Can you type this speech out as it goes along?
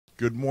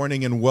Good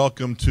morning and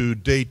welcome to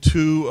day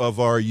 2 of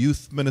our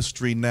Youth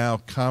Ministry Now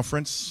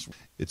conference.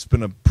 It's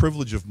been a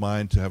privilege of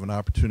mine to have an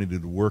opportunity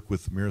to work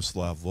with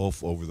Miroslav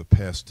Volf over the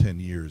past 10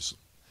 years,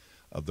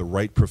 the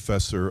Wright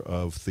Professor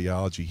of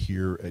Theology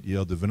here at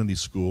Yale Divinity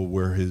School,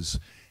 where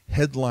his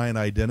headline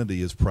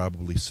identity is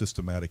probably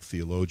systematic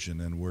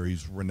theologian and where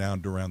he's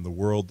renowned around the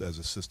world as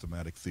a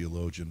systematic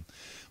theologian.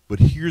 But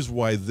here's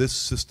why this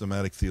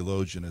systematic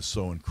theologian is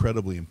so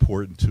incredibly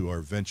important to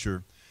our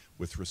venture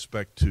with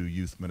respect to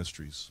youth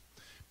ministries.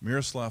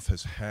 Miroslav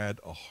has had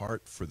a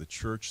heart for the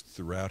church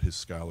throughout his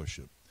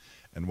scholarship.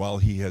 And while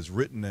he has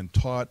written and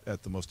taught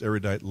at the most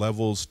erudite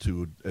levels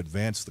to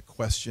advance the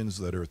questions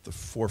that are at the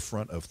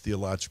forefront of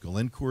theological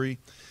inquiry,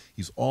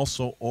 he's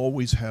also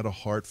always had a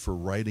heart for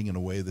writing in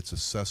a way that's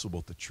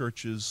accessible to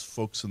churches,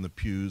 folks in the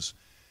pews,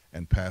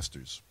 and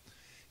pastors.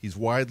 He's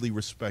widely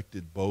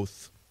respected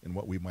both in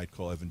what we might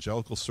call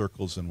evangelical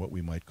circles and what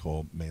we might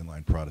call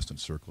mainline Protestant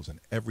circles, and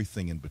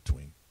everything in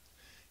between.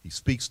 He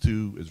speaks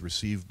to, is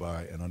received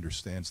by, and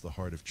understands the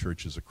heart of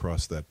churches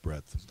across that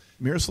breadth.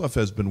 Miroslav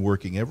has been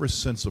working ever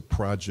since a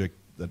project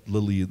that the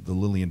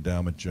Lilly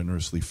Endowment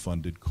generously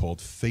funded called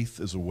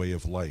Faith is a Way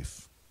of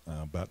Life,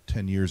 about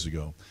 10 years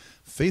ago.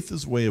 Faith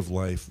is a Way of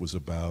Life was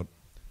about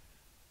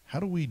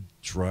how do we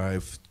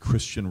drive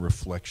Christian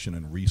reflection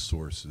and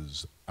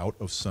resources out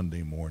of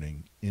Sunday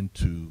morning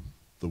into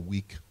the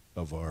week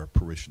of our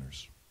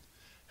parishioners.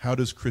 How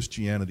does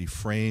Christianity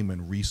frame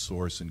and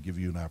resource and give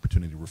you an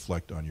opportunity to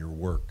reflect on your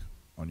work,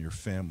 on your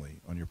family,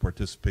 on your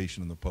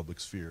participation in the public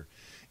sphere,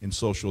 in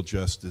social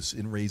justice,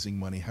 in raising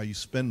money, how you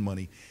spend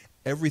money,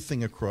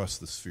 everything across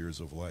the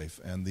spheres of life.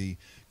 And the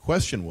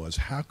question was,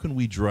 how can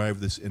we drive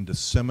this into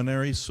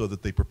seminaries so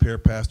that they prepare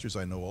pastors?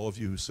 I know all of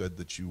you who said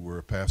that you were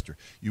a pastor.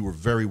 You were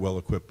very well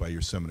equipped by your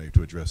seminary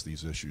to address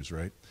these issues,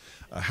 right?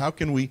 How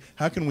can we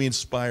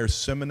inspire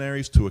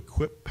seminaries to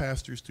equip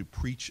pastors to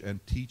preach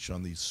and teach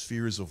on these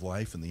spheres of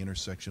life and the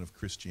intersection of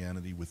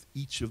Christianity with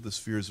each of the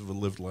spheres of a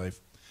lived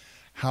life?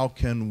 How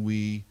can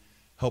we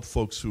help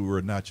folks who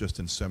are not just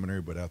in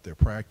seminary but out there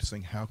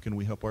practicing? How can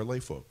we help our lay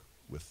folk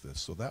with this?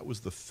 So that was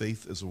the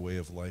Faith as a Way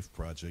of Life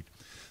project.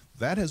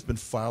 That has been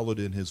followed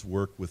in his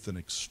work with an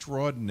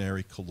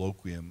extraordinary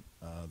colloquium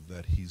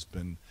that he's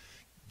been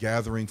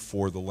gathering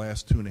for the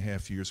last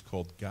 2.5 years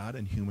called God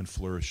and Human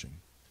Flourishing.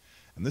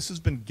 And this has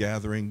been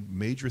gathering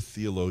major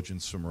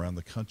theologians from around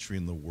the country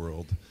and the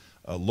world,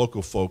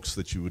 local folks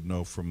that you would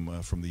know from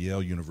the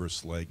Yale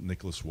universe like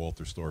Nicholas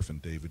Walterstorff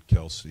and David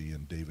Kelsey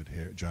and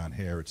John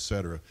Hare,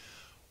 etc.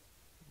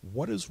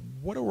 What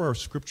are our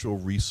scriptural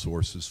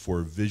resources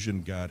for a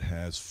vision God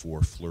has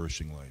for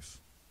flourishing life?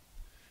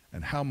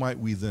 And how might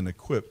we then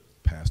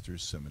equip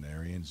pastors,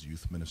 seminarians,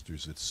 youth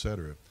ministers,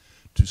 etc.,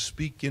 to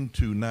speak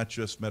into not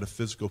just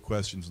metaphysical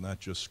questions, not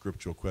just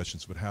scriptural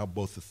questions, but how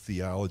both the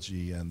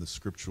theology and the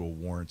scriptural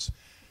warrants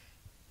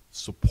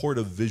support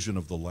a vision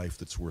of the life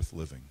that's worth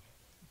living,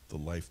 the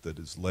life that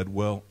is led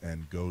well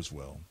and goes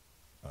well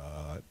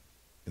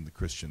in the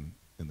Christian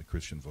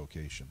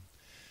vocation.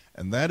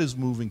 And that is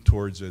moving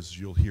towards, as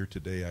you'll hear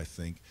today, I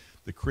think,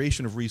 the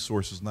creation of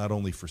resources not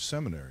only for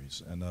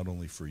seminaries and not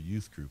only for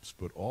youth groups,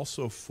 but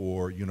also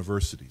for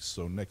universities.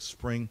 So next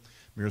spring,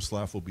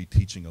 Miroslav will be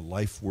teaching a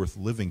Life Worth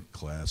Living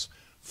class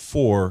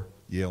for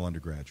Yale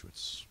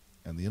undergraduates.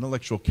 And the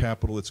intellectual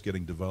capital that's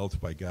getting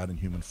developed by God and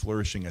Human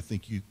Flourishing, I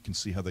think you can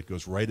see how that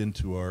goes right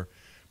into our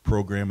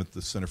program at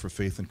the Center for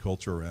Faith and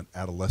Culture around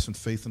adolescent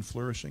faith and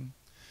flourishing.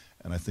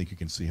 And I think you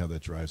can see how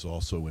that drives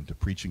also into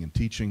preaching and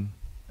teaching,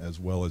 as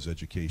well as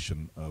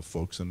education of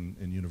folks in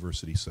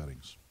university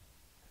settings.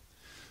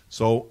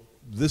 So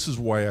this is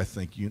why I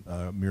think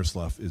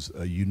Miroslav is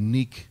a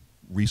unique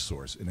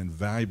resource, an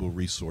invaluable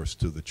resource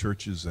to the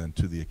churches and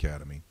to the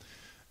academy.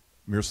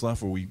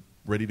 Miroslav, are we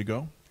ready to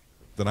go?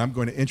 Then I'm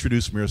going to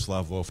introduce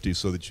Miroslav Volf to you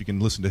so that you can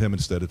listen to him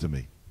instead of to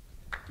me.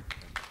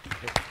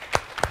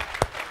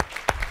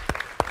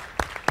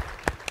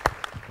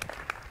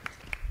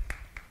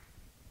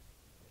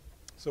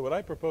 So what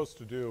I propose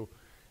to do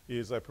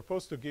is I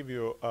propose to give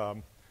you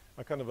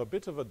a kind of a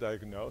bit of a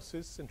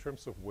diagnosis in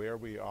terms of where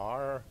we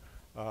are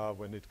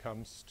when it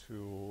comes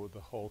to the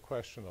whole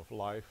question of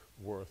life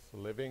worth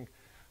living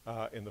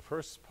in the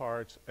first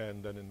part,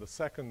 and then in the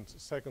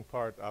second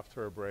part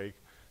after a break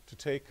to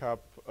take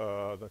up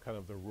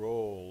the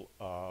role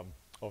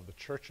of the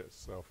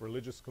churches, of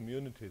religious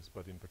communities,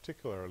 but in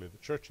particularly the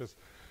churches,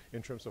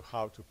 in terms of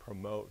how to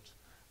promote,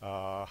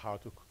 how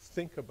to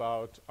think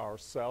about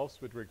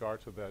ourselves with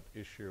regard to that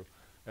issue,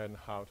 and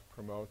how to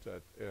promote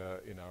it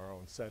in our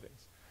own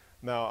settings.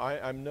 Now,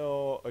 I'm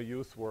no a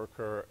youth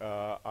worker.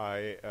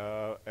 I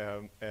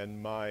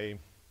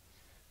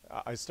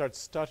start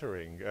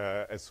stuttering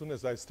as soon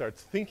as I start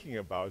thinking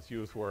about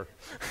youth work,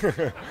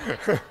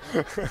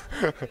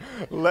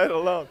 let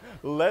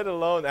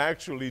alone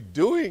actually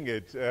doing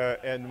it.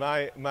 And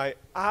my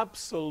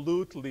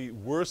absolutely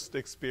worst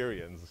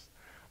experience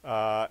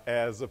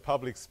as a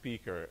public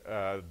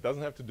speaker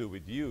doesn't have to do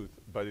with youth,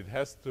 but it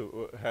has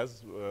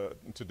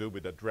to do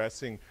with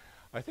addressing,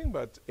 I think,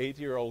 about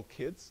 8-year-old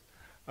kids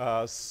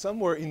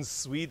somewhere in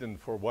Sweden,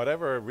 for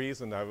whatever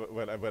reason,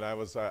 when I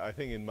was, I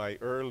think in my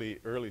early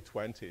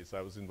 20s,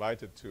 I was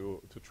invited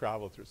to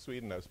travel through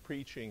Sweden. I was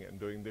preaching and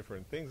doing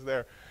different things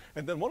there.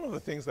 And then one of the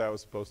things that I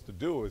was supposed to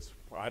do is,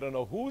 I don't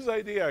know whose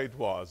idea it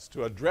was,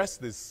 to address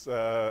this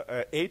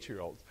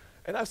 8-year-olds.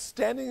 And I was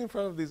standing in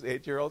front of these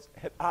 8-year-olds,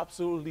 had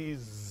absolutely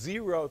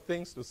zero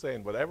things to say,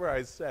 and whatever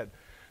I said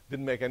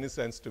didn't make any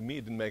sense to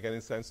me, didn't make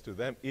any sense to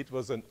them. It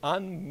was an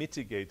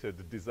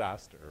unmitigated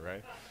disaster,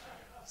 right?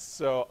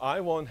 So I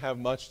won't have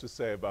much to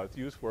say about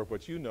youth work,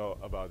 but you know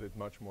about it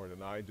much more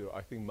than I do.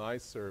 I think my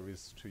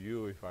service to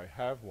you, if I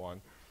have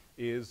one,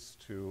 is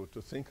to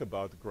think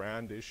about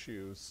grand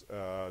issues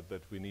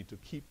that we need to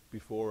keep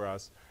before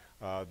us,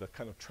 the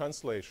kind of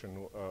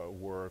translation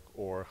work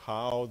or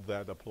how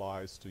that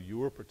applies to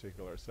your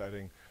particular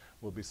setting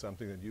will be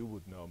something that you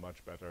would know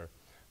much better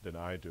than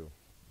I do.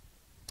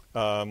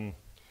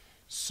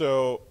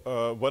 So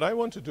what I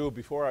want to do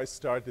before I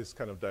start this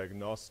kind of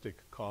diagnostic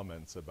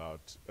comments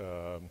about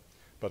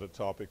the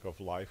topic of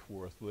life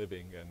worth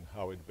living and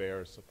how it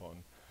bears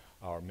upon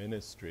our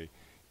ministry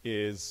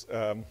is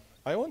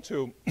I want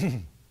to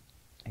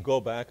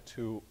go back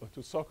to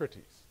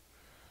Socrates.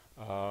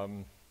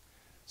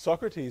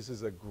 Socrates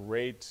is a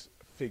great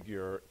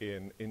figure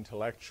in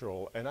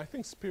intellectual and I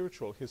think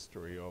spiritual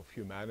history of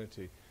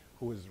humanity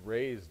who has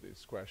raised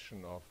this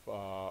question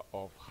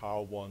of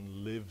how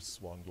one lives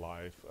one's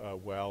life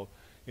well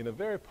in a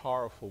very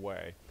powerful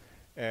way.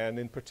 And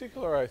in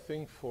particular, I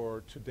think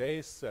for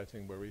today's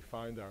setting where we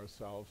find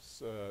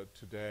ourselves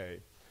today,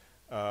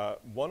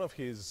 one of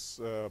his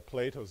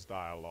Plato's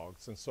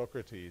dialogues, and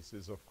Socrates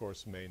is of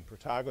course main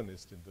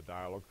protagonist in the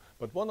dialogue,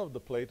 but one of the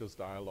Plato's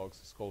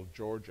dialogues is called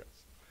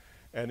Gorgias.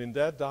 And in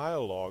that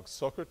dialogue,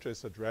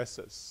 Socrates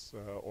addresses,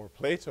 or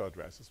Plato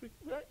addresses, we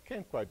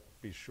can't quite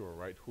be sure,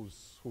 right,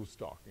 who's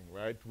talking,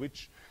 right?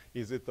 Which,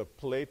 is it the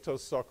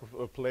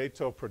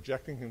Plato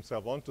projecting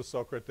himself onto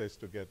Socrates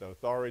to get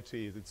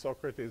authority? Is it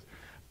Socrates?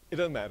 It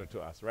doesn't matter to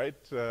us, right?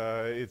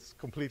 It's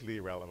completely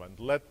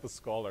irrelevant. Let the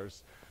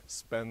scholars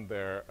spend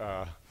their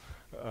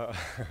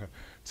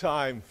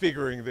time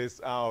figuring this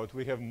out.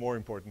 We have more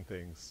important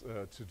things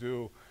to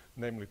do,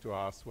 namely to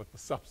ask what the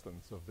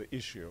substance of the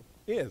issue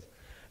is.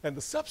 And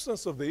the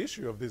substance of the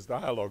issue of this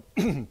dialogue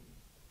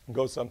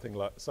goes something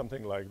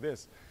like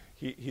this.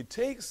 He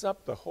takes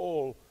up the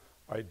whole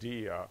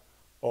idea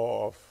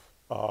of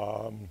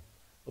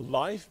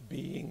life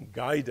being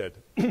guided,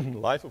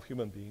 life of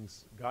human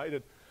beings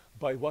guided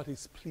by what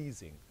is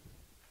pleasing.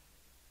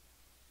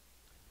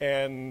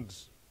 And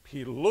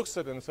he looks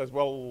at it and says,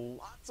 well,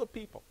 lots of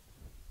people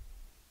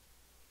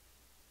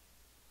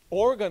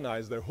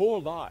organize their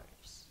whole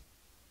lives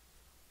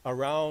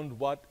around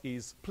what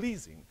is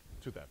pleasing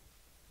to them.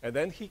 And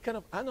then he kind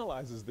of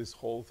analyzes this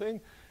whole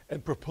thing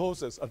and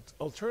proposes an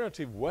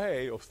alternative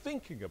way of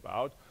thinking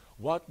about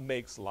what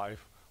makes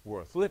life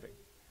worth living.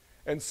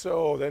 And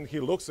so then he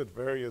looks at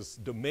various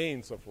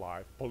domains of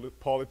life,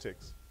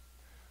 politics,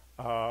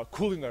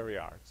 culinary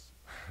arts,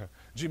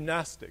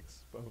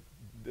 gymnastics,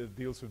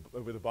 deals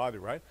with the body,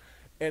 right?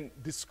 And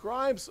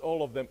describes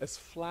all of them as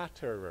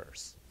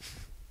flatterers.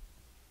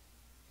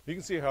 You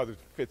can see how it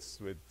fits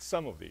with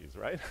some of these,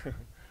 right?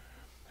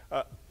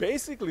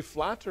 Basically,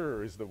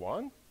 flatterer is the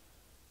one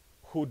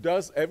who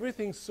does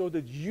everything so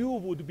that you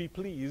would be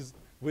pleased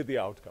with the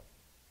outcome.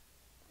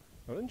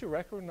 Now, don't you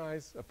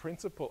recognize a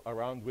principle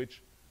around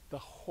which the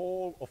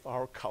whole of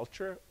our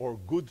culture, or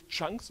good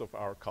chunks of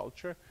our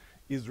culture,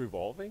 is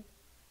revolving?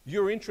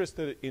 You're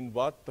interested in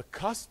what the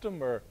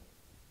customer,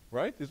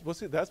 right?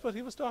 That's what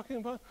he was talking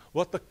about?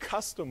 What the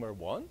customer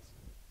wants.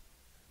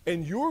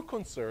 And your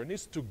concern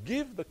is to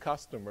give the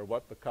customer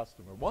what the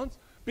customer wants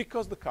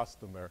because the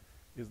customer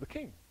is the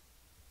king.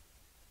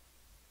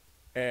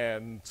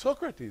 And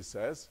Socrates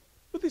says,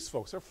 but these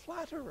folks are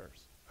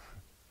flatterers.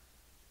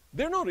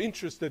 They're not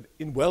interested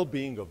in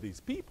well-being of these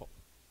people.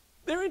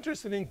 They're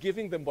interested in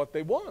giving them what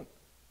they want,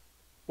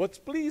 what's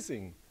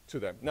pleasing to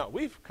them. Now,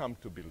 we've come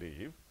to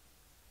believe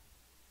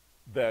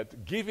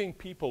that giving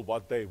people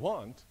what they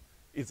want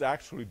is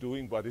actually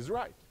doing what is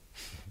right.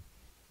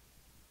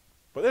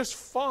 But there's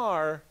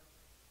far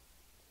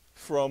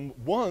from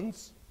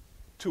wants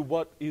to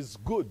what is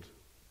good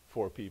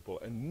for people.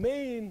 And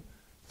main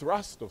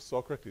thrust of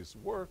Socrates'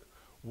 work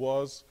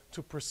was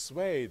to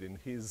persuade in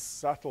his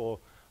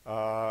subtle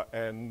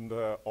and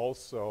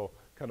also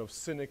kind of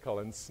cynical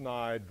and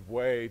snide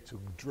way to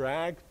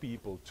drag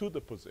people to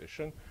the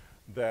position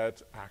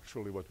that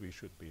actually what we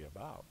should be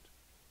about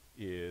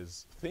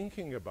is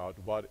thinking about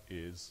what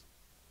is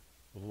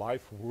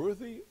life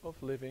worthy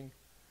of living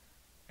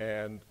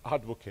and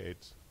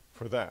advocate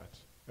for that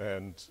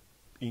and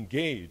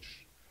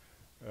engage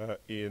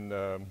in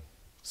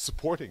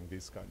supporting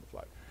this kind of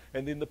life.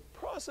 And in the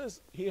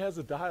process, he has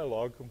a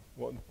dialogue,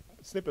 one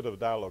snippet of a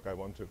dialogue I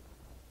want to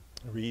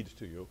read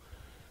to you,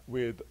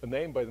 with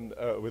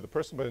a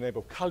person by the name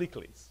of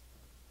Callicles.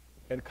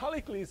 And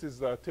Callicles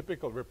is a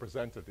typical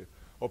representative,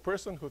 a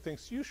person who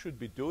thinks you should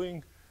be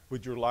doing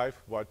with your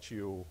life what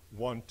you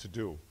want to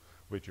do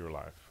with your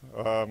life.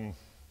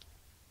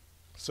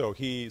 So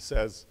he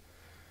says,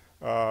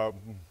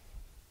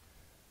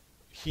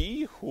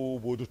 He who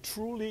would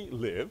truly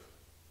live,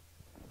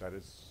 that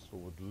is,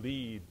 who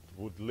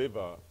would live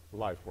a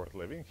life worth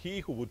living, he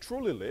who would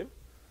truly live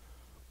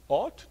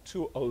ought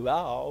to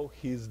allow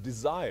his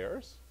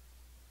desires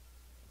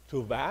to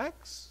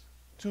wax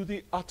to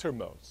the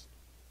uttermost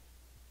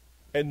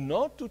and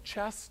not to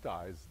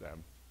chastise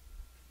them,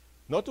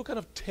 not to kind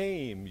of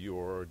tame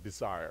your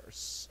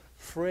desires,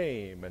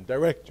 frame and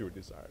direct your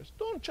desires.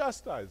 Don't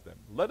chastise them.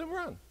 Let them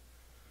run.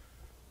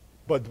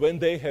 But when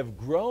they have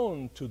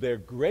grown to their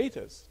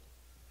greatest,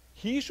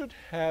 he should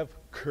have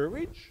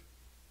courage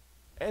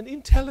and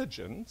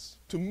intelligence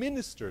to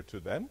minister to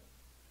them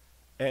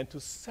and to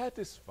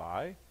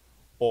satisfy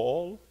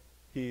all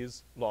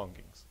his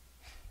longings.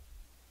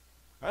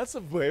 That's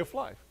a way of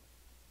life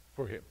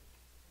for him.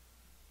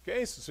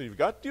 Okay, so you've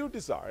got your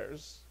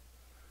desires.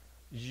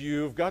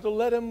 You've got to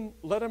let them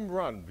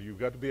run. You've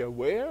got to be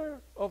aware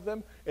of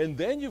them, and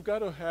then you've got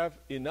to have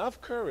enough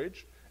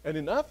courage and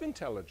enough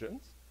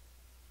intelligence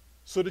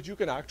so that you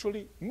can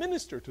actually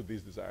minister to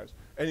these desires.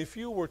 And if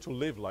you were to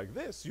live like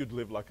this, you'd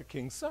live like a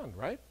king's son,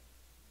 right?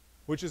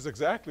 Which is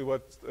exactly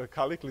what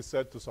Callicles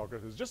said to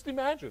Socrates. Just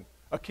imagine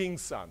a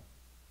king's son.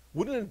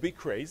 Wouldn't it be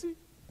crazy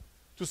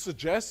to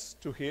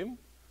suggest to him,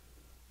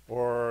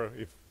 or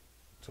if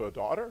to a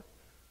daughter,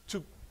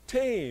 to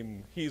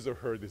tame his or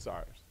her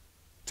desires?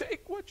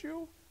 Take what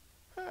you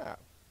have.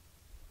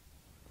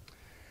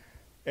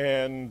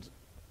 And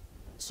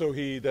so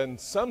he then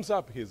sums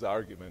up his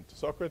argument to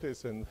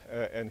Socrates,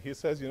 and he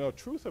says,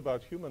 truth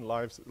about human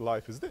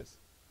life is this,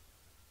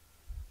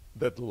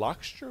 that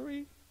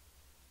luxury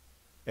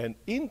and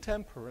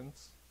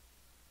intemperance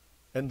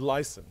and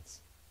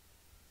license,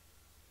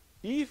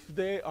 if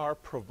they are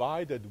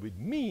provided with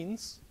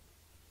means,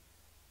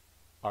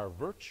 are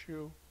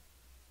virtue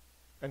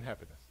and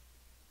happiness.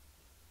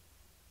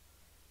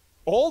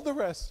 All the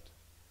rest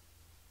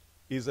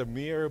is a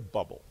mere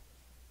bubble,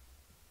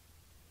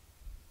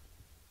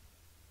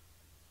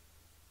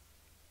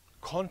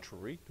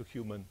 contrary to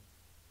human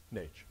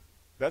nature.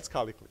 That's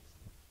Callicles.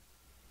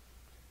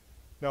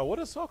 Now, what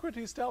does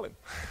Socrates tell him?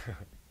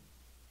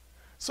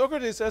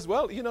 Socrates says,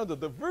 well,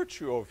 the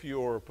virtue of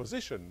your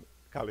position,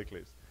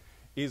 Callicles,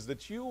 is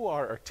that you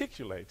are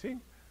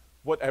articulating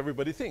what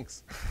everybody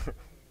thinks.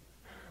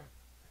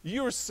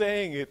 You're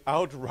saying it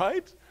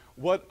outright,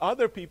 what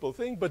other people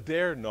think, but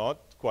they're not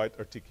quite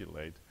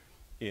articulate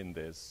in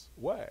this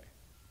way.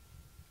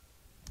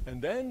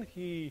 And then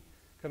he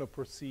kind of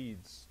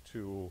proceeds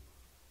to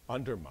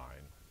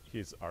undermine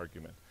his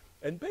argument.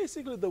 And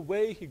basically the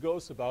way he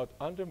goes about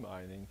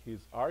undermining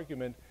his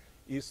argument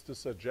is to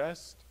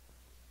suggest,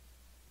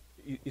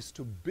 is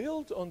to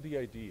build on the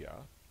idea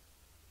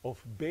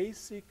of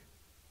basic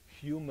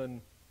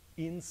human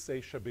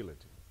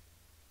insatiability.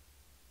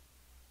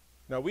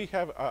 Now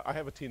I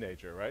have a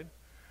teenager, right?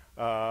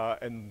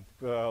 And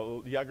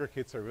younger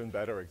kids are even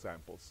better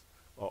examples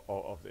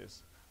of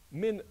this.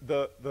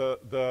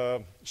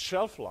 The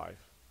shelf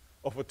life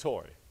of a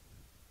toy,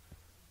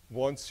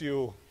 once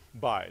you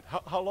buy it,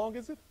 how long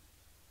is it?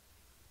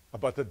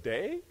 About a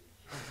day,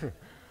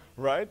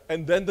 right?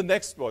 And then the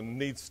next one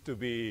needs to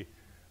be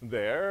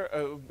there.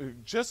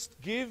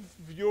 Just give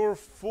your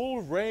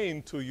full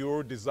rein to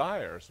your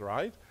desires,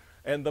 right?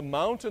 And the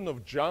mountain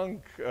of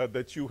junk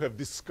that you have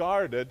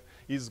discarded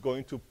is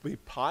going to be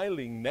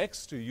piling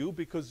next to you,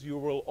 because you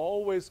will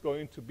always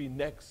going to be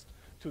next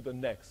to the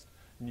next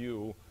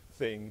new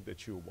thing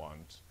that you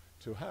want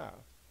to have.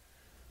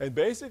 And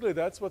basically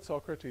that's what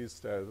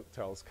Socrates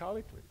tells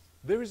Callicles.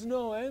 There is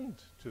no end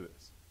to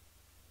this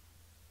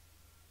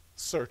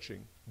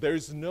searching. There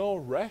is no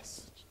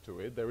rest to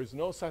it. There is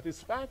no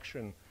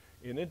satisfaction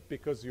in it,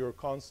 because you're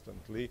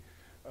constantly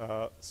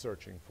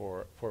searching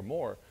for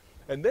more.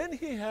 And then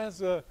he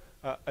has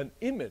an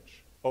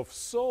image of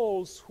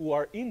souls who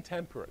are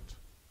intemperate,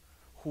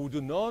 who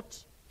do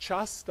not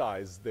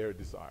chastise their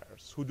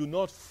desires, who do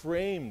not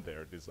frame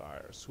their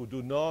desires, who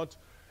do not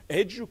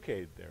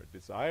educate their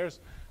desires.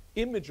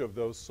 Image of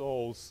those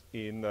souls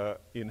in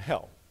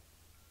hell.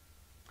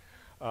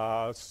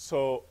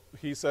 So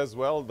he says,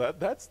 well,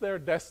 that's their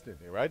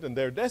destiny, right? And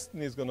their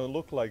destiny is going to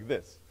look like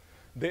this.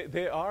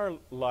 They are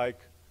like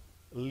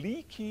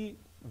leaky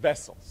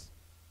vessels.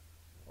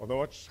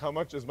 Although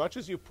as much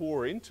as you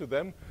pour into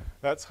them,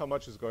 that's how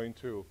much is going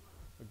to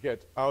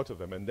get out of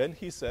them. And then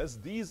he says,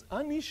 these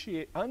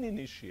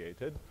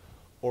uninitiated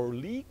or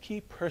leaky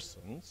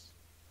persons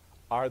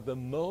are the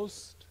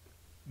most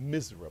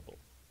miserable.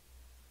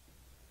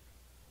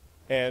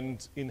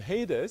 And in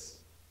Hades,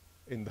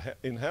 in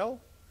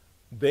hell,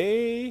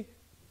 they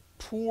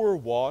pour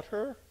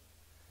water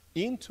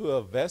into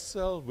a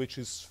vessel which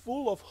is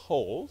full of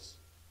holes,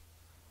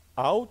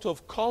 out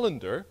of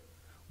colander,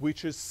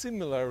 which is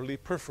similarly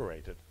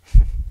perforated.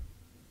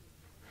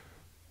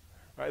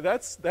 Right?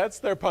 That's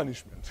their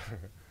punishment.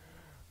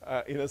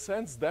 In a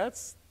sense,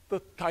 that's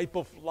the type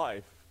of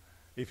life,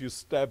 if you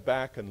step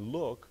back and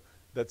look,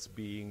 that's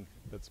being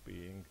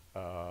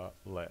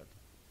led.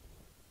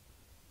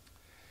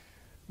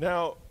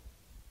 Now,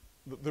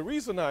 the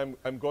reason I'm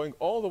going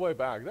all the way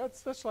back,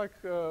 that's like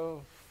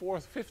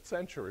fifth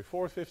century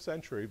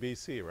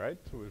BC, right?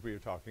 We were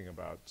talking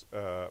about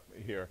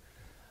here.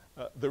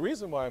 The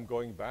reason why I'm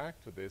going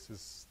back to this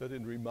is that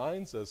it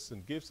reminds us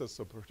and gives us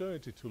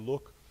opportunity to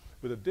look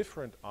with a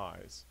different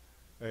eyes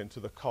into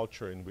the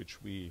culture in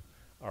which we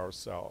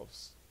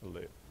ourselves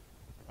live.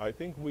 I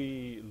think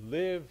we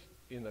live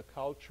in a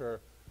culture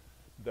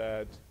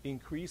that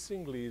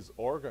increasingly is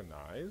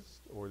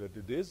organized, or that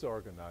it is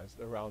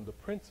organized around the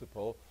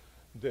principle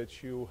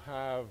that you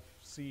have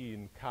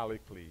seen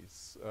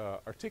Callicles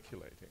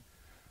articulating.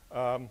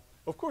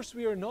 Of course,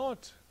 we're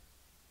not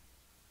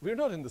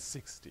in the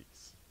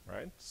 60s,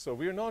 right? So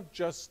we're not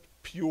just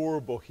pure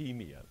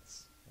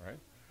bohemians, right?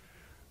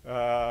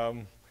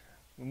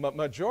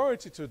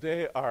 Majority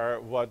today are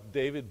what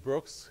David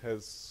Brooks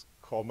has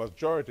called,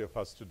 majority of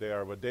us today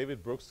are what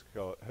David Brooks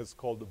has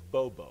called the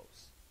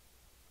bobos.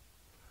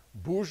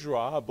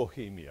 Bourgeois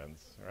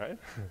bohemians, right?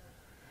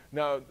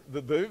 Now,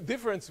 the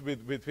difference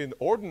between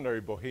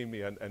ordinary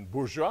bohemian and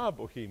bourgeois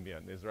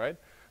bohemian is, right,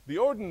 the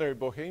ordinary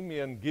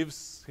bohemian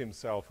gives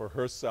himself or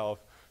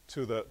herself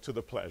to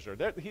the pleasure.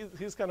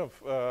 He's kind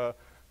of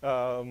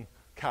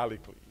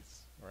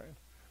Callicles, right?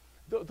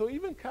 Though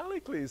even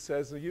Callicles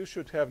says that you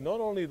should have not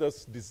only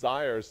those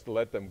desires to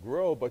let them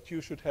grow, but you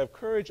should have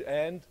courage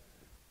and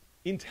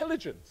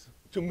intelligence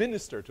to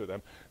minister to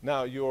them.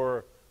 Now,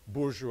 your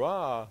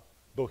bourgeois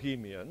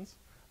bohemians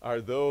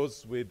are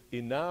those with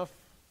enough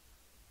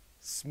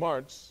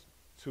smarts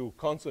to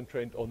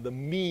concentrate on the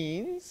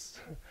means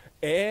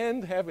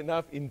and have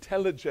enough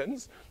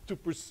intelligence to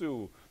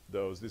pursue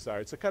those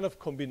desires. It's a kind of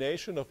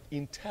combination of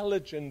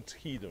intelligent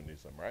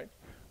hedonism, right?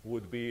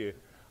 Would be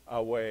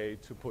a way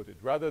to put it,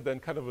 rather than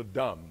kind of a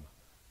dumb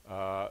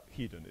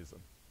hedonism.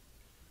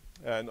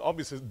 And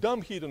obviously,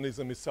 dumb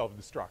hedonism is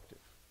self-destructive.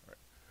 Right?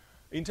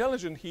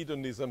 Intelligent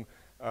hedonism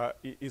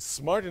is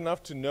smart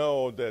enough to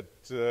know that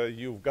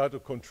you've got to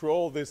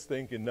control this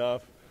thing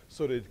enough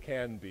so that it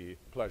can be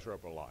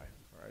pleasurable life,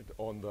 right?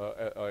 On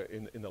the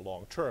in the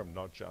long term,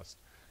 not just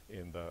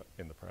in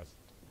the present.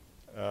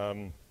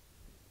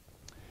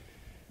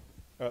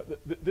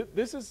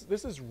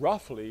 This is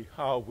roughly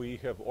how we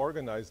have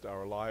organized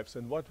our lives,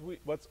 and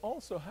what's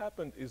also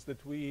happened is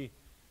that we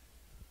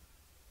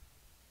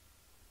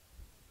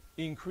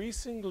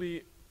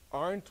increasingly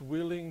aren't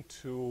willing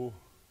to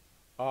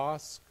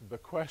ask the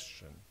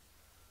question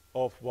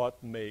of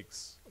what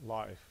makes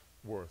life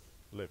worth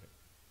living.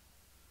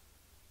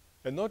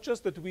 And not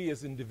just that we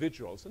as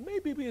individuals, and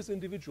maybe we as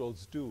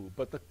individuals do,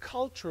 but the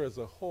culture as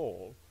a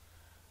whole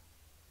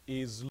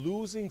is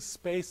losing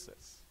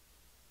spaces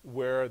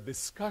where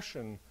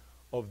discussion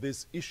of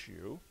this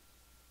issue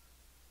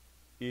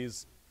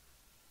is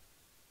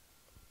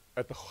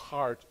at the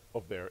heart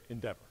of their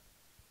endeavor.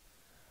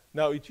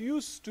 Now, it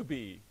used to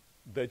be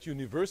that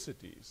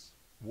universities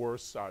were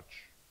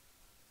such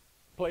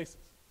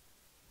places.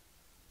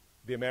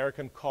 The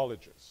American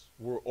colleges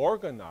were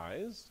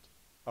organized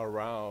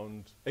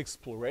around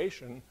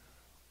exploration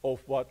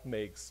of what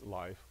makes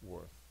life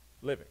worth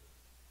living.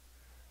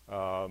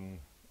 I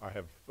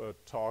have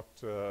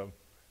talked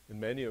in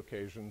many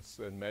occasions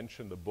and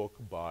mentioned a book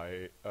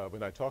by,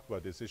 when I talk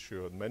about this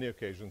issue, on many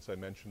occasions I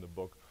mentioned a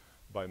book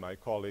by my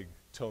colleague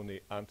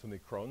Anthony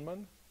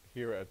Kronman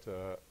here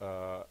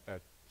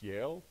at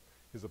Yale.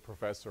 He's a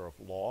professor of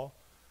law,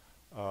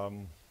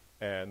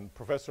 and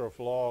professor of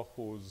law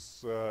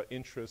who's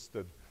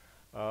interested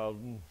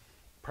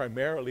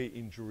primarily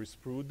in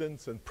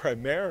jurisprudence and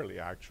primarily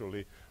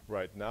actually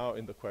right now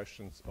in the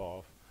questions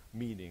of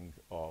meaning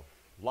of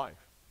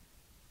life.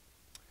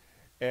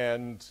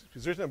 And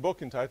he's written a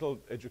book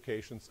entitled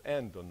Education's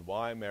End, on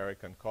why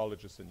American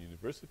colleges and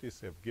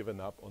universities have given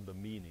up on the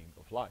meaning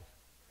of life.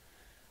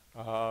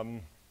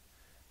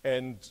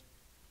 And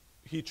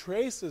he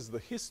traces the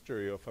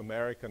history of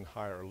American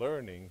higher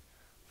learning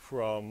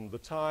from the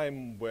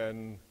time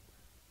when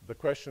the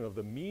question of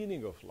the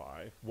meaning of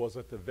life was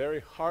at the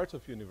very heart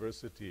of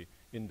university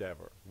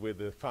endeavor. With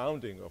the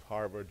founding of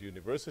Harvard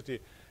University,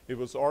 it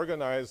was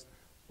organized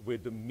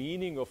with the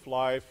meaning of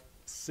life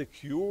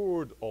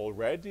secured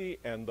already,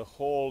 and the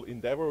whole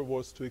endeavor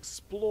was to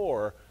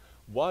explore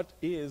what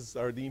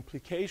are the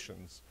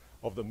implications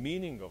of the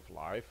meaning of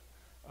life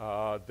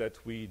that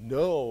we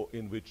know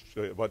in which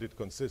what it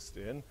consists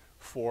in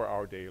for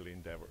our daily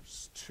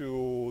endeavors.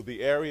 To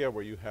the area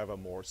where you have a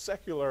more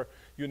secular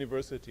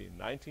university in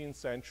 19th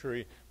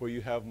century, where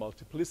you have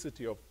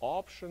multiplicity of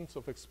options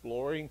of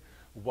exploring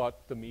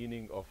what the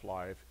meaning of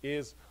life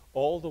is,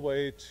 all the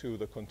way to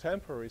the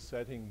contemporary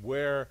setting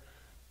where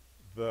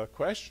the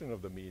question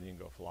of the meaning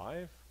of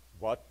life,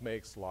 what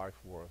makes life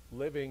worth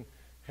living,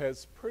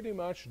 has pretty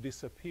much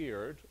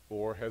disappeared,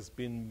 or has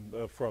been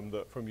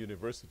from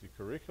university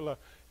curricula,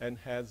 and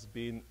has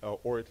been,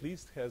 or at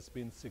least has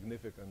been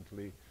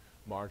significantly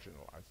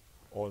marginalized,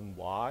 on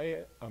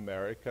why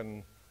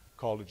American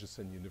colleges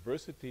and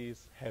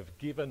universities have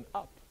given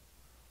up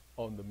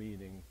on the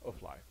meaning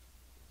of life.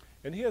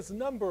 And he has a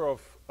number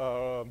of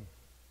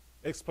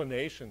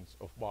explanations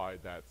of why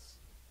that's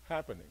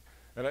happening.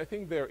 And I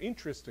think they're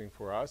interesting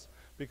for us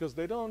because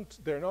they're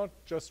not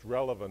just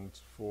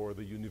relevant for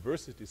the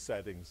university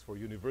settings, for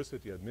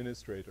university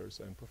administrators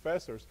and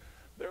professors.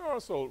 They're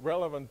also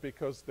relevant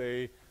because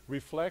they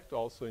reflect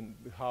also in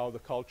how the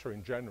culture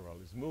in general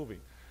is moving.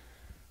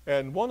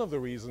 And one of the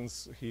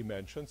reasons he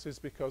mentions is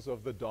because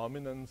of the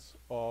dominance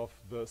of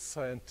the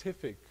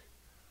scientific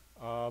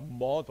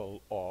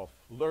model of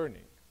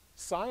learning.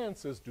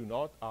 Sciences do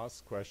not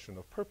ask question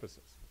of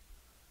purposes.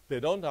 They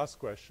don't ask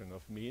question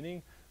of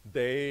meaning.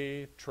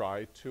 They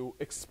try to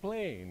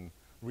explain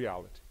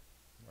reality,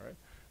 right?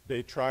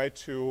 They try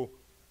to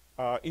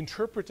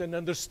interpret and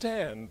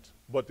understand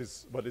what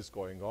is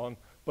going on,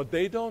 but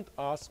they don't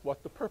ask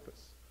what the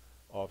purpose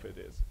of it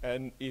is.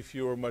 And if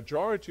your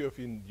majority of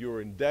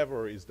your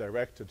endeavor is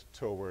directed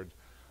toward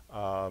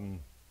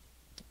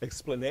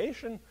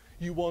explanation,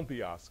 you won't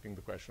be asking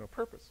the question of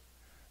purpose.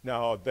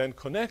 Now, then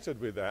connected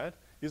with that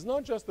is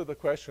not just that the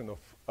question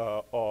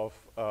of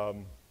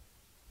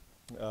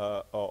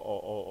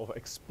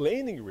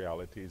explaining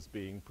reality is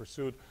being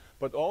pursued,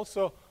 but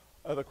also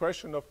the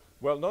question of,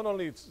 well, not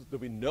only do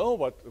we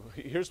know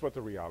here's what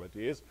the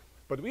reality is,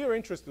 but we are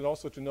interested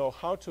also to know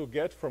how to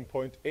get from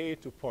point A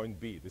to point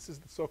B. This is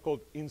the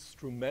so-called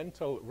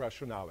instrumental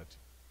rationality,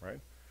 right?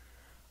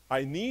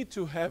 I need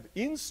to have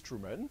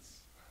instruments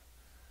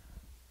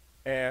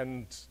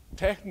and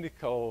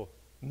technical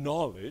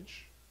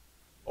knowledge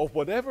of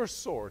whatever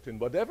sort, in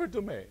whatever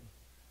domain,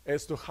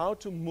 as to how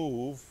to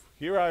move.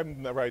 Here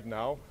I'm right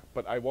now,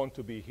 but I want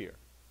to be here.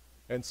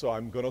 And so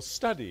I'm going to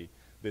study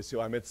this.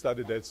 I might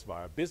study this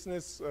via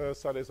business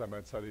studies, I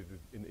might study it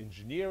in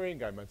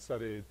engineering, I might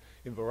study it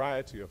in a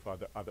variety of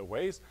other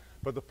ways.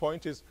 But the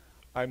point is,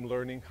 I'm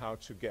learning how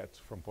to get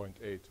from point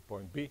A to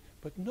point B,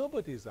 but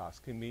nobody is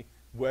asking me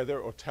whether,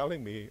 or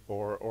telling me,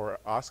 or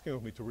asking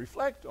of me to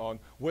reflect on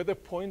whether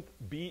point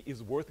B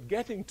is worth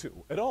getting to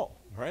at all,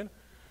 right?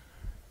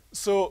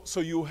 So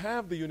you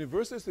have the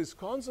universities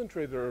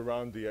concentrated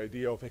around the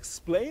idea of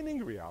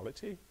explaining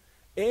reality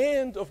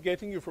and of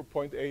getting you from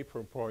point A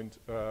to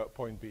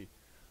point B.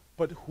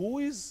 But who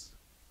is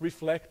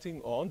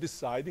reflecting on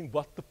deciding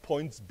what the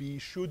points B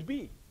should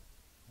be?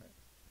 Right?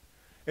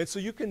 And so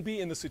you can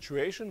be in a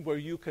situation where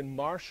you can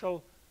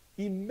marshal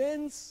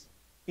immense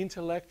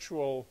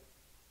intellectual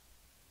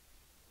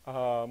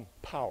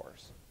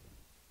powers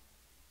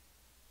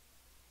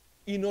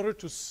in order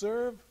to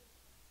serve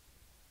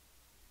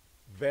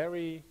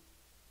very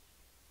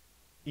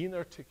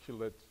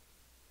inarticulate,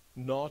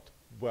 not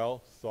well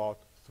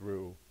thought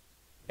through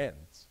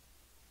ends.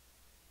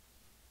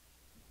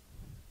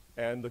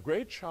 And the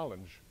great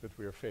challenge that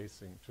we are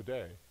facing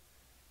today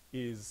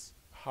is,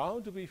 how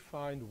do we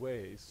find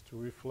ways to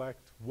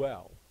reflect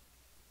well,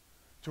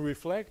 to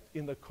reflect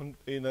in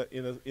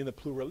a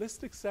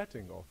pluralistic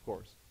setting, of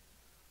course,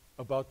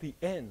 about the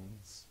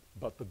ends,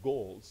 but the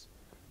goals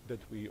that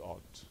we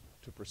ought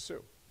to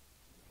pursue.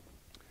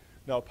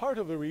 Now, part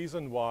of the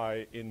reason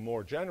why in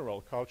more general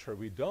culture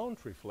we don't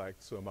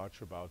reflect so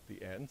much about the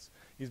ends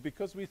is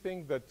because we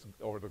think that,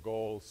 or the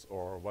goals,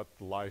 or what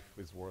life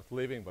is worth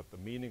living, what the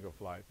meaning of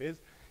life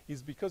is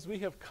because we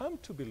have come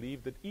to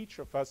believe that each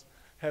of us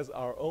has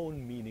our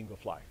own meaning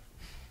of life.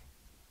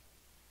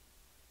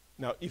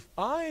 Now, if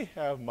I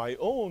have my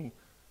own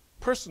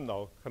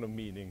personal kind of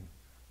meaning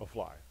of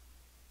life,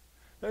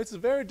 now it's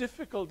very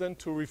difficult then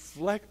to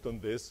reflect on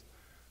this,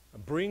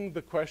 bring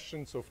the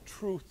questions of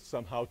truth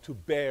somehow to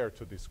bear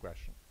to this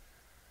question.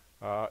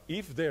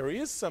 If there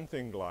is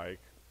something like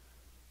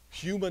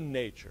human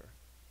nature,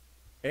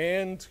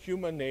 and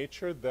human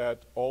nature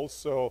that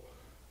also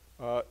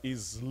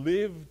is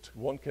lived,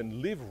 one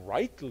can live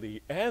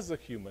rightly as a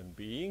human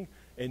being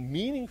and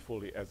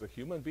meaningfully as a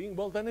human being,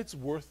 well, then it's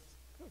worth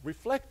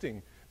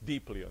reflecting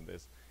deeply on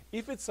this.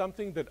 If it's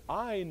something that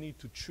I need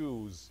to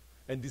choose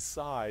and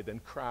decide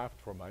and craft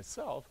for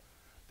myself,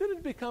 then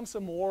it becomes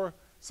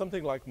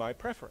something like my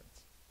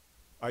preference.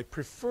 I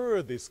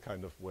prefer this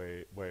kind of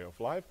way of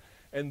life.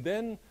 And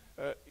then,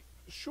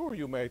 sure,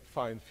 you might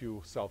find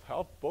few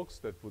self-help books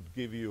that would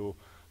give you,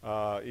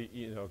 a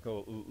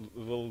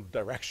little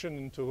direction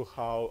into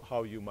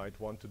how you might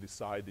want to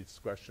decide this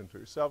question to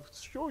yourself.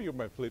 Sure, you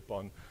might flip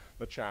on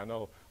the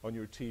channel on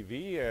your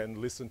TV and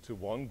listen to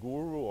one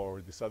guru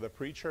or this other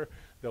preacher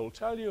that will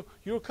tell you,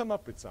 you'll come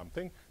up with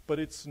something, but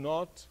it's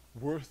not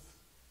worth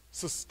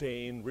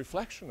sustained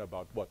reflection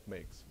about what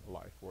makes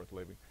life worth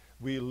living.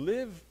 We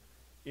live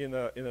in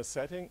a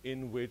setting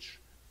in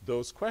which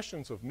those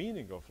questions of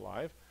meaning of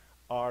life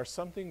are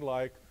something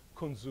like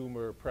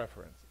consumer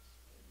preferences.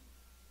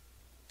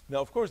 Now,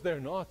 of course, they're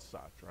not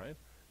such, right?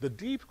 The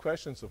deep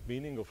questions of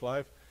meaning of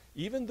life,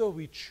 even though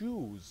we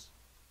choose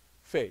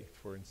faith,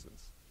 for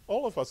instance,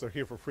 all of us are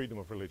here for freedom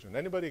of religion.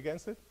 Anybody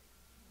against it?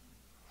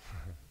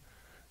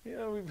 You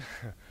know,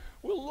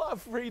 we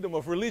love freedom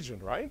of religion,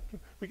 right?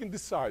 We can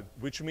decide,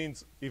 which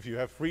means if you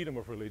have freedom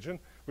of religion,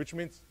 which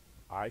means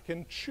I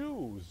can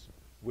choose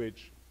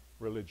which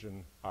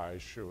religion I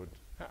should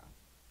have,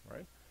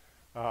 right?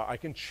 I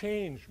can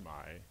change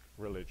my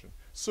religion.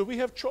 So we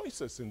have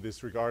choices in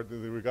this regard,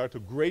 in regard to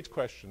great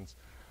questions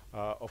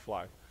of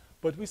life.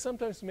 But we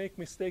sometimes make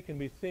mistake and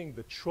we think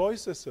that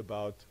choices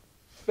about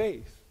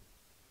faith,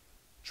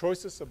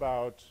 choices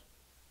about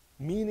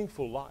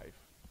meaningful life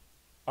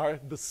are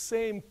the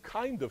same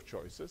kind of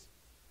choices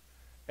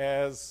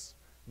as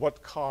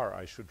what car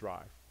I should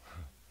drive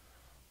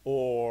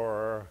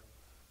or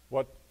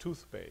what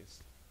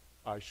toothpaste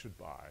I should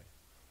buy.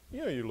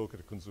 You know, you look at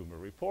the consumer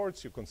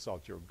reports, you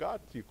consult your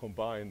gut, you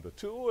combine the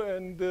two,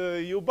 and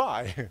you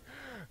buy.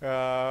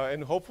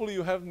 And hopefully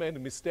you haven't made a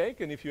mistake,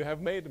 and if you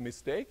have made a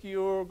mistake,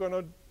 you're going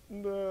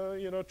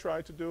to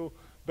try to do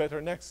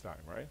better next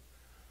time, right?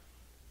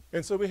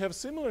 And so we have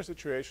similar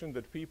situation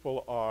that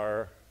people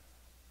are,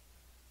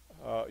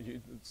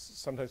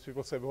 sometimes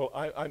people say, well,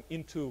 I'm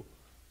into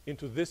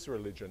this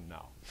religion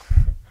now.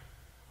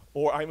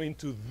 Or I'm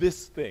into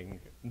this thing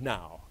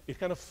now. It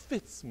kind of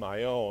fits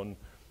my own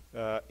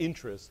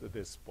interest at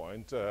this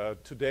point.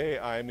 Today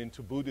I'm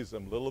into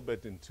Buddhism, a little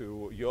bit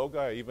into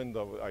yoga, even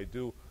though I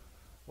do,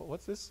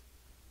 what's this?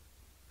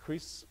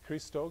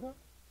 Christoga?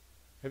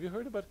 Have you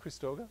heard about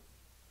Christoga?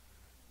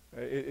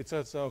 It's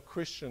a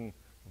Christian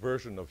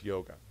version of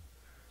yoga.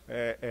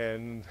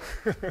 And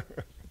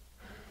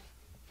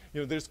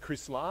you know, there's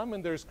Chrislam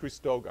and there's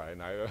Christoga,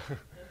 and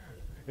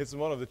it's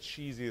one of the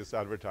cheesiest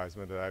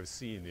advertisements that I've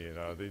seen. You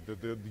know,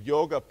 the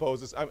yoga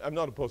poses. I'm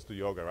not opposed to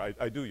yoga.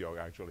 I do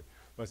yoga actually,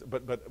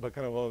 but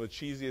kind of one of the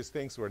cheesiest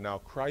things where now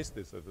Christ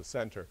is at the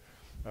center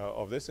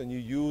of this, and you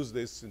use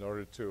this in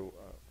order to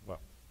well.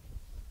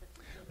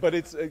 But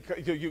it's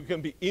you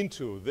can be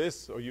into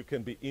this or you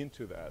can be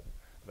into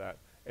that,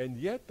 and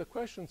yet the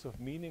questions of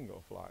meaning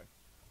of life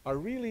are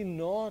really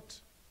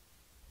not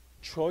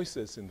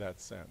choices in that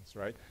sense,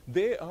 right?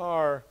 They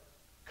are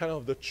kind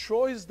of the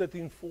choice that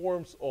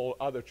informs all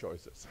other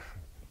choices.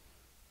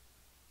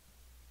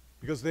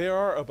 Because they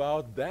are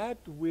about that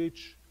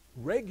which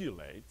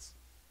regulates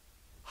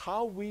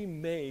how we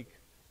make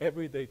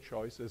everyday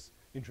choices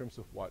in terms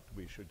of what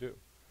we should do.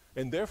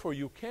 And therefore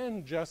you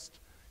can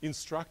just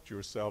instruct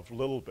yourself a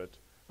little bit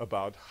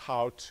about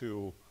how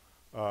to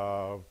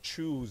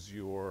choose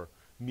your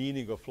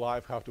meaning of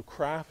life, how to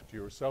craft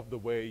yourself the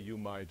way you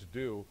might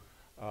do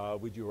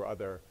with your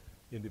other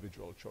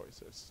individual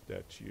choices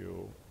that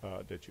you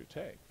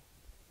take.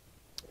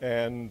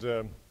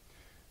 And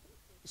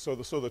so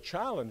the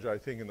challenge, I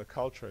think, in the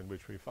culture in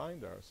which we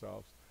find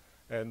ourselves,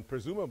 and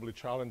presumably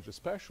challenge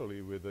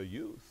especially with the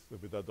youth,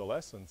 with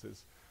adolescents,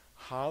 is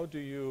how do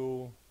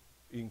you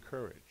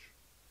encourage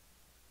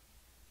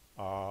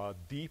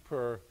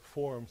deeper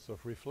forms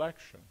of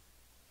reflection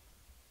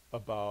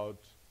about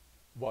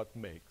what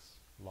makes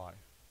life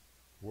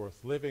worth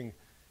living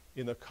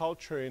in a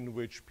culture in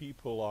which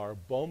people are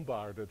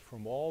bombarded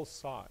from all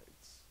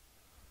sides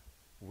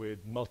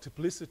with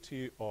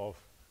multiplicity of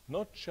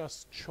not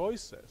just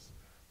choices,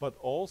 but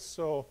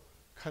also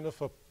kind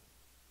of a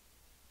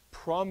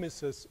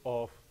promises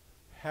of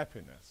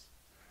happiness.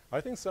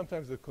 I think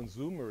sometimes the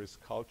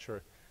consumerist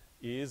culture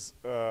is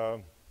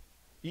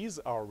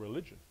our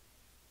religion.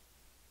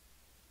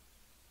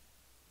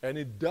 And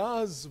it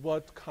does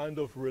what kind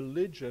of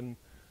religion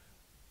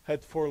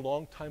had for a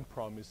long time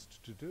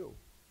promised to do.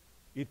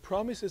 It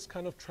promises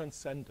kind of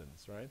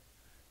transcendence, right?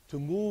 To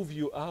move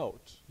you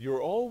out.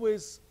 You're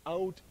always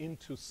out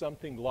into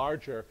something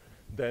larger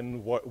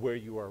than where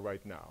you are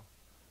right now.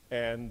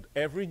 And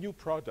every new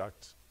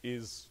product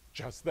is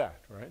just that,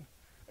 right?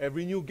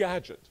 Every new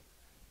gadget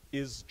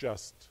is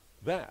just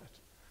that.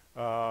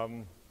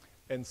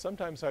 And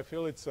sometimes I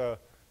feel it's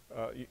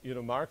you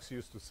know, Marx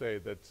used to say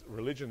that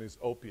religion is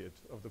opiate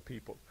of the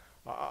people.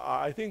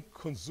 I think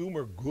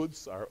consumer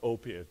goods are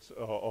opiate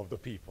of the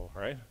people,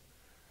 right?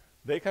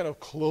 They kind of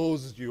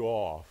closed you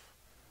off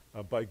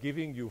by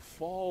giving you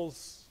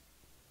false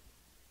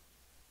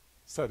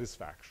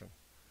satisfaction,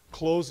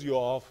 close you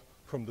off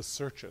from the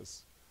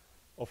searches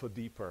of a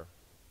deeper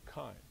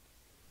kind.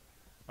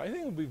 I think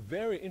it would be a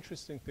very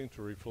interesting thing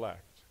to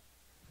reflect.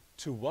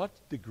 To what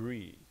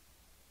degree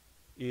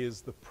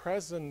is the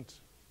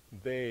present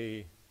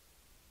day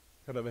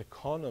kind of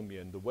economy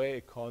and the way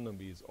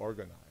economy is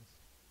organized,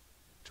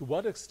 to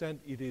what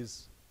extent it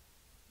is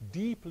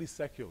deeply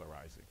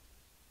secularizing?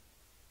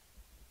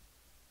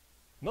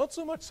 Not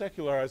so much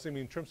secularizing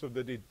in terms of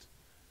that it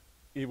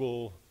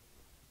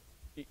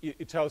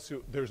tells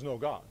you there's no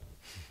God.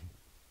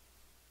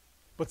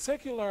 But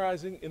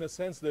secularizing in a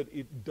sense that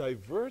it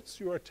diverts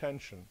your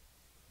attention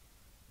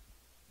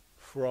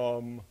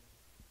from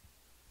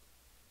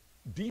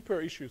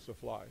deeper issues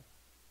of life,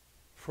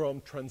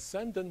 from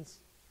transcendence,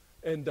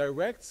 and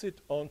directs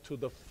it onto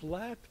the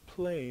flat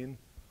plane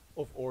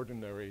of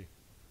ordinary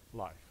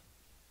life.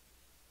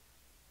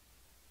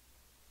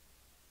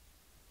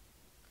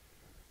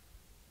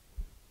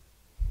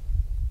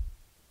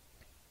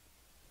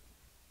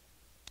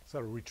 It's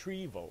a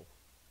retrieval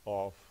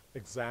of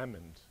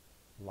examined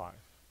life.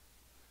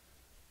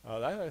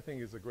 That, I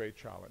think, is a great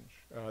challenge.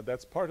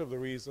 That's part of the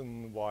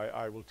reason why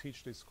I will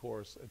teach this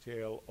course at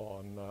Yale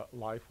on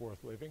life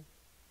worth living.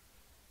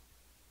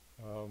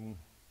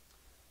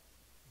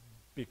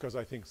 Because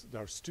I think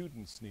our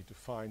students need to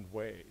find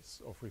ways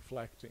of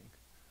reflecting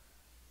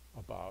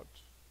about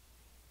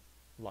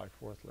life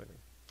worth living.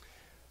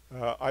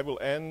 I will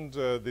end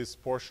this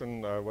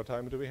portion. What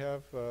time do we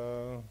have?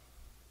 Where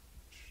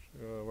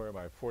am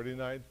I?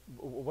 49.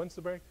 When's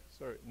the break?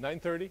 Sorry,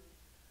 9:30.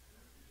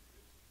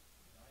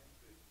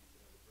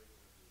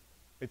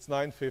 It's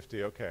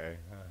 9:50. Okay.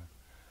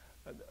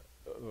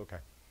 Okay.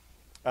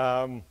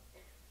 I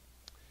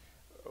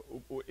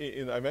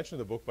mentioned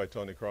the book by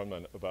Tony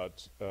Kronman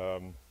about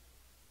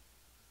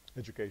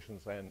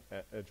education's end,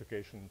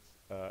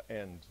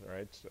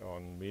 right,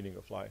 on meaning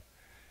of life.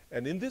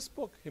 And in this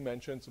book, he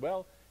mentions,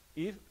 well,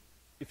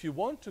 if you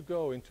want to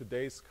go in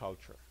today's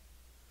culture,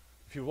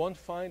 if you want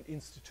to find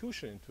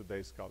institution in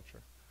today's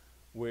culture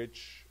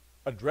which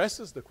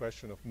addresses the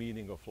question of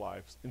meaning of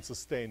life in a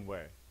sustained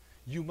way,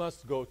 you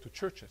must go to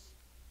churches.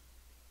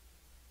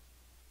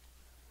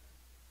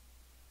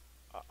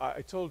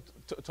 I told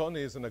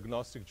Tony is an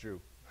agnostic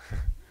Jew.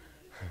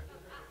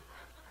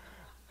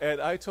 And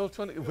I told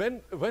Tony,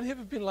 when have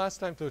you been last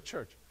time to a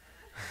church?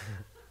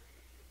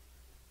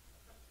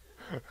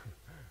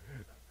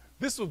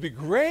 This would be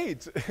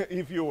great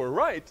if you were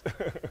right.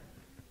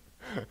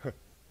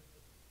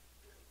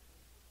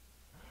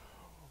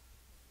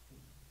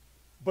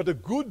 But a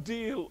good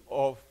deal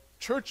of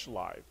church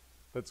life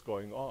that's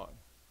going on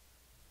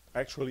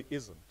actually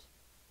isn't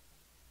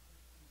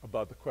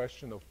about the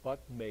question of what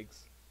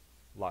makes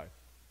life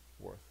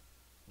worth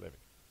living.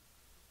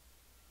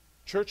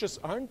 Churches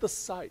aren't the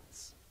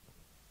sites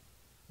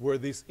where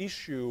this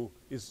issue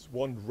is,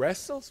 one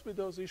wrestles with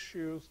those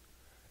issues,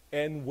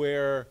 and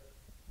where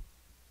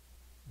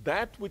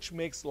that which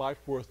makes life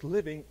worth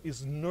living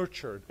is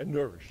nurtured and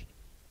nourished.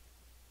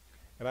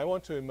 And I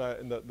want to, in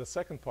the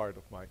second part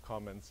of my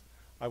comments,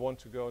 I want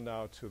to go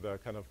now to the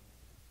kind of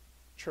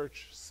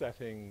church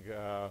setting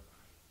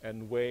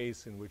and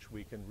ways in which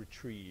we can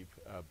retrieve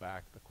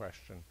back the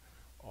question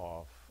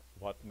of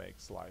what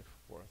makes life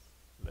worth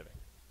living.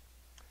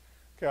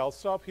 Okay, I'll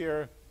stop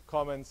here.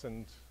 Comments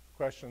and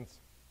questions?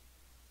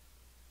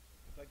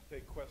 I'd like to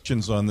take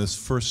questions on this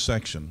first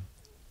section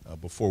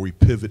before we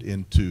pivot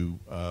into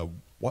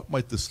what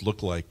might this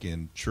look like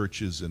in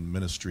churches and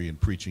ministry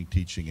and preaching,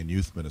 teaching, and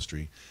youth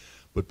ministry.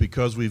 But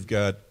because we've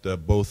got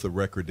both a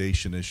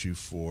recordation issue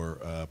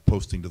for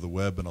posting to the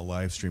web and a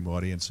live stream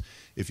audience,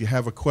 if you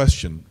have a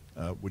question,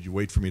 would you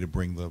wait for me to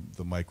bring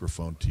the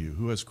microphone to you?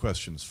 Who has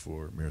questions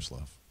for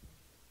Miroslav?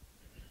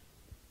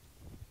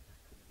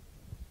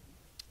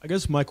 I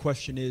guess my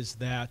question is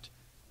that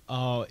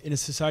in a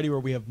society where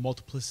we have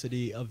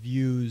multiplicity of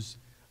views,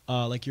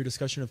 like your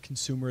discussion of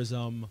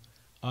consumerism,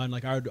 and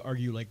like I would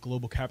argue like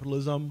global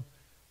capitalism,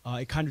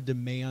 it kind of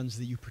demands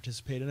that you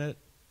participate in it,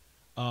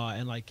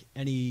 and like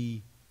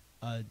any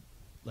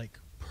like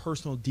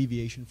personal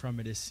deviation from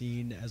it is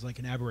seen as like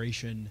an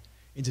aberration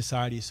in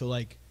society. So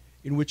like,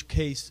 in which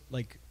case,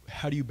 like,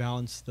 how do you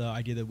balance the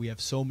idea that we have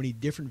so many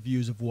different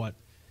views of what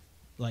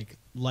like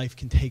life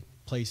can take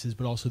places,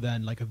 but also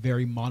then like a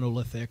very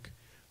monolithic,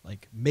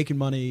 like making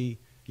money,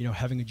 you know,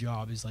 having a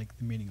job is like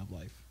the meaning of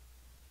life?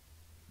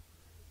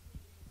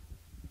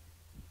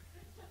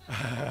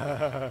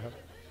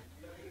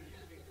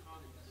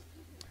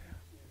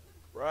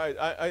 Right.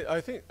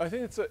 I think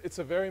it's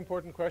a very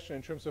important question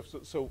in terms of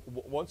so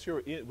once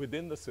you're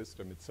within the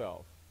system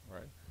itself,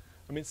 right?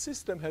 I mean,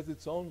 system has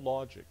its own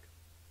logic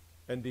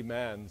and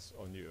demands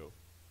on you,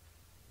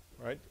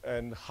 right?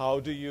 And how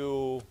do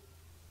you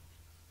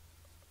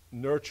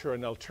nurture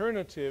an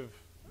alternative,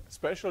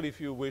 especially if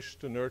you wish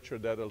to nurture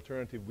that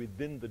alternative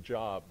within the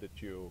job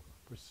that you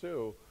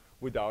pursue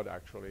without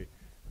actually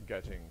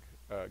getting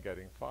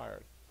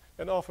fired?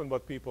 And often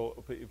what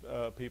people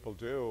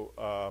do,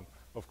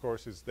 of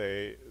course, is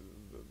they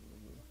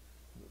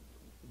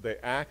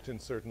act in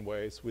certain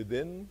ways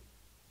within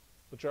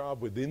the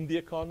job, within the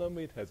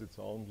economy. It has its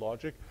own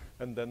logic,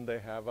 and then they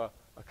have a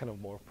kind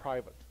of more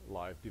private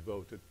life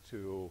devoted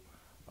to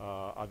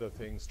other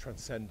things.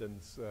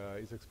 Transcendence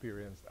is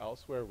experienced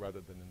elsewhere rather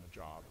than in the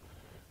job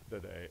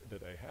that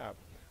they have.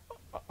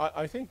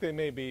 I think there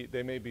may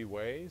be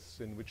ways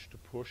in which to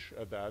push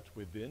that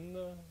within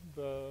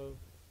the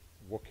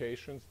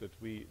vocations that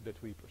we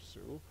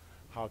pursue,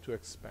 how to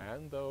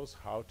expand those,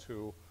 how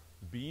to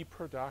be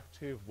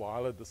productive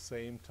while at the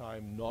same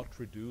time not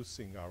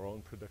reducing our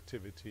own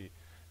productivity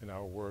in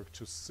our work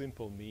to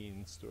simple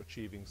means to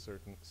achieving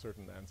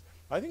certain ends.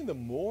 I think the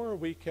more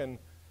we can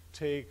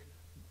take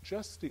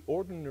just the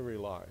ordinary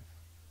life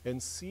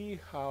and see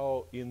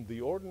how in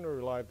the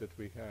ordinary life that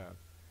we have,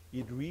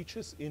 it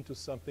reaches into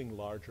something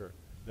larger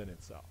than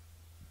itself,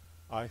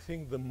 I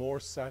think the more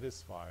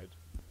satisfied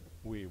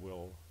we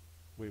will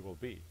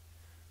be.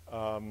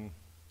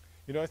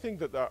 You know, I think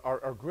that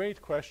our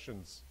great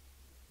questions,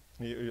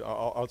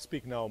 I'll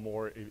speak now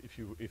more,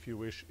 if you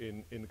wish,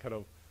 in kind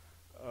of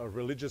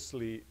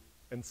religiously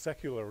and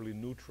secularly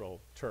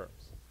neutral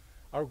terms.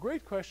 Our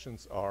great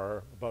questions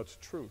are about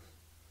truth,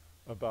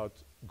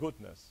 about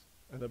goodness,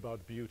 and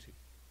about beauty.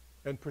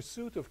 And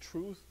pursuit of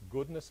truth,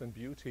 goodness, and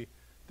beauty,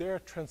 they're a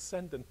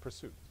transcendent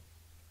pursuit.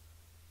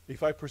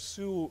 If I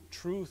pursue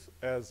truth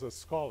as a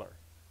scholar,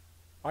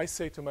 I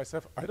say to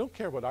myself, I don't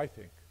care what I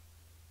think.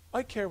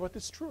 I care what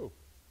is true.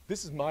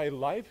 My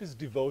life is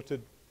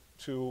devoted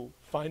to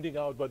finding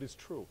out what is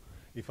true.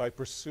 If I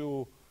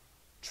pursue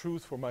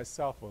truth for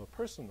myself on a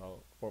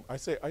personal form, I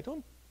say, I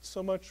don't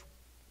so much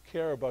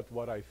care about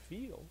what I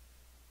feel.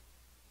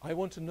 I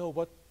want to know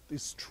what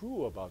is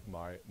true about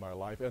my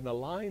life and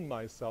align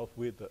myself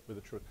with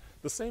the truth.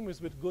 The same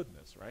is with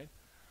goodness, right?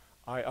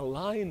 I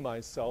align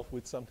myself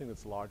with something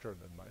that's larger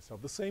than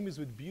myself. The same is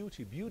with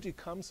beauty. Beauty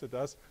comes at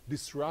us,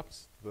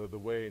 disrupts the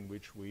way in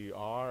which we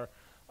are,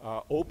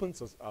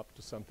 opens us up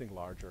to something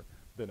larger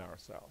than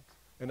ourselves.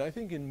 And I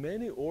think in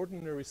many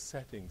ordinary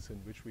settings in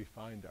which we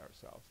find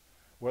ourselves,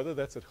 whether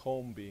that's at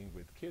home being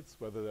with kids,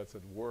 whether that's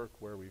at work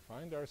where we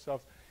find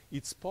ourselves,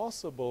 it's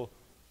possible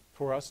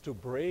for us to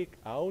break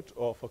out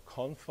of a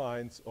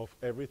confines of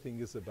everything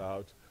is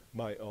about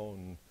my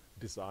own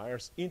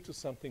desires into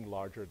something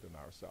larger than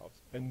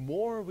ourselves. And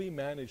more we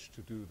manage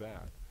to do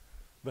that,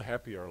 the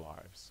happier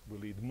lives we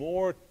lead.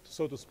 More,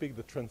 so to speak,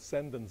 the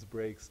transcendence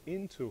breaks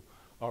into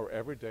our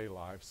everyday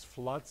lives,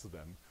 floods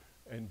them,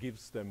 and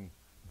gives them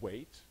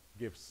weight,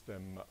 gives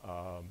them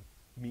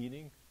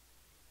meaning,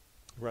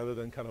 rather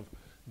than kind of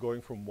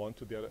going from one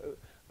to the other.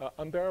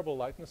 Unbearable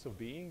Lightness of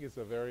Being is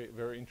a very,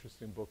 very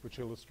interesting book which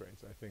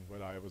illustrates, I think,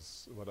 what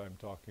I'm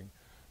talking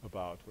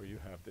about, where you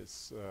have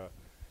this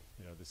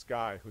this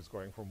guy who's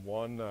going from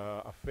one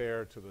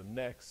affair to the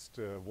next,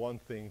 one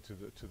thing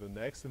to the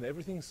next, and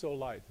everything's so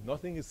light.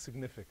 Nothing is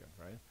significant,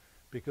 right?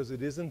 Because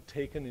it isn't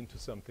taken into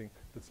something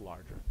that's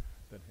larger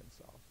than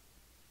himself.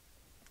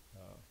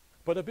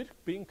 But a bit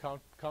being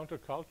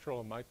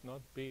countercultural might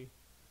not be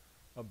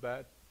a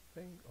bad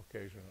thing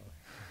occasionally.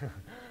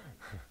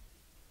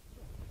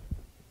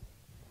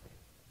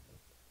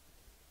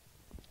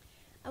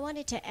 I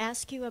wanted to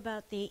ask you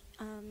about the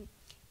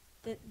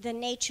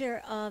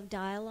nature of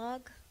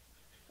dialogue,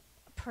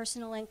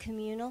 personal and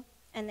communal,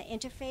 and the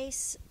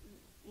interface.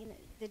 You know,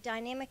 the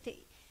dynamic that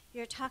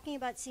you're talking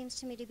about seems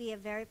to me to be a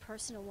very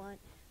personal one,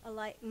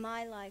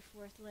 my life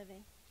worth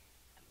living.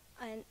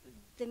 And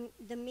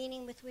the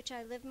meaning with which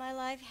I live my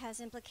life has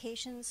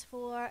implications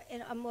for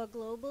a more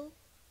global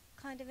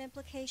kind of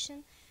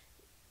implication.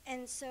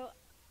 And so,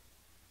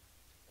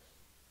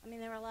 I mean,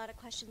 there are a lot of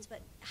questions,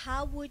 but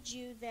how would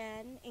you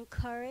then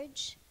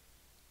encourage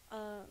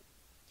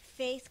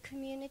faith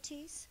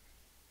communities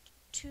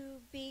to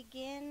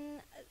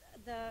begin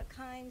the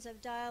kinds of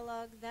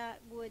dialogue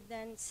that would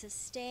then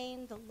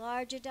sustain the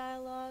larger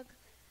dialogue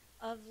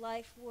of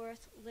life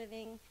worth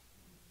living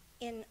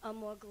in a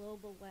more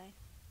global way?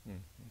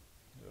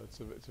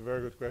 Mm-hmm. It's a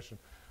very good question.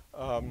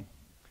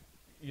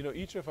 You know,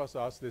 each of us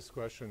asks this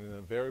question in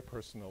a very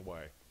personal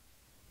way.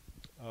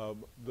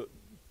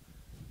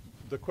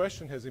 The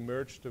question has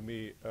emerged to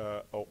me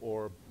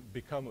or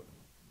become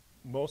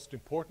most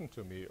important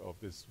to me of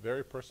this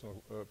very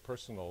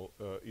personal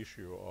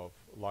issue of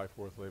life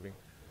worth living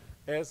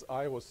as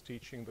I was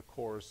teaching the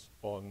course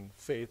on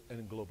faith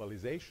and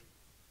globalization.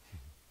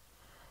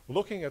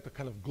 Looking at the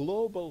kind of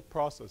global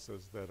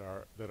processes that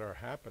are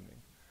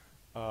happening,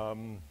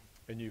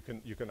 and you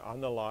can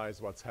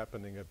analyze what's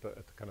happening at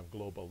the kind of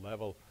global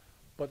level,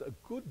 but a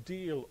good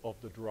deal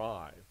of the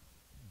drive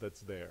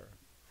that's there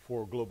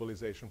for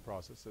globalization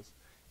processes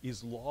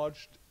is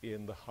lodged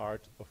in the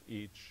heart of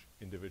each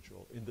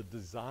individual, in the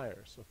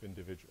desires of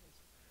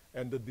individuals.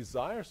 And the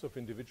desires of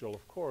individual,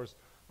 of course,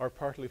 are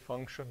partly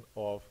function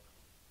of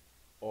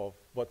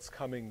what's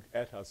coming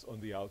at us on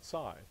the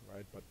outside,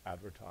 right? But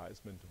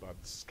advertisement, about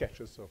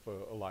sketches of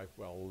a life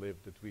well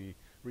lived that we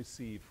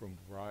receive from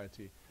a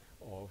variety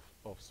of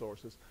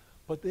sources.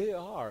 But they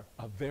are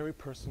a very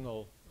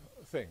personal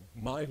thing,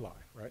 my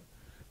life, right?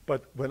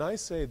 But when I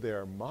say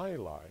they're my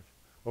life,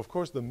 of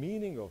course, the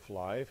meaning of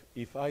life,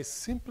 if I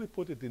simply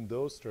put it in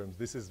those terms,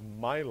 this is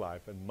my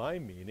life and my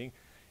meaning,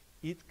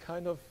 it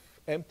kind of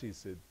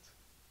empties it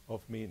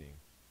of meaning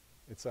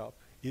itself.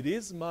 It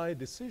is my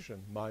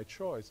decision, my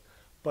choice,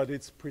 but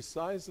it's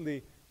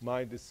precisely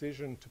my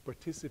decision to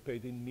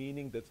participate in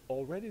meaning that's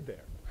already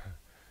there,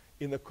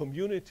 in a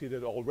community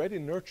that already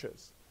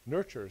nurtures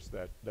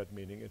that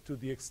meaning. And to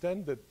the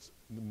extent that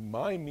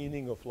my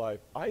meaning of life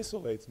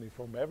isolates me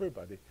from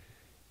everybody,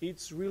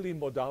 it's really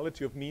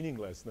modality of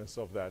meaninglessness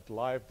of that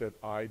life that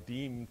I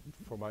deem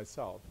for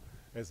myself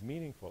as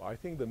meaningful. I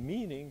think the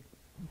meaning,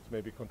 it's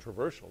maybe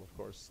controversial, of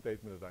course,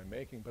 statement that I'm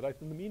making, but I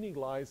think the meaning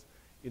lies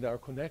in our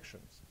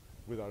connections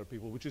with other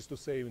people, which is to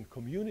say in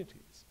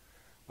communities.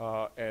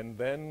 And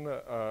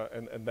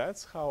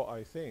that's how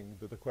I think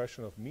that the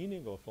question of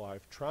meaning of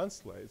life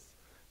translates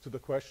to the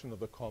question of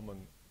the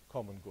common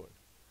good.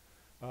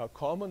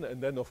 Common,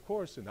 and then of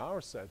course in our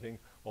setting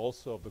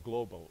also of the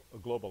global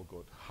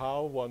good.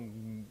 How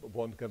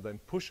one can then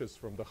push us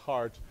from the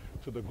heart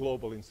to the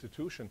global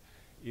institution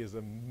is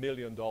 $1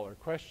 million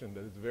question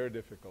that is very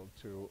difficult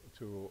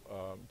to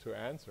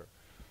answer,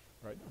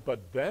 right?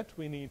 But that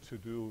we need to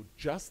do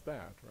just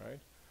that, right?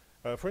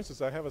 For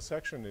instance, I have a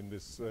section in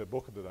this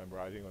book that I'm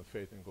writing on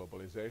faith and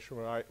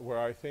globalization where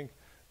I think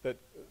that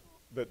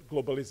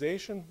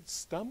globalization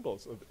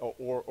stumbles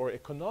or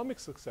economic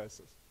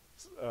successes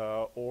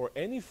or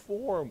any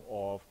form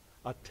of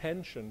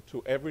attention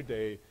to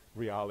everyday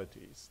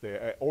realities,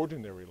 their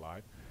ordinary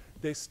life,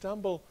 they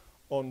stumble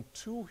on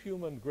two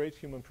great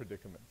human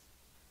predicaments.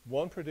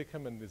 One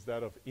predicament is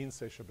that of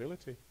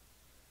insatiability,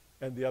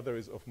 and the other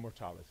is of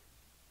mortality.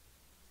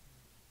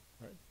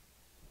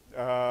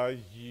 Right?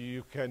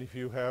 You can, if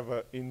you have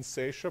an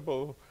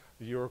insatiable,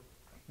 you're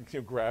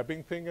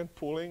grabbing thing and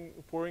pouring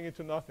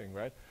into nothing,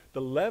 right?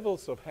 The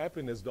levels of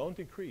happiness don't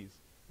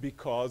increase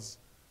because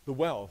the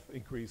wealth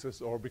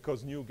increases or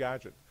because new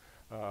gadgets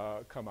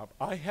come up.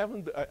 I have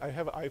an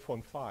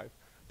iPhone 5,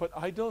 but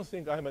I don't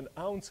think I'm an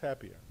ounce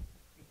happier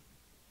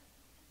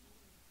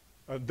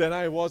than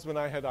I was when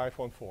I had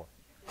iPhone 4.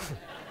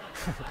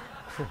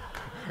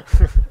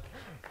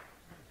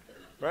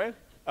 Right?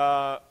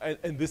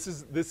 And this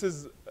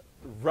is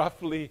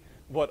roughly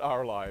what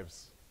our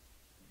lives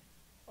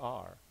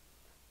are.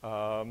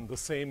 The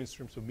same in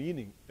terms of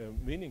meaning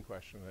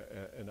question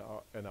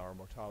and our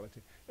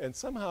mortality. And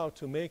somehow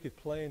to make it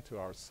plain to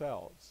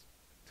ourselves,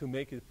 to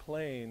make it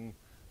plain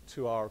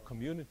to our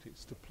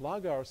communities, to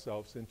plug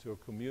ourselves into a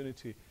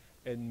community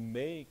and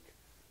make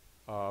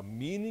a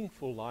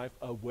meaningful life,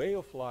 a way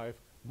of life,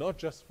 not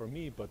just for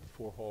me, but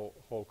for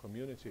whole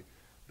community.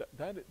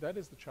 That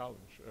is the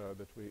challenge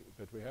that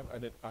we have,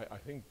 and I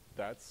think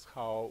that's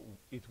how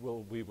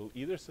we will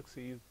either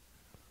succeed,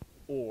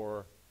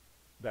 or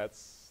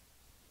that's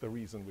the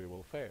reason we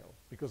will fail,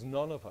 because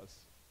none of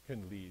us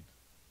can lead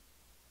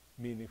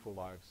meaningful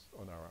lives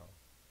on our own.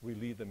 We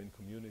lead them in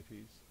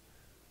communities,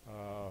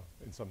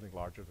 in something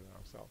larger than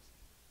ourselves.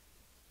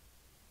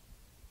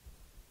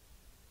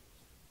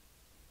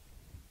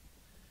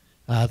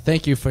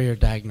 Thank you for your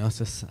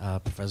diagnosis,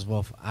 Professor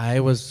Volf. I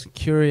was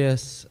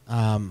curious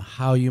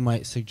how you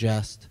might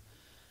suggest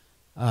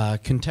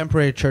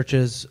contemporary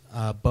churches,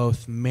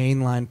 both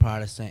mainline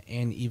Protestant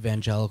and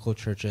evangelical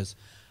churches,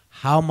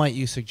 how might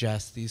you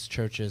suggest these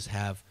churches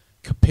have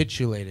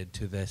capitulated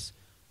to this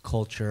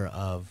culture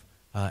of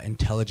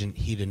intelligent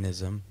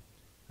hedonism?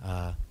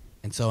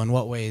 And so in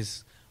what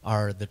ways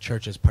are the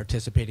churches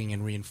participating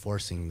in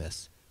reinforcing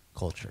this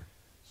culture?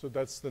 So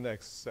that's the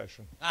next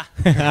session. All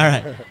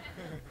right.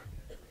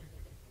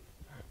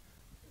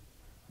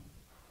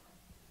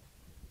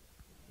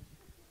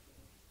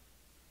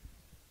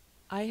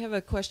 I have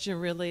a question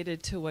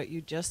related to what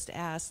you just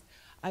asked.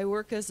 I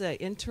work as an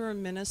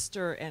interim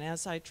minister, and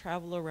as I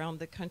travel around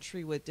the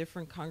country with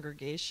different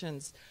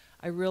congregations,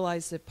 I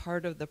realize that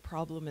part of the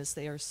problem is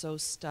they are so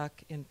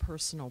stuck in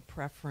personal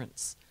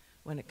preference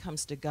when it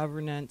comes to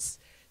governance,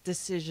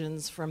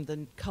 decisions from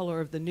the color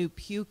of the new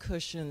pew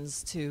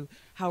cushions to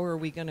how are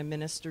we going to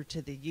minister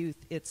to the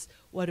youth. It's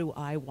what do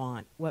I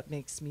want? What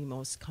makes me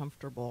most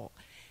comfortable?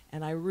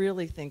 And I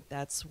really think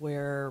that's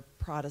where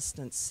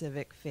Protestant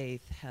civic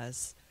faith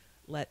has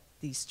let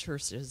these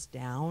churches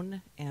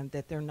down, and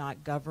that they're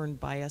not governed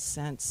by a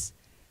sense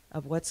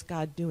of what's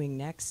God doing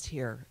next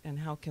here and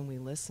how can we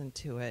listen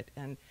to it.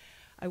 And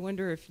I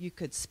wonder if you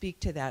could speak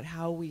to that,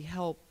 how we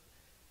help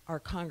our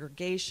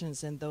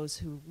congregations and those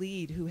who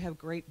lead, who have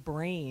great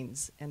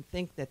brains and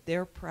think that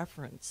their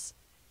preference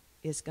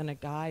is going to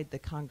guide the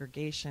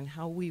congregation,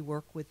 how we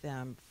work with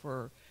them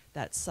for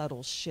that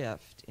subtle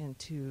shift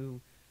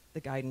into the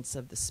guidance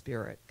of the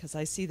Spirit, because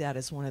I see that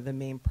as one of the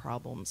main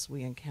problems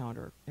we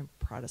encounter in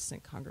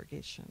Protestant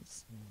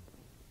congregations.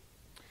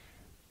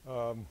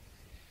 And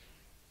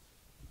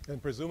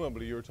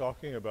presumably you're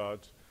talking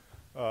about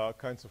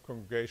kinds of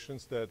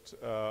congregations that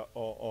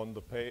on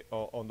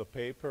the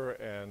paper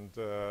and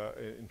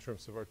in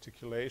terms of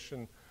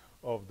articulation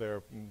of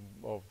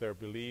their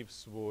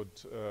beliefs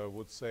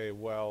would say,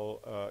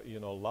 well,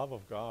 love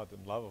of God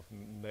and love of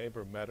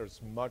neighbor matters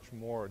much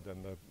more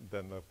than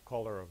the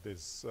color of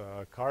this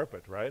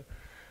carpet, right?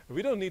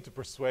 We don't need to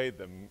persuade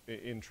them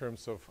in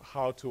terms of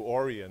how to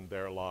orient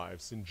their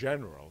lives in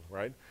general,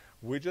 right?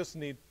 We just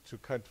need to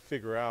kind of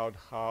figure out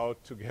how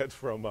to get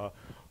from a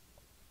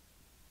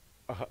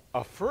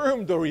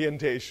affirmed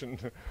orientation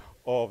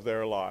of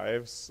their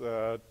lives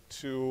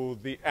to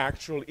the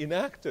actual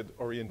enacted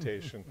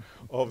orientation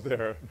of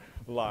their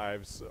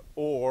lives.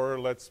 Or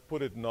let's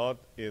put it not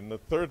in the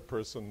third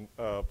person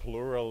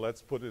plural,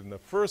 let's put it in the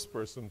first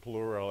person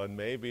plural, and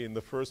maybe in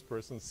the first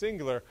person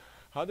singular.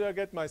 How do I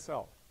get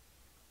myself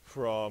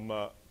from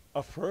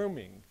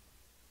affirming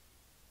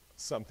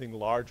something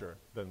larger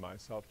than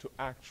myself to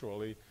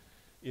actually,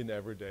 in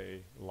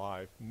everyday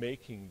life,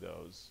 making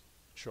those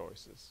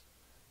choices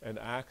and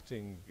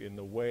acting in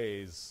the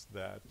ways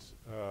that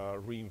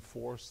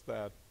reinforce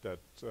that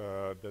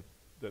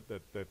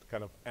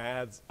kind of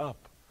adds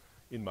up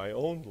in my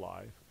own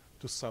life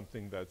to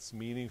something that's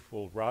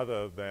meaningful,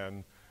 rather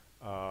than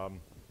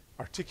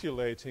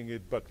articulating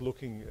it but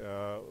looking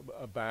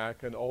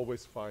back and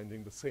always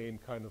finding the same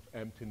kind of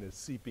emptiness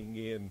seeping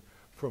in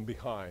from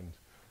behind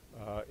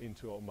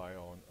into my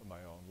own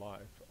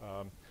life.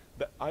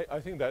 I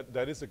think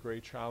that is a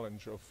great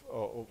challenge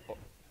of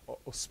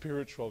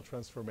spiritual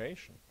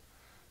transformation,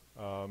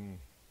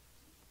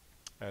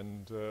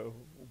 and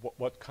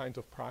what kind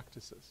of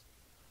practices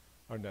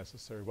are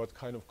necessary, what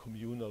kind of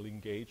communal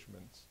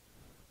engagements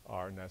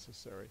are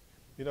necessary.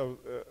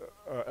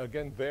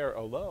 Again, there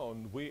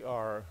alone, we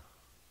are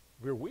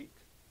we're weak.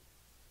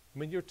 I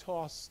mean, you're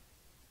tossed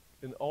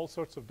in all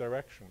sorts of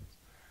directions.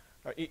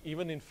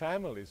 Even in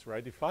families,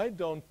 right? If I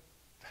don't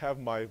have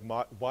my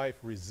wife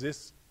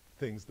resist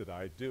things that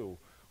I do,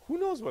 who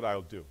knows what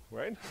I'll do,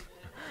 right?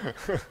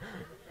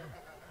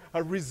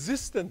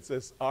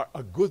 Resistances are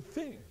a good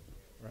thing,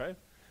 right?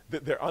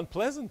 They're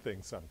unpleasant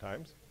things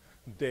sometimes.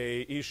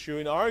 They issue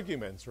in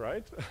arguments,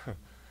 right?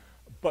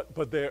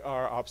 but they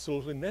are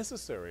absolutely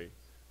necessary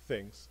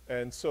things.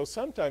 And so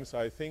sometimes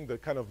I think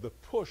that kind of the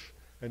push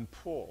and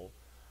pull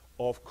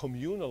of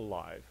communal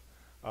life,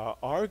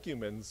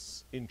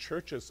 arguments in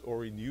churches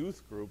or in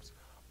youth groups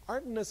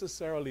aren't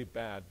necessarily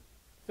bad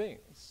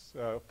things,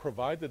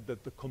 provided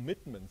that the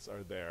commitments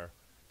are there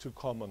to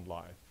common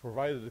life,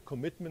 provided the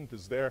commitment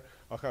is there.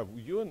 Okay,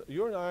 you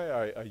and I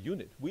are a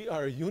unit. We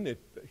are a unit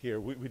here.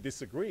 We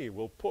disagree.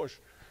 We'll push.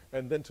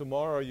 And then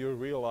tomorrow you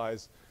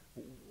realize,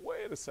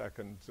 wait a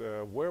second,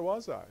 where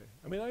was I?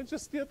 I mean,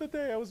 just the other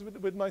day I was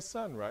with my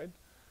son, right?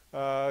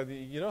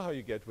 You know how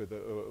you get with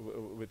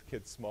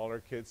kids,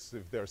 smaller kids,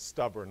 if they're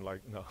stubborn,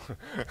 like, no.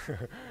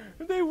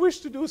 They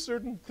wish to do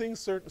certain things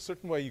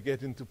certain way. You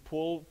get into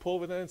pull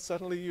with it, and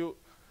suddenly you,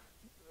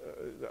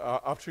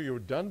 after you're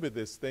done with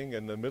this thing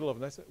in the middle of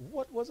the night,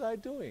 what was I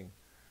doing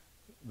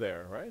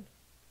there, right?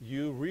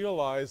 You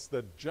realize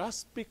that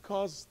just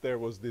because there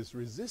was this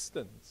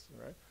resistance,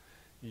 right,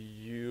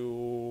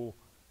 you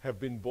have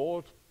been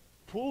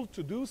pulled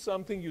to do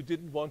something you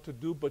didn't want to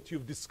do, but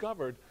you've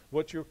discovered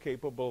what you're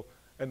capable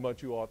and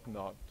what you ought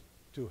not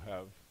to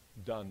have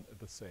done at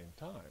the same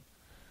time.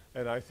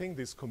 And I think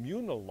this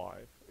communal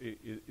life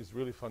is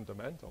really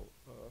fundamental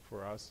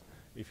for us.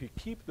 If you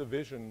keep the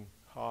vision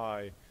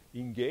high,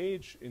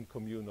 engage in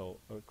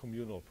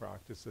communal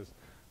practices,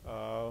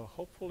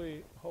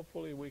 hopefully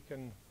we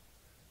can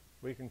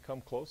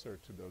come closer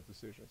to those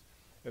decisions.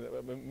 And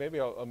maybe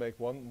I'll make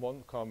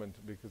one comment,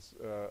 because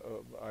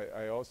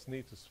I also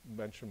need to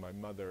mention my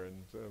mother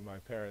and my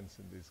parents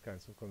in these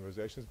kinds of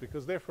conversations,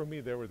 because for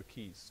me they were the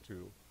keys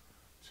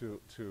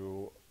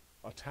to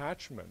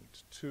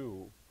attachment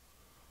to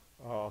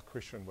a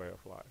Christian way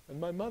of life. And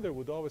my mother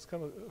would always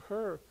come,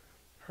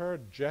 her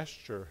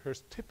gesture, her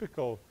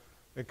typical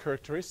and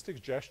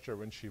characteristic gesture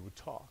when she would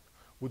talk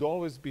would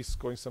always be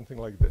going something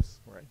like this,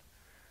 right?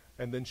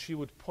 And then she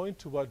would point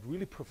to what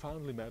really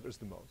profoundly matters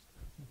the most.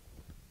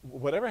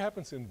 Whatever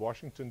happens in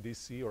Washington,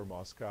 D.C. or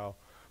Moscow,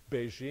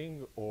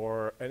 Beijing,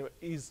 or anyway,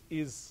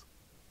 is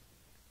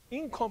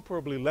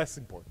incomparably less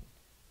important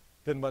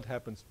than what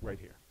happens right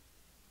here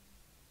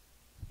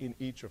in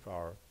each of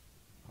our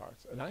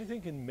hearts. And I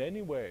think in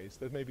many ways,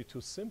 that may be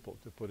too simple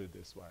to put it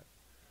this way,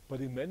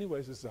 but in many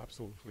ways this is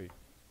absolutely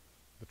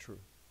the truth.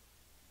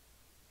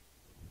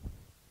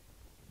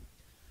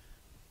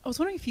 I was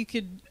wondering if you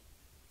could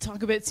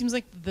talk about, it seems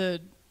like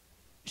the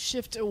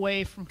shift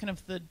away from kind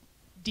of the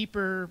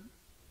deeper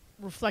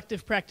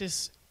reflective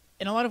practice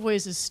in a lot of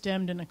ways is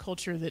stemmed in a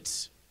culture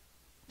that's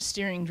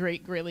steering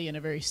greatly in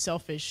a very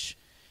selfish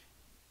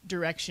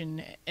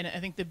direction. And I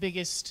think the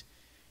biggest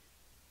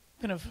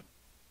kind of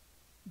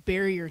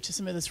barrier to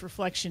some of this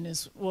reflection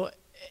is,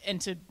 and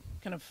to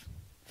kind of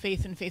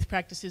faith and faith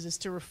practices, is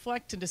to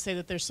reflect and to say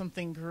that there's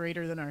something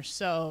greater than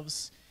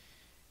ourselves.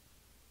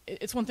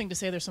 It's one thing to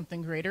say there's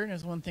something greater, and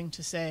it's one thing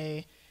to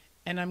say,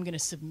 and I'm going to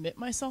submit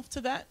myself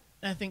to that.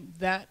 And I think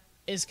that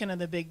is kind of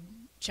the big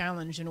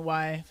challenge, and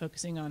why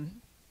focusing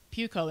on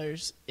pew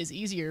colors is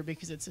easier,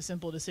 because it's a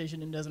simple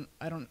decision and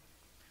I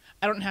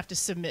don't have to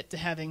submit to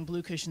having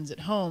blue cushions at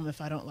home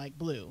if I don't like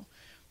blue,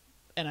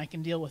 and I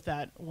can deal with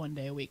that one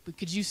day a week. But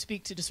could you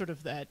speak to just sort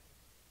of that?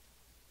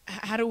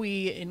 How do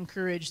we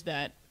encourage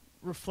that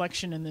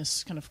reflection and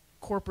this kind of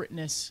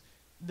corporateness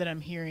that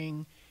I'm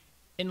hearing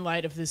in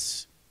light of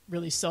this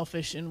really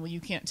selfish and, well, you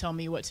can't tell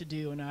me what to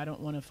do and I don't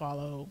want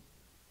to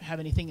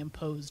have anything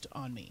imposed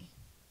on me?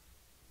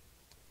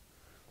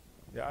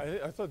 Yeah,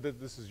 I thought that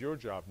this is your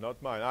job,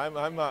 not mine.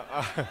 I'm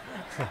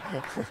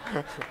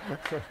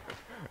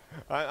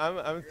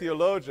a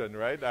theologian,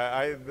 right?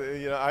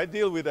 I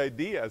deal with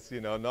ideas,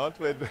 not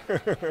with.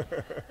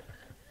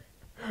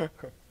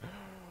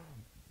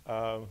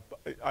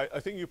 I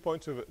think you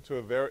point to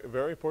a very,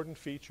 very important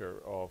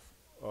feature of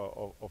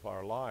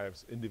our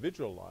lives,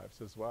 individual lives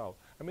as well.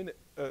 I mean,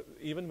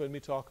 even when we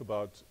talk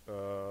about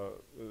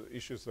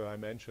issues that I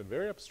mentioned,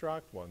 very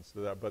abstract ones,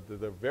 but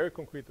they're very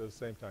concrete at the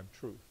same time: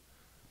 truth,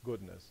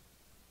 goodness,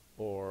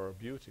 or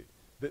beauty.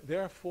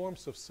 There are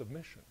forms of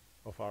submission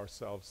of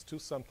ourselves to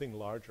something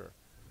larger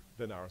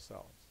than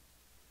ourselves.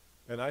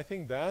 And I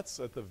think that's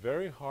at the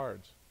very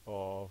heart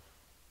of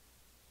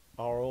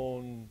our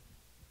own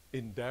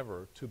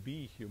endeavor to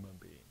be human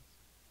beings,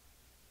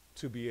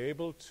 to be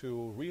able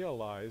to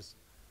realize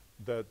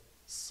that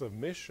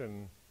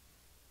submission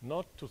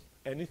not to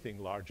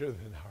anything larger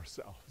than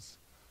ourselves,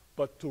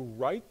 but to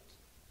right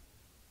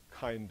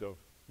kind of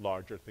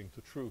larger thing,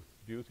 to truth,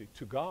 beauty,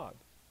 to God,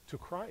 to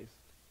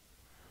Christ,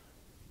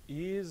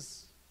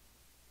 is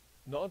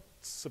not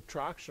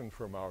subtraction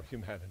from our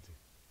humanity,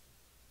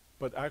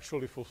 but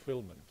actually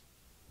fulfillment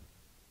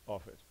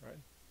of it, right?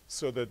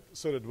 so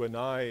that when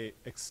I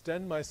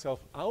extend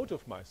myself out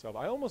of myself,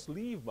 I almost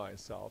leave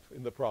myself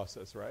in the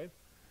process, right?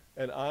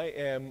 And I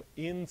am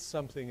in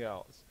something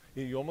else.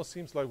 It almost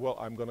seems like, well,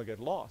 I'm going to get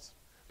lost,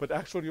 but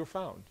actually you're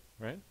found,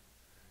 right?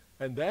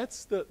 And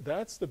that's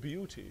the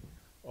beauty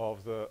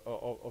of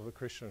the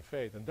Christian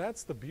faith, and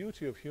that's the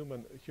beauty of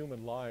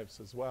human lives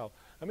as well.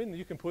 I mean,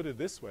 you can put it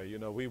this way: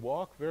 we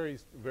walk we're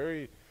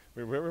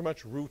very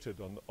much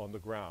rooted on the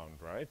ground,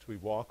 right? We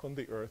walk on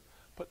the earth,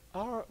 but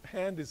our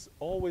hand is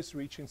always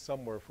reaching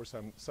somewhere for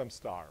some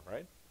star,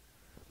 right?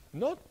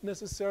 Not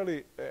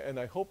necessarily, and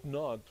I hope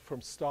not,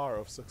 from star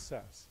of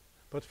success,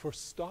 but for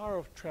star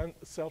of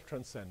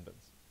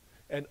self-transcendence.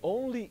 And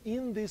only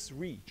in this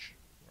reach,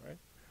 right?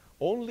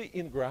 Only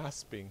in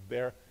grasping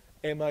there,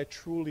 am I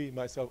truly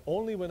myself?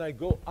 Only when I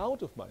go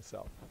out of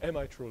myself, am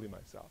I truly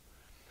myself?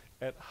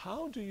 And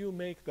how do you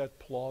make that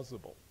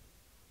plausible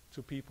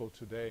to people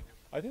today?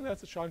 I think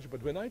that's a challenge.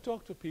 But when I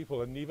talk to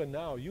people, and even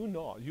now, you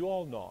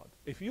all nod.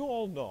 If you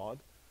all nod,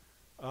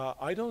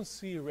 I don't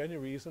see any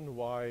reason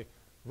why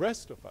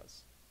rest of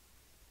us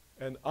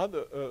and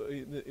other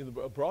in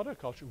a broader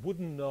culture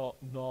wouldn't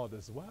nod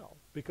as well.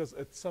 Because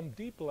at some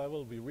deep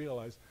level, we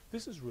realize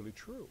this is really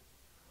true.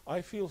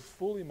 I feel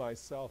fully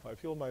myself. I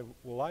feel my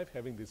life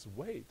having this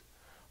weight.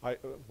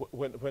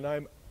 When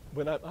I'm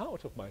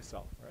out of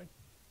myself, right?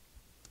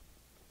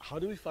 How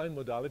do we find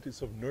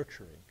modalities of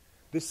nurturing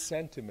this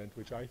sentiment,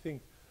 which I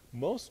think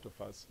most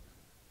of us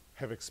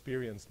have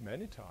experienced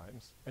many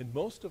times, and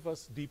most of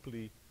us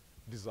deeply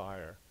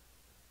desire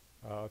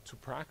to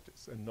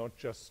practice, and not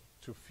just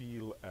to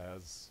feel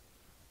as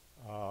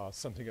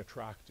something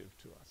attractive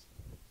to us.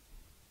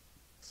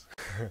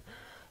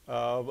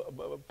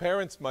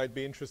 Parents might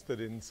be interested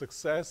in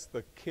success.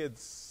 The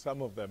kids,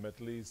 some of them at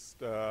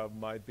least,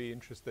 might be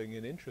interested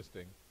in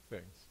interesting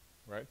things,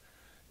 right?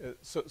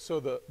 So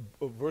the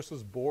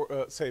versus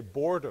say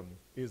boredom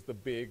is the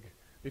big.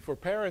 For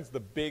parents, the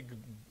big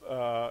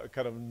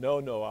kind of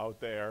no-no out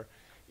there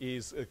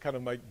is kind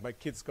of my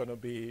kid's going to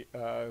be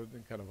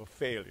kind of a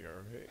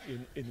failure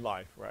in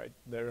life, right?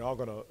 They're not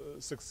going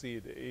to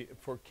succeed.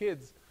 For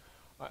kids,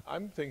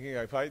 I'm thinking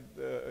if I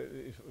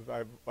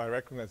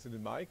recognize it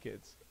in my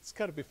kids, it's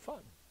got to be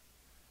fun.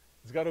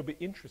 It's got to be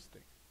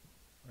interesting,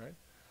 right?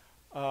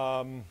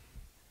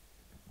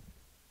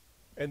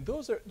 And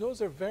those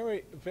are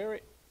very, very,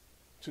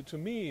 to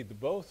me,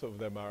 both of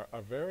them are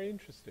very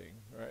interesting,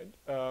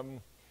 right?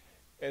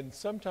 And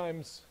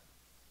sometimes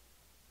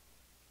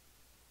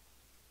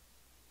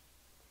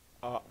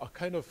a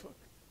kind of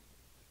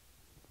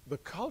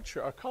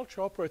our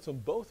culture operates on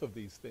both of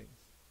these things.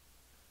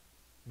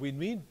 We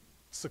need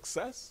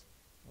success,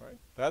 right?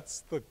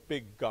 That's the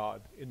big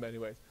God in many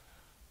ways.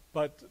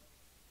 But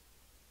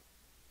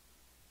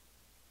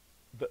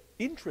the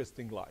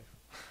interesting life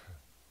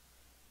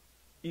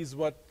is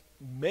what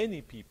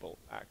many people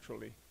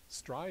actually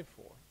strive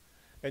for.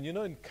 And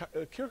in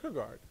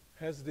Kierkegaard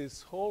has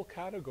this whole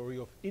category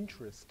of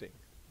interesting,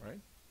 right?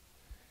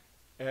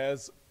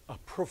 As a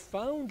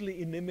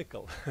profoundly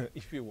inimical,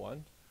 if you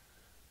want,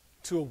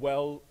 to a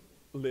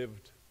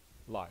well-lived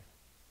life.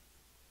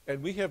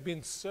 And we have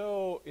been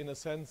so, in a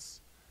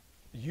sense,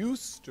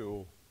 used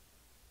to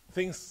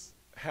things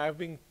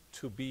having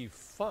to be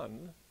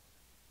fun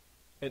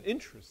and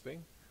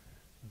interesting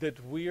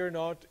that we are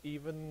not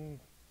even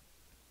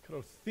kind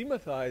of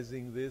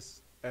thematizing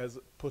this as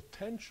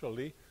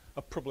potentially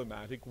a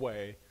problematic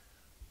way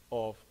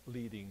of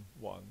leading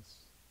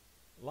one's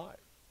life.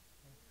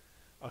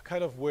 A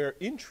kind of where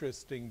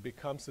interesting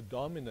becomes a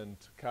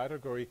dominant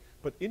category,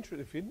 but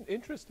if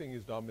interesting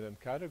is dominant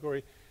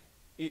category,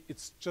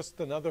 it's just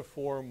another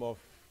form of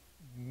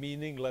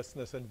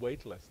meaninglessness and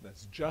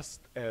weightlessness,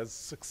 just as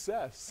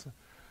success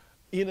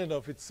in and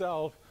of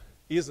itself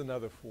is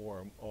another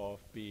form of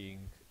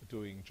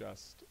doing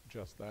just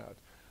that.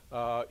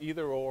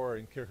 Either or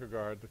in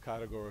Kierkegaard, the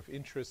category of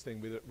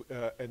interesting,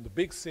 and the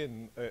big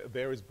sin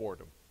there is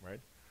boredom,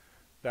 right?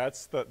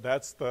 That's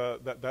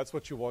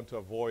what you want to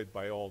avoid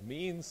by all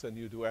means, and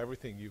you do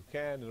everything you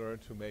can in order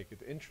to make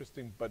it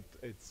interesting. But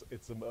it's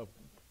a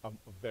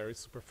very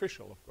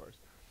superficial, of course,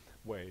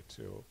 way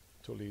to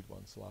lead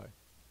one's life.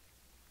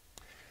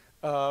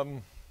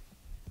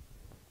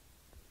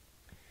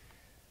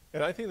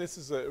 And I think this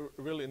is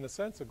really, in a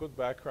sense, a good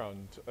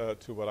background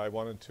to what I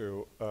wanted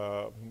to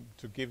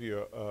give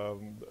you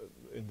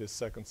in this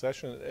second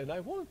session. And I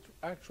won't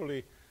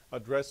actually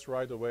address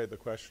right away the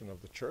question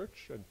of the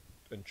church and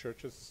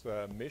church's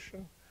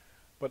mission,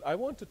 but I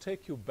want to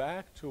take you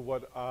back to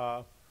what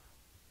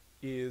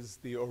is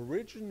the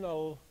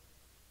original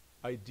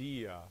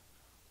idea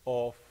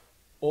of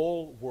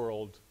all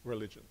world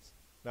religions.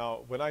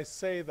 Now, when I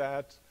say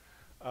that,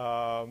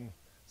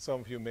 some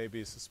of you may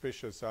be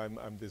suspicious. I'm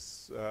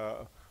this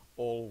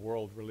all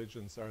world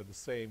religions are the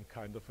same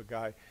kind of a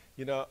guy.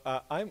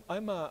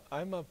 I'm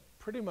a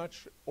pretty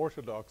much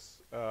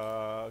Orthodox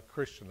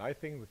Christian. I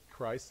think that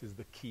Christ is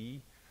the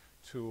key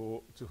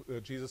to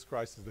Jesus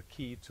Christ is the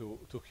key to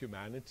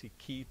humanity,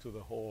 key to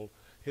the whole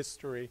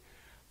history.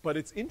 But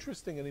it's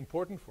interesting and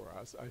important for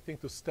us, I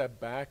think, to step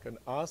back and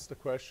ask the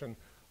question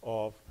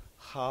of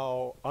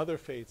how other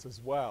faiths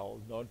as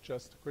well, not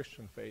just the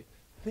Christian faith,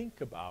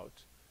 think about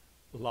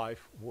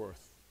life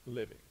worth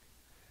living.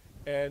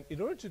 And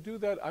in order to do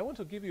that, I want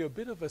to give you a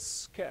bit of a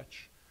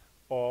sketch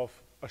of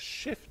a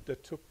shift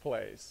that took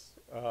place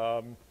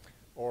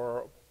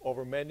or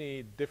over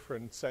many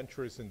different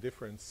centuries in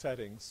different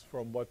settings,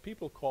 from what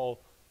people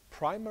call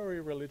primary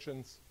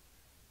religions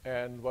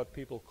and what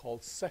people call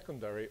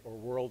secondary or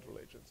world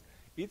religions.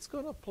 It's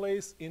going to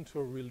place into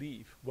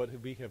relief what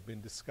we have been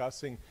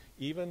discussing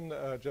even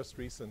just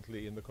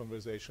recently in the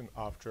conversation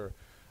after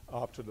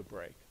the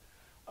break.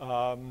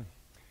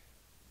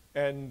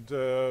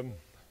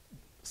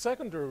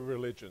 Secondary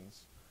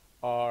religions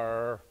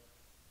are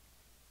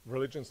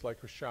religions like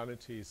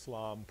Christianity,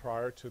 Islam,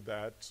 prior to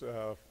that,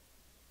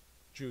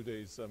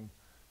 Judaism,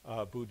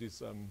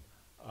 Buddhism,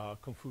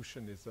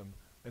 Confucianism,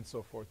 and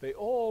so forth. They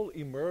all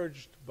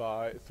emerged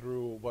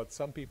through what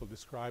some people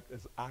described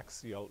as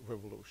axial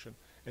revolution,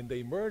 and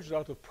they emerged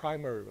out of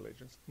primary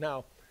religions.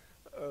 Now,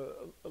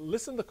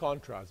 listen to the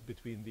contrast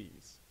between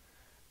these,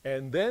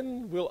 and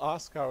then we'll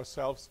ask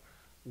ourselves,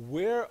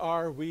 where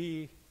are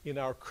we in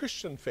our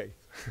Christian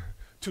faith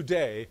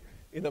today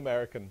in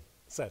American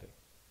setting?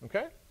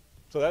 Okay,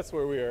 so that's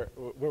where we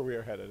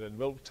are headed, and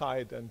we'll tie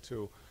it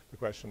into the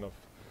question of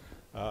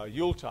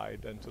you'll tie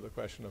it into the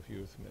question of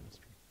youth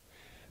ministry.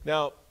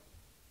 Now,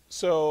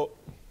 so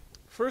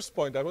first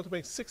point, I want to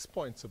make 6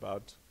 points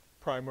about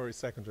primary,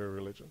 secondary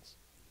religions.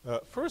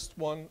 First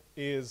one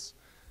is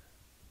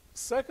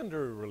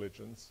secondary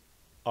religions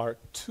are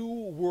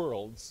two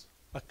worlds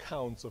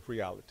accounts of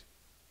reality.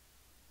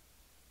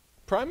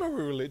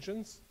 Primary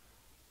religions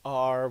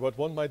are what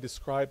one might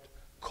describe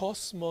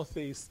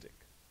cosmotheistic.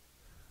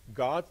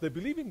 God, they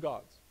believe in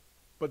gods,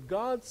 but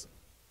gods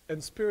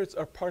and spirits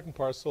are part and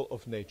parcel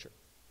of nature,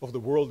 of the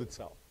world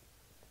itself.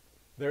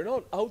 They're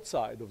not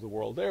outside of the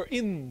world, they're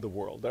in the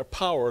world, they're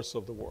powers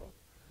of the world.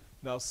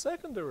 Now,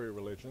 secondary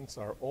religions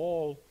are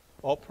all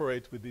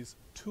operate with these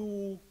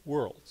two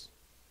worlds.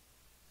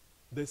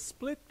 They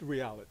split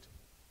reality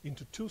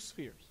into two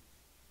spheres.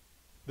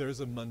 There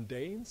is a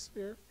mundane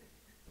sphere,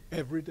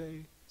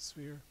 everyday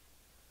sphere,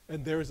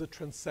 and there is a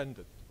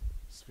transcendent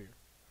sphere.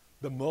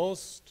 The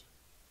most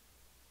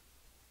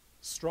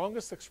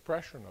strongest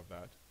expression of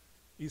that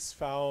is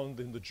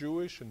found in the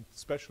Jewish and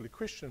especially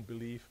Christian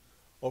belief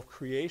of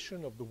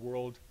creation of the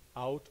world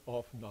out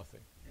of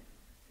nothing.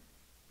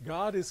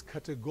 God is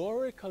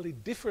categorically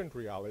different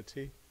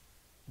reality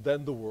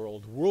than the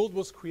world. The world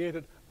was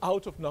created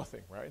out of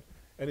nothing, right?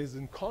 And is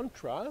in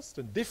contrast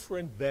and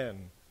different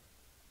than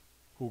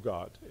who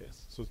God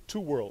is. So two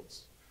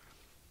worlds,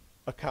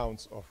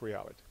 accounts of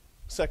reality.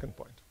 Second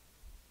point.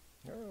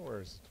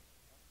 Where's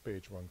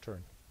page one?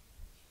 Turn.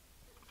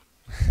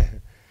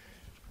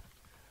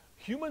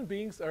 Human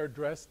beings are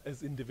addressed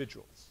as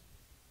individuals.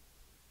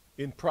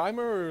 In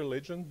primary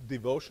religion,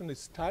 devotion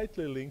is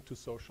tightly linked to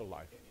social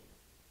life.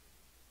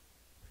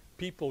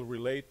 People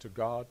relate to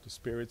God, to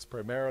spirits,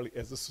 primarily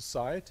as a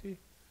society,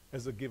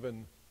 as a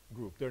given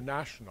group. They're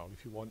national,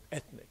 if you want,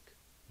 ethnic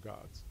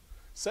gods.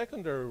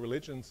 Secondary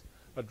religions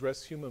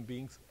address human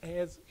beings,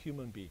 as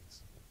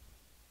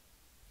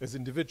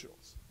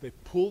individuals. They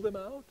pull them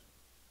out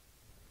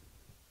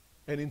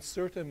and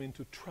insert them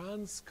into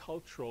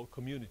transcultural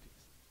communities.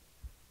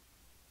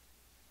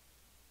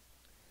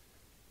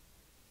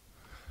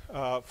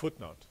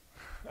 Footnote.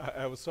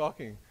 I was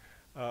talking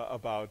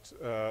about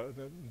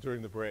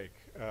during the break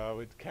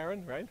with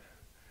Karen, right?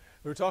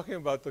 We were talking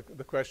about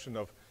the question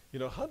of,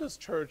 how does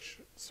church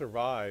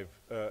survive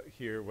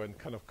here when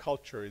kind of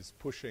culture is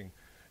pushing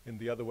in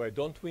the other way?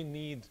 Don't we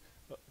need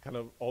kind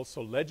of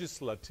also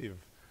legislative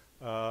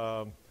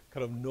kind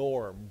of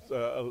norms,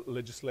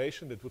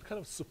 legislation that would kind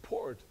of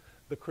support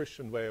the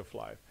Christian way of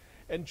life?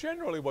 And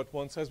generally what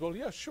one says, well,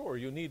 yeah, sure,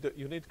 you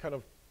need kind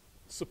of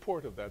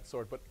support of that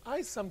sort, but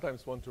I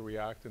sometimes want to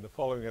react in the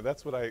following, and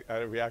that's what I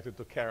reacted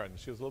to Karen.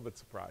 She was a little bit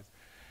surprised.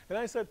 And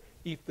I said,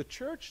 if the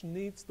church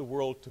needs the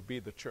world to be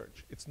the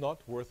church, it's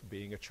not worth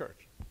being a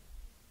church.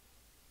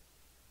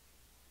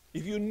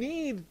 If you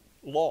need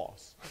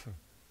laws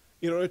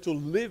in order to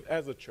live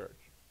as a church,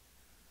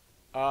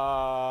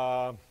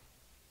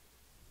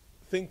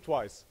 think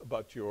twice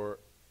about your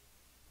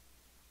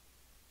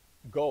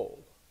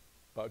goal,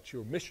 about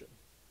your mission,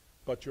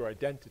 about your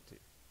identity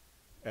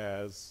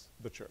as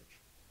the church.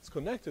 It's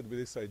connected with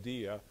this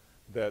idea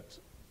that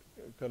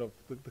kind of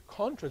the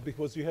contrast,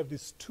 because you have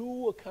these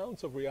two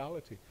accounts of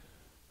reality.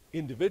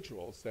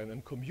 Individuals then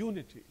and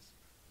communities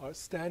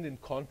stand in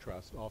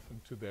contrast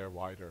often to their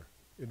wider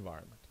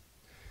environment.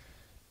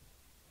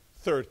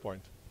 Third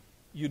point,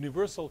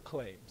 universal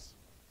claims.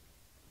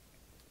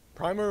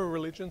 Primary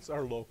religions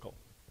are local.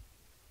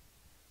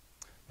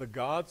 The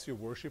gods you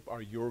worship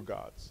are your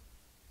gods,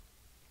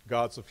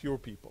 gods of your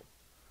people,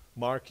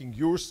 marking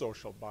your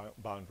social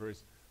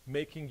boundaries,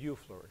 making you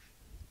flourish.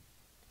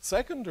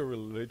 Secondary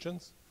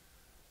religions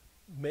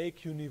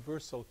make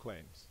universal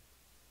claims.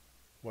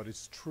 What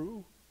is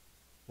true,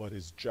 what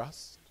is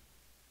just,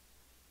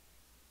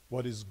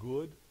 what is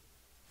good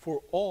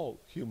for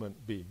all human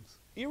beings,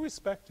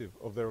 irrespective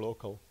of their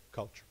local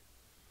culture.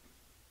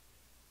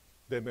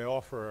 They may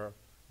offer a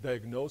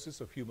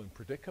diagnosis of human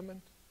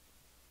predicament,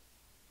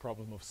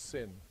 problem of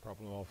sin,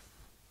 problem of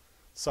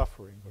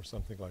suffering, or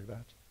something like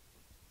that,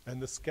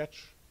 and the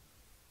sketch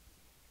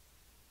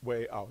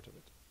way out of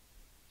it.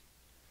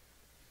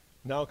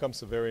 Now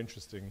comes a very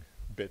interesting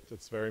bit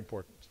that's very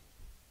important.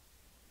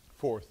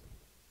 Fourth,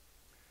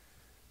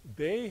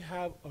 they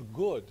have a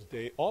good,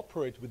 they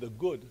operate with a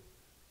good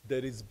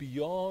that is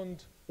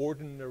beyond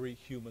ordinary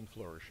human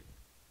flourishing.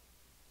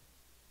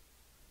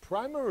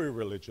 Primary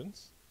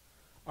religions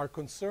are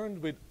concerned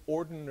with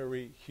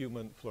ordinary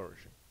human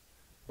flourishing.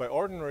 By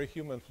ordinary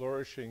human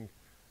flourishing,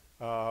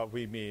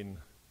 we mean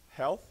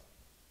health,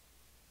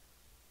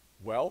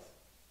 wealth,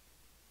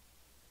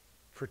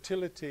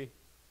 fertility,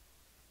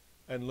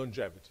 and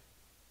longevity.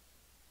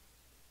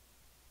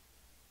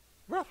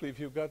 Roughly, if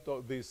you've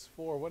got these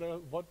four,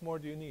 what more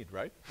do you need,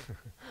 right?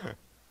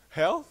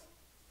 Health,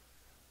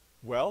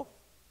 wealth,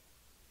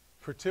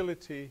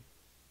 fertility,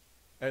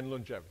 and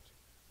longevity.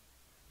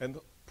 And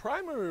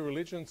primary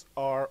religions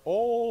are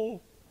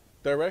all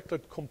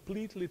directed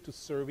completely to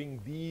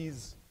serving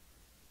these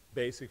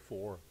basic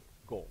four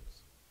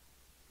goals.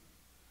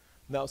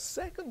 Now,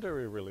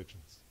 secondary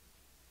religions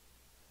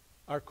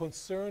are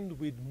concerned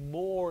with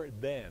more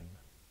than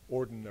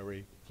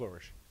ordinary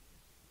flourishing.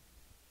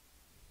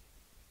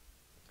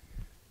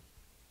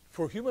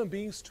 For human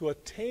beings to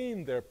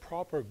attain their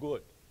proper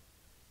good,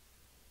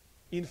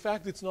 in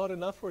fact, it's not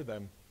enough for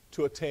them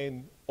to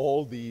attain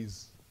all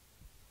these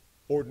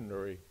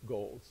ordinary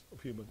goals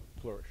of human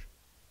flourishing.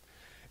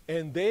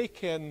 And they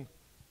can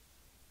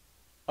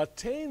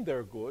attain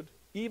their good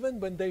even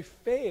when they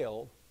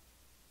fail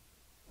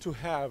to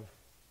have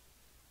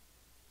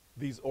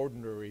these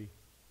ordinary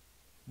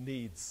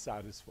needs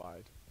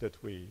satisfied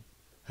that we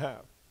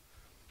have.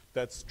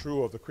 That's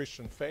true of the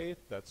Christian faith,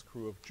 that's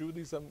true of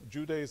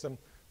Judaism,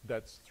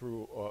 that's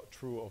true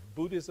of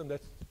Buddhism,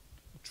 that's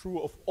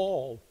true of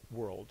all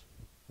world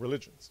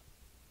religions.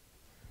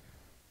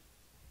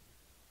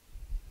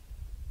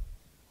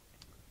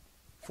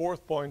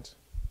 Fourth point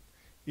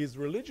is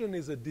religion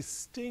is a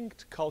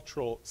distinct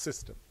cultural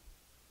system.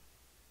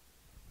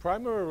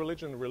 Primary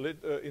religion,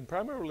 in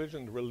primary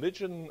religion,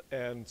 religion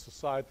and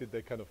society,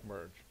 they kind of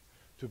merge.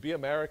 To be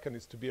American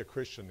is to be a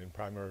Christian in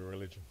primary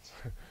religions.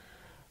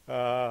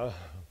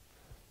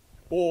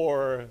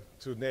 Or,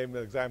 to name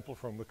an example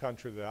from the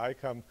country that I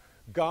come,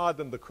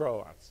 God and the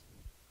Croats.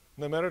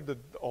 No matter that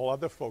all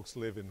other folks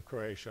live in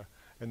Croatia,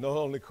 and not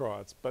only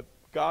Croats, but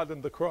God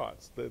and the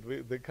Croats.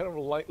 They kind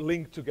of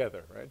link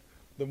together, right?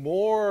 The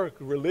more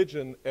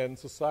religion and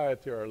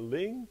society are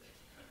linked,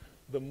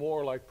 the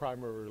more like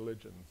primary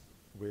religions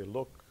we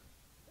look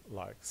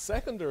like.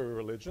 Secondary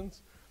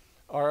religions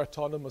are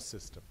autonomous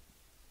systems,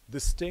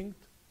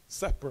 distinct,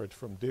 separate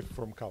from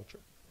culture,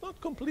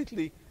 not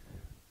completely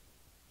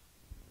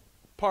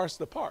parsed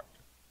apart,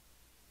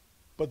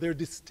 but they're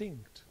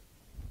distinct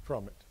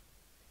from it.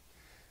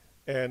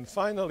 And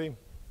finally,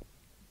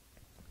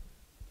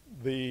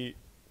 the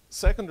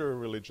secondary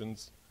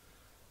religions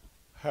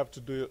are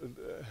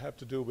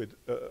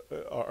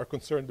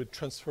concerned with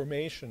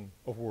transformation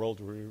of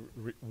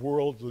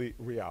worldly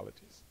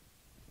realities.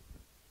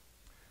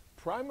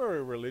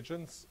 Primary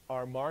religions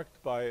are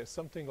marked by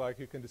something like,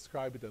 you can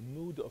describe it, a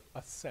mood of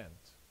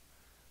ascent.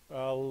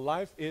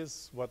 Life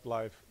is what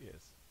life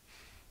is.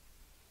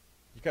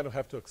 You kind of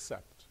have to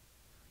accept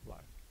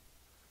life.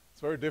 It's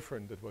very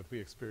different than what we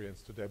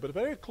experience today, but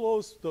very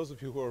close, those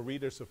of you who are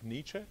readers of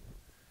Nietzsche,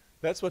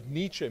 that's what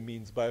Nietzsche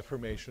means by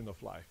affirmation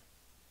of life,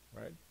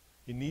 right?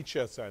 In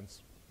Nietzsche's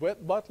sense,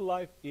 what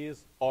life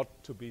is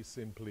ought to be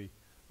simply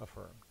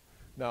affirmed.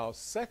 Now,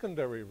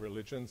 secondary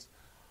religions,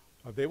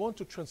 they want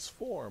to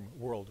transform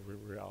world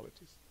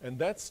realities. And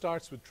that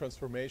starts with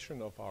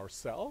transformation of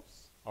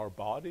ourselves, our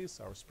bodies,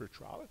 our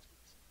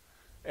spiritualities,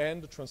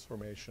 and the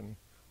transformation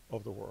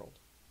of the world.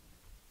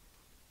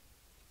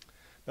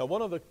 Now,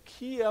 one of the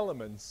key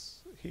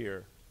elements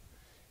here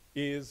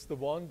is the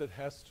one that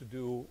has to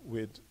do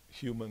with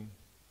human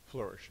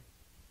flourishing.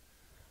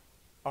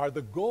 Are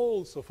the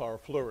goals of our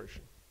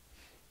flourishing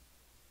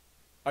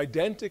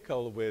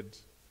identical with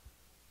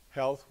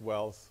health,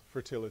 wealth,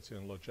 fertility,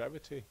 and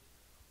longevity,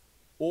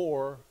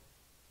 or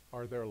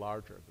are they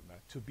larger than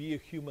that? To be a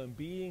human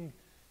being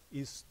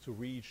is to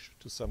reach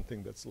to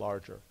something that's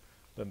larger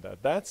than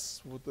that.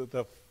 That's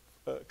the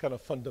kind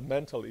of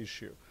fundamental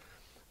issue.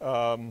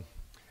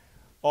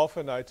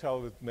 Often I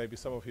tell that maybe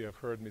some of you have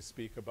heard me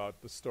speak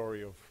about the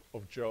story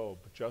of Job,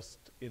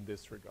 just in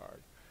this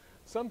regard.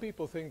 Some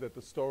people think that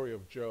the story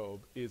of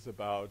Job is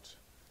about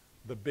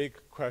the big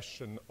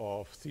question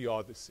of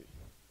theodicy,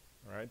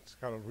 right? To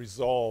kind of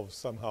resolve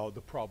somehow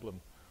the problem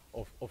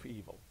of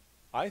evil.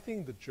 I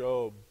think that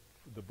Job,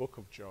 the book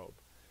of Job,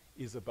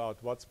 is about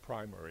what's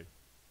primary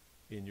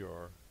in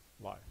your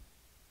life.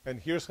 And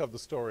here's how the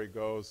story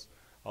goes.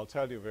 I'll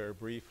tell you very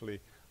briefly.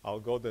 I'll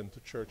go then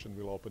to church and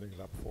we'll open it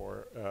up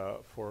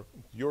for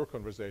your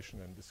conversation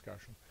and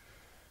discussion.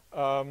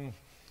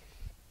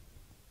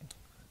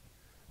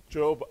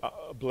 Job,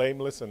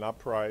 blameless and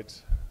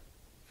upright,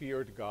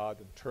 feared God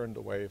and turned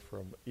away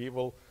from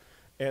evil.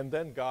 And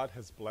then God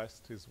has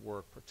blessed his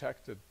work,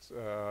 protected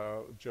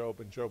Job,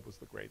 and Job was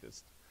the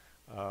greatest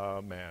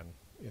man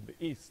in the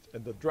East.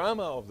 And the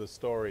drama of the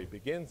story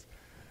begins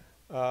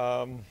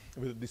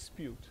with a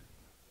dispute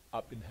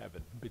up in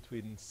heaven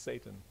between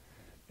Satan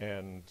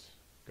and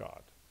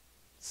God.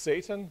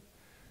 Satan,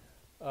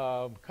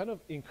 kind of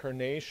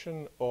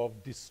incarnation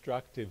of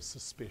destructive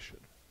suspicion.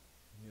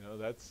 You know,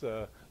 that's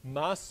a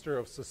master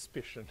of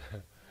suspicion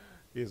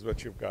is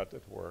what you've got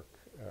at work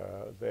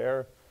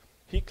there.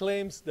 He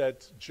claims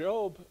that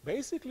Job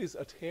basically is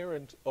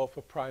adherent of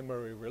a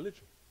primary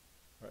religion,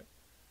 right?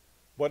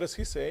 What is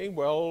he saying?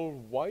 Well,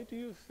 why do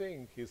you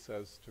think, he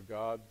says to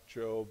God,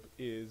 Job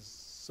is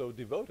so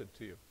devoted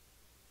to you?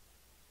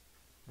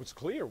 It's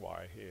clear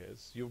why he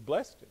is. You've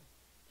blessed him.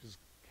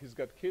 He's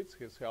got kids,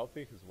 he's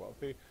healthy, he's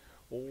wealthy.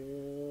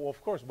 Oh,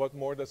 of course, what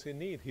more does he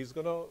need? He's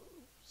going to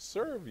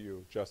serve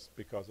you just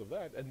because of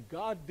that. And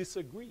God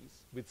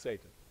disagrees with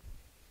Satan.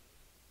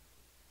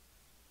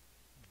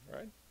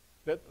 Right?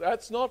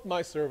 That's not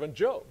my servant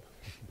Job.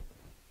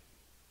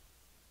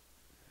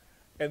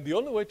 And the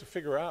only way to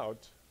figure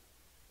out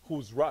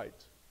who's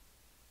right,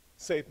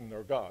 Satan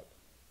or God,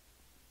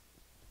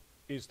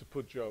 is to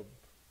put Job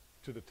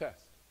to the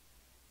test.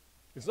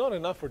 It's not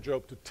enough for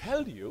Job to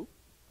tell you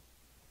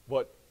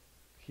what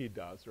he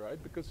does,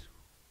 right? Because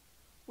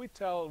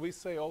we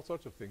say all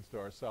sorts of things to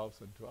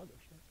ourselves and to others.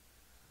 Right?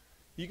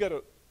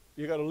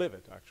 You gotta live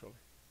it, actually.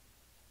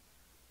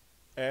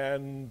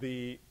 And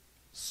the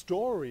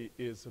story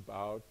is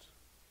about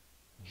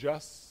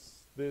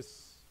just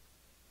this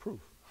proof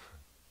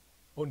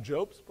on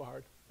Job's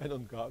part and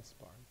on God's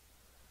part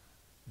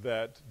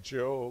that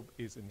Job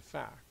is in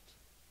fact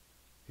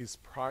his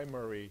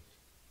primary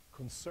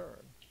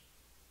concern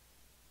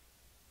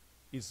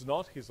is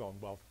not his own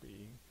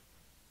well-being,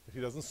 that he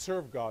doesn't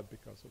serve God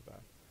because of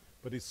that,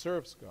 but he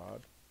serves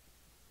God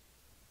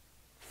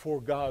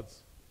for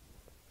God's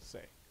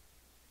sake.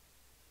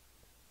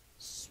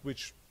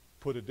 Which,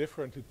 put it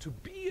differently, to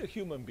be a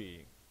human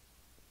being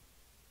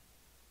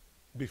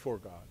before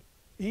God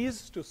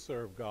is to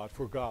serve God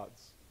for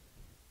God's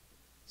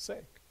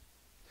sake.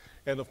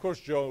 And of course,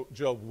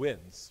 Job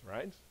wins,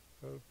 right?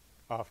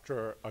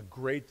 After a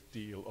great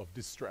deal of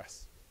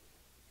distress.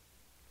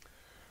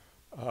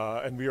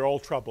 And we are all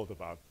troubled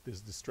about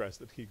this distress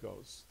that he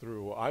goes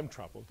through. I'm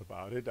troubled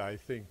about it. I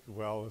think,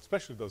 well,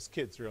 especially those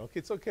kids, you know,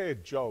 it's okay,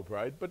 Job,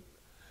 right? But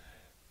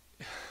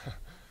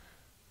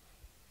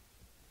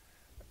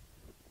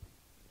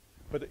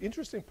the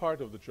interesting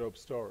part of the Job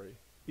story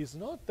is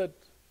not that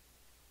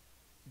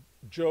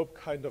Job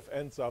kind of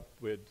ends up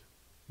with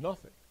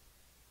nothing.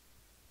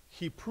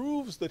 He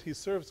proves that he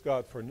serves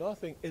God for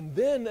nothing and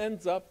then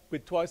ends up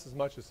with twice as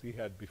much as he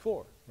had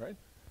before, right?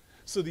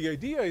 So the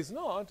idea is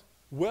not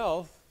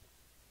wealth,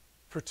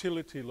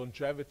 fertility,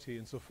 longevity,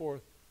 and so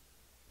forth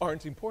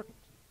aren't important.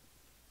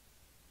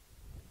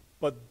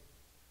 But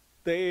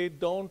they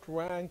don't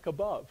rank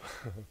above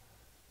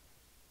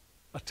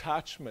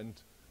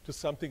attachment to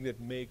something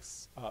that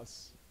makes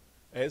us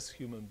as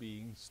human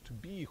beings to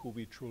be who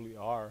we truly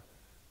are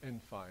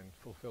and find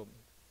fulfillment.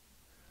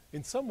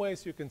 In some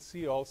ways, you can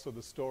see also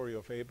the story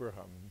of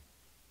Abraham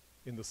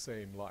in the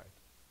same light,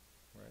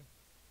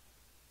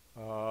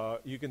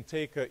 right? You can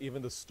take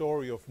even the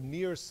story of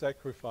near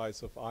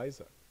sacrifice of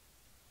Isaac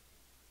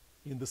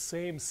in the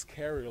same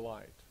scary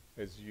light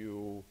as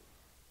you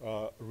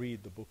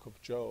read the book of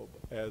Job,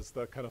 as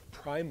the kind of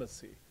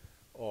primacy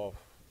of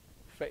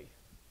faith,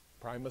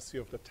 primacy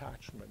of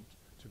attachment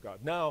to God.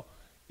 Now,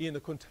 in the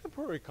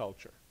contemporary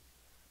culture,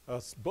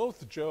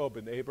 both Job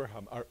and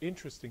Abraham are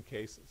interesting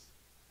cases.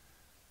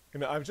 You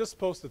know, I've just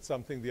posted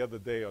something the other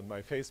day on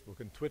my Facebook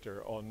and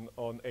Twitter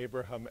on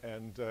Abraham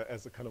and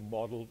as a kind of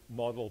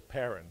model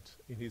parent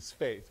in his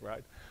faith,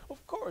 right?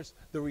 Of course,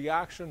 the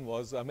reaction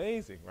was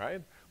amazing,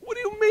 right? What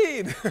do you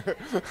mean?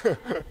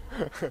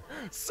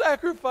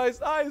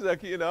 Sacrifice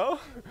Isaac, you know?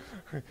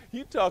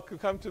 You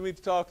come to me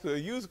to talk to a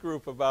youth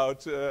group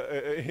about,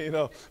 you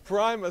know,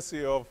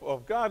 primacy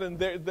of God, and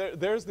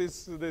there's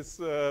this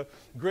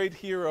great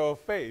hero of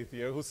faith,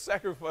 you know,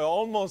 who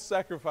almost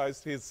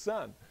sacrificed his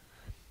son.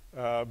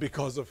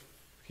 Because of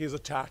his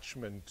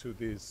attachment to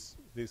this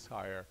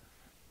higher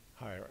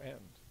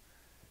end.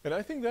 And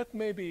I think that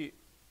maybe,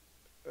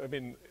 I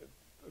mean,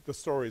 the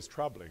story is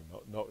troubling,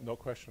 no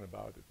question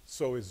about it.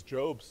 So is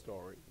Job's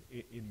story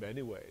in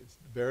many ways,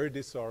 very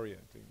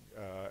disorienting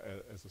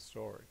as a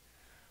story.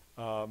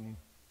 And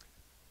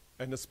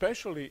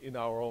especially in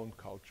our own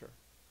culture,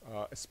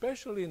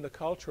 especially in the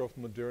culture of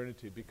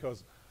modernity,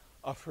 because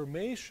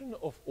affirmation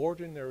of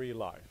ordinary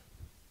life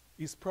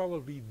is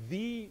probably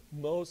the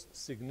most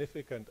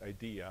significant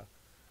idea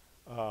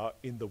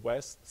in the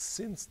West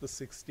since the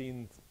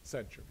 16th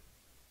century.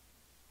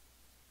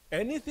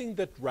 Anything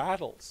that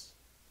rattles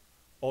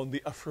on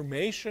the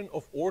affirmation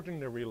of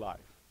ordinary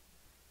life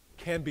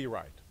can be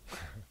right.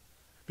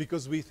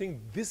 Because we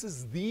think this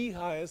is the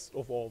highest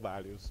of all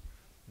values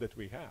that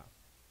we have.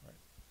 Right?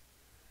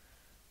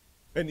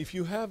 And if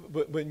you have,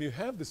 when you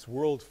have this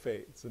world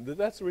faiths, and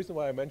that's the reason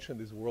why I mentioned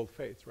these world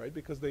faiths, right?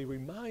 Because they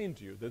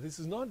remind you that this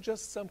is not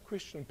just some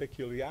Christian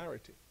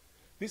peculiarity.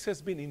 This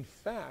has been, in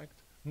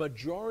fact,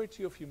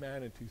 majority of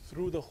humanity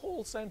through the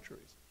whole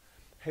centuries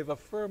have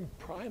affirmed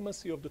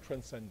primacy of the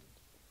transcendent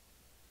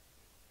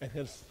and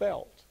have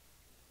felt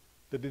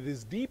that it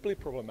is deeply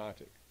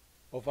problematic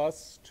of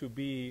us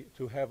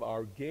to have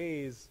our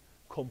gaze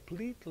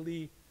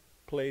completely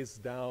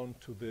placed down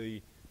to the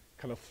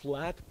kind of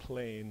flat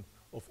plane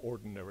of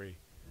ordinary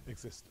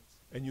existence.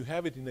 And you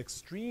have it in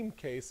extreme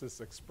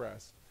cases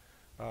expressed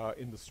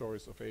in the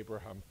stories of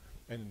Abraham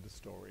and in the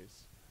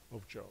stories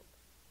of Job.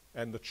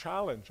 And the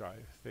challenge, I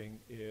think,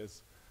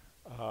 is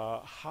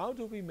how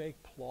do we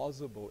make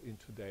plausible in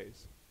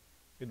today's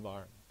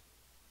environment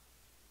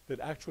that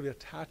actually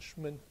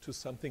attachment to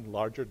something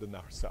larger than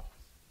ourselves,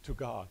 to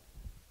God,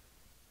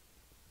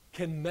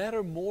 can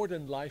matter more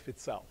than life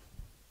itself?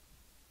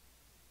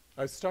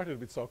 I started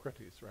with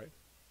Socrates, right?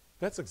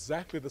 That's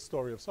exactly the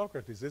story of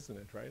Socrates, isn't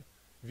it, right?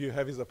 If you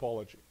have his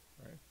apology,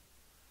 right?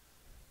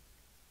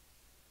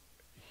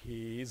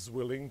 He's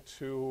willing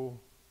to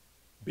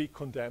be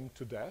condemned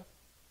to death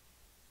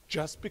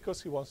just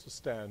because he wants to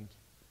stand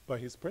by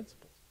his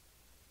principles.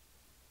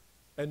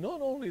 And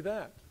not only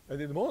that, and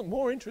the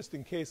more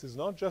interesting case is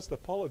not just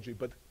apology,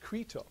 but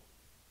credo,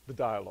 the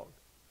dialogue.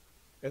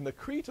 And the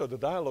credo, the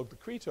dialogue, the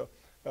credo,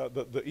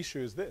 the issue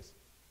is this.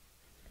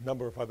 A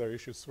number of other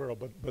issues swirl,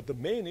 but the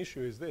main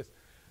issue is this.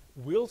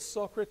 Will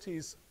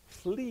Socrates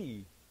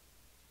flee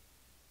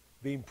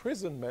the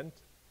imprisonment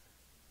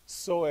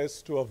so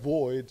as to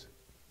avoid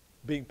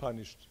being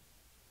punished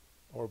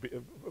or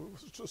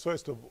so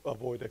as to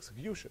avoid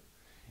execution?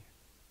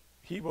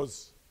 He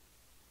was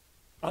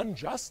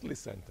unjustly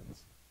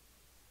sentenced,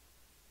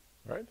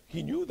 right?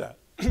 He knew that.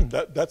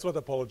 That's what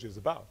apology is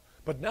about.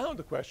 But now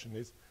the question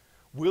is,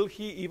 will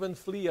he even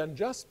flee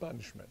unjust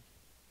punishment,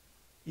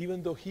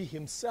 even though he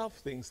himself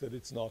thinks that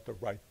it's not the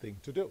right thing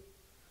to do?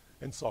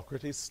 And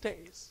Socrates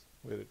stays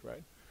with it,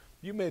 right?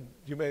 You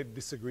may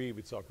disagree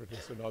with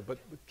Socrates or not, but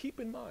keep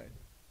in mind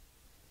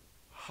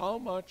how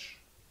much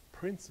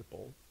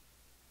principle,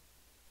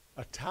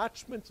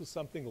 attachment to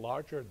something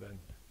larger than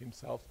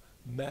himself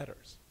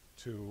matters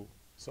to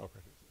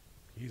Socrates.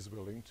 He's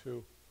willing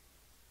to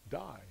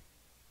die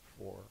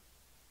for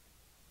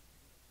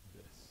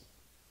this.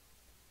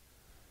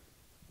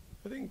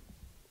 I think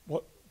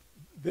what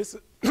this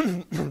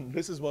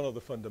this is one of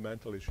the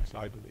fundamental issues,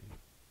 I believe,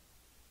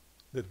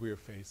 that we are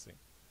facing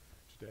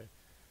today.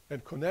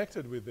 And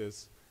connected with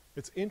this,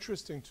 it's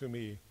interesting to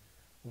me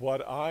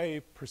what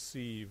I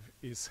perceive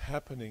is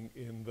happening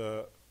in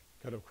the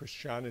kind of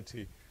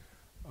Christianity,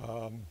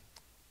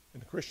 in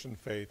the Christian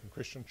faith and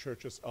Christian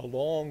churches,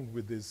 along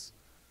with this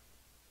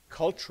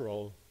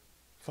cultural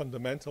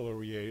fundamental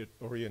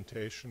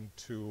orientation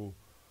to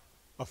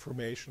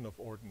affirmation of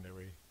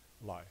ordinary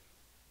life.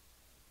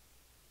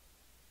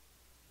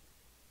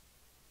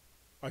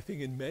 I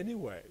think in many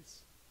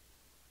ways,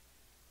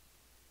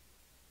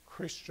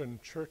 Christian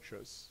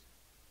churches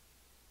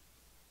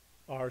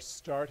are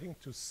starting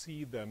to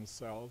see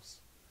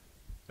themselves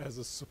as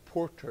the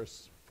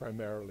supporters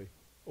primarily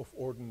of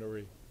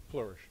ordinary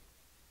flourishing.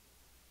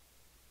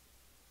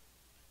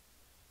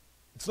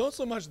 It's not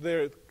so much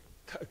their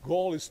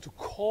goal is to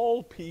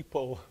call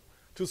people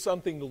to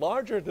something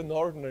larger than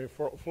ordinary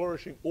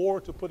flourishing, or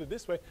to put it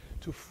this way,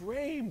 to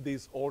frame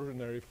this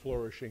ordinary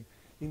flourishing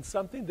in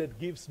something that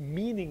gives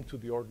meaning to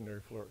the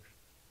ordinary flourishing,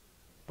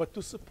 but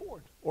to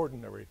support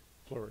ordinary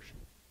flourishing.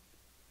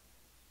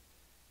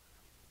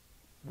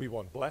 We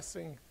want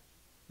blessing,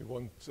 we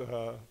want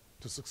to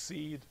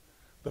succeed.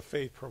 The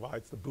faith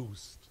provides the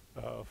boost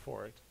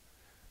for it.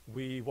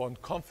 We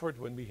want comfort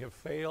when we have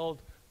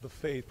failed. The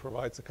faith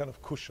provides a kind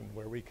of cushion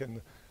where we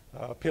can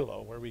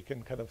pillow, where we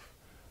can kind of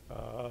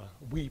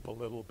weep a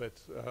little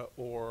bit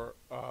or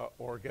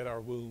get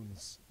our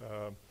wounds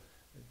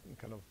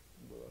kind of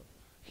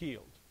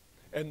healed.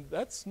 And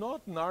that's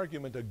not an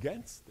argument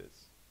against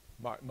this.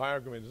 My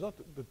argument is not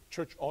that the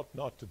church ought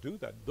not to do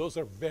that. Those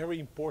are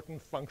very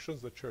important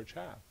functions the church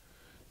has.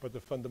 But the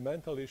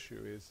fundamental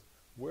issue is,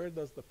 where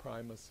does the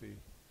primacy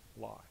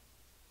lie?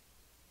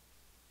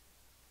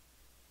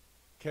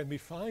 Can we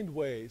find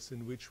ways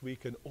in which we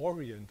can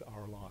orient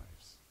our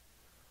lives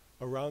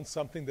around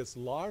something that's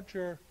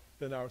larger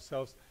than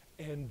ourselves,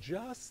 and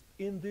just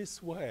in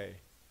this way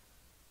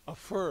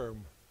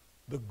affirm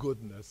the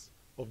goodness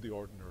of the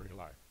ordinary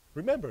life?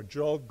 Remember,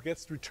 Job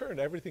gets returned,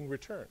 everything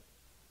returned.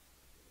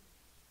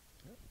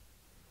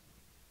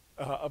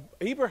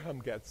 Abraham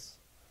gets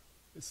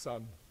his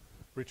son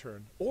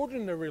returned.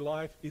 Ordinary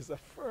life is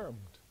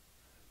affirmed,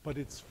 but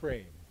it's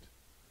framed.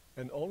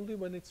 And only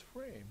when it's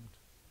framed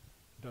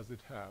does it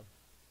have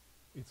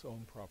its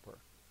own proper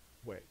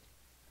weight.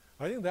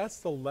 I think that's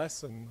the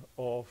lesson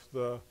of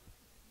the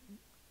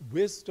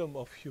wisdom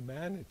of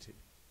humanity.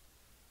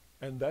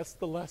 And that's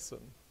the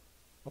lesson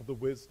of the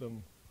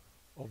wisdom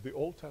of the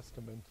Old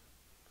Testament.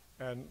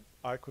 And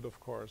I could, of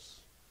course,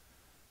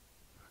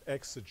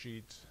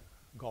 exegete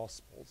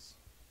Gospels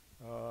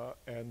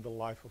and the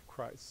life of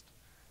Christ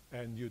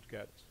and you'd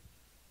get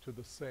to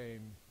the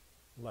same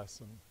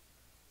lesson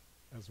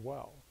as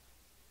well.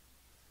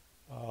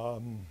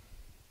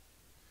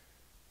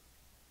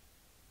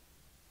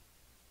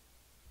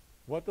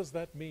 What does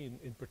that mean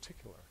in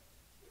particular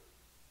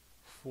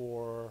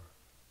for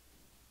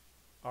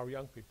our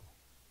young people?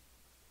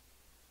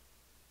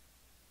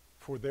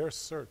 For their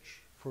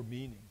search for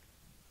meaning,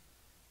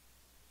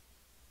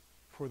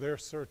 for their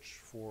search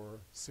for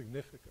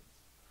significance,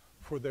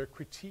 for their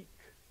critique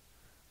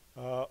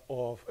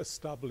of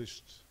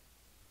established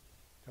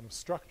kind of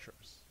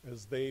structures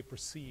as they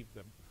perceive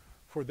them,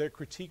 for their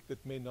critique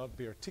that may not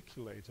be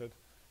articulated,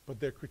 but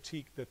their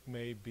critique that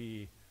may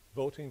be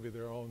voting with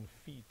their own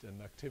feet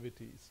and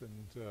activities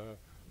and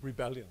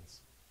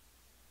rebellions.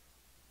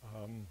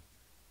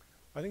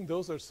 I think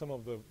those are some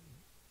of the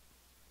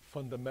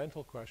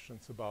fundamental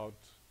questions about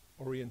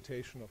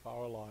orientation of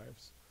our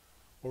lives,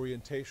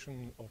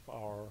 orientation of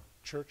our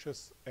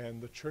churches,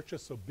 and the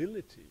church's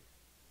ability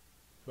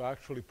to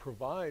actually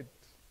provide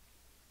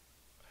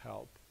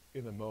help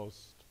in the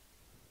most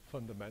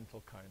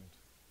fundamental kind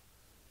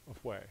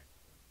of way.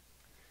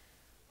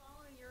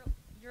 Following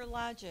your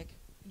logic,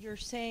 you're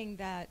saying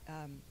that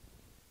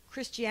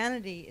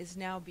Christianity is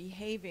now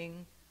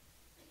behaving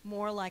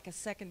more like a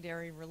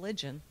secondary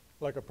religion.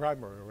 Like a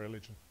primary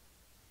religion.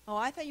 Oh,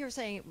 I thought you were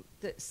saying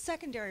the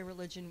secondary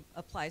religion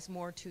applies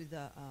more to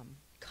the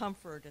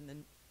comfort and the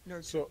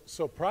nurture.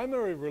 So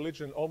primary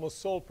religion, almost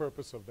sole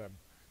purpose of them,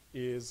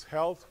 is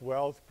health,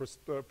 wealth,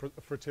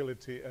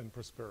 fertility, and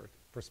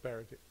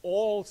prosperity.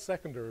 All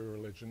secondary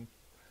religion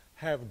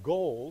have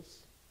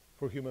goals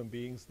for human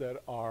beings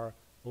that are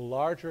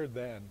larger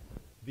than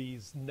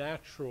these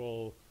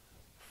natural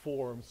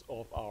forms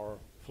of our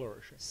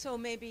flourishing. So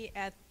maybe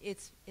at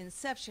its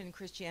inception,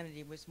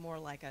 Christianity was more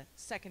like a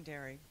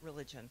secondary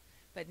religion,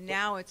 but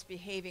now it's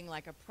behaving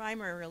like a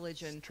primary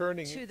religion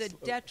to the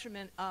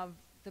detriment of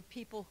the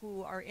people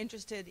who are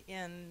interested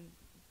in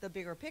the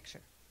bigger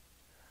picture.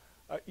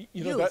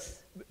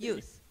 Youth.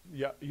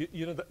 Yeah,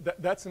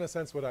 that's in a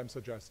sense what I'm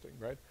suggesting,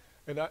 right?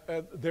 And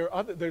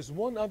there's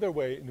one other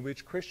way in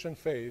which Christian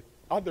faith,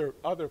 other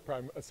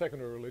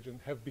secondary religion,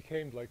 have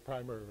become like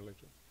primary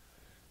religion.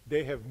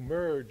 They have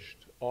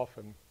merged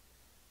often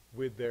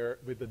with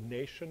the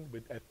nation,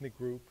 with ethnic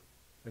group,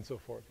 and so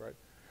forth,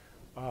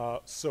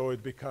 right? So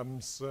it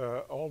becomes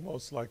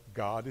almost like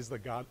God is the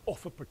God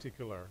of a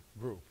particular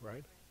group,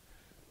 right?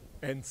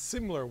 And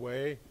similar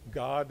way,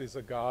 God is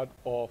a God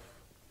of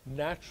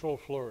natural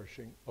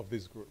flourishing of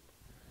this group.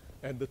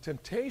 And the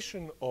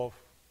temptation of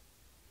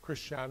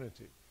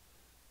Christianity,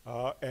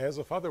 as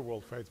of other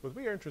world faiths, but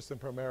we are interested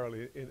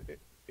primarily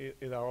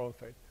in our own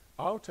faith.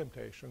 Our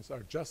temptations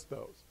are just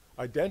those.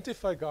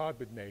 Identify God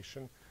with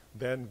nation,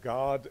 then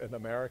God and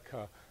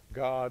America,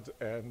 God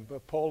and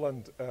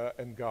Poland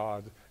and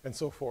God, and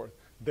so forth.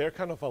 They're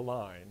kind of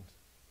aligned.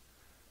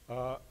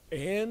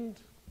 And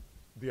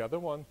the other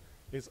one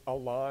is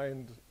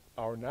aligned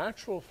our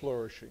natural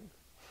flourishing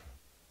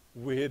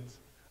with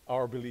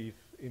our belief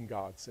in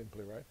God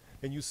simply, right?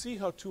 And you see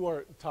how two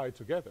are tied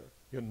together.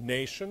 Your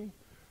nation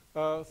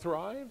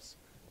thrives,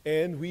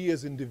 and we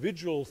as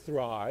individuals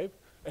thrive,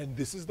 and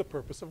this is the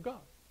purpose of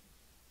God.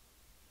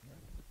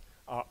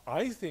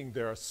 I think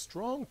there are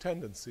strong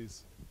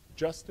tendencies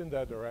just in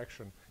that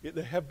direction.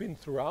 There have been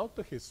throughout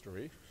the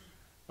history,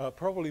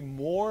 probably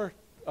more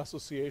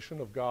association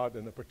of God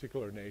in a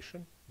particular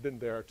nation than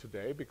there are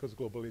today, because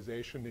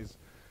globalization is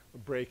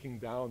breaking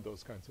down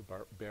those kinds of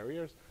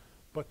barriers.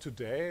 But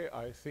today,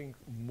 I think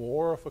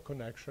more of a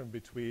connection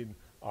between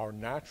our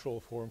natural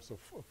forms of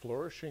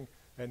flourishing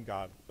and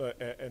God.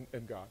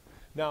 And God.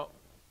 Now,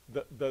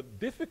 the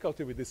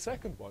difficulty with the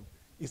second one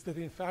is that,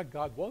 in fact,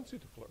 God wants you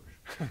to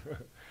flourish.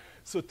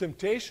 So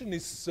temptation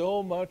is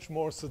so much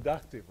more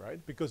seductive, right?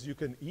 Because you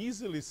can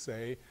easily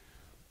say,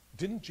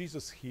 didn't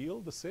Jesus heal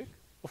the sick?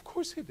 Of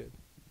course he did.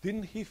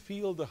 Didn't he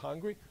feed the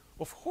hungry?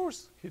 Of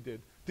course he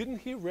did. Didn't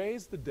he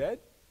raise the dead?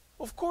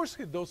 Of course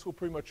he did, those who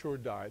premature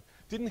died.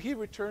 Didn't he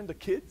return the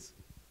kids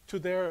to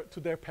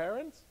their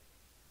parents?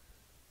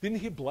 Didn't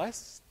he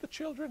bless the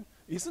children?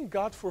 Isn't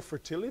God for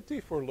fertility,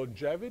 for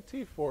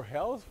longevity, for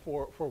health,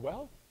 for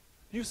wealth?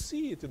 You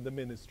see it in the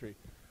ministry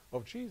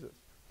of Jesus.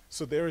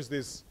 So there is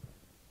this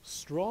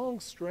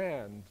strong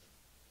strand,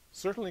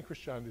 certainly in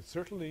Christianity,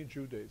 certainly in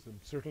Judaism,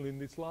 certainly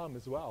in Islam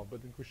as well,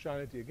 but in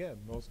Christianity again,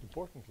 most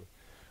importantly,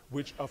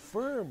 which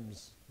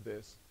affirms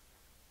this.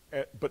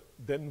 But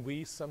then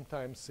we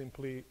sometimes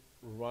simply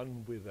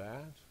run with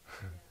that.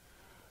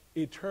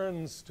 It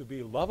turns to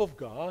be love of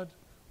God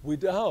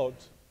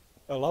without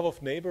a love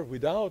of neighbor,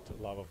 without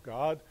love of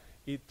God.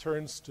 It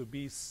turns to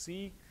be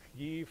seek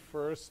ye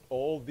first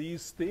all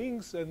these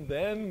things, and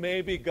then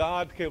maybe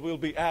God will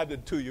be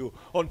added to you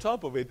on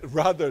top of it,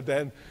 rather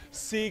than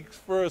seek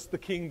first the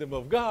kingdom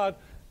of God,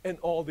 and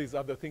all these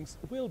other things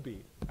will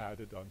be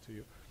added unto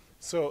you.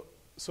 So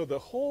the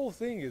whole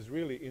thing is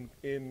really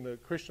in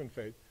Christian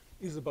faith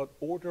is about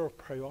order of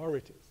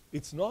priorities.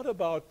 It's not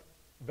about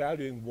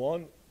valuing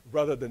one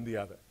rather than the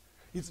other.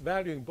 It's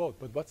valuing both,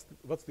 but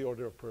what's the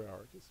order of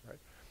priorities, right?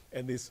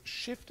 And this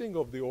shifting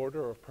of the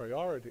order of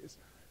priorities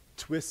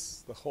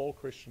twists the whole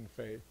Christian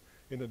faith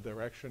in a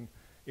direction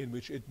in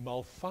which it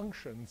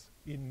malfunctions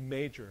in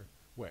major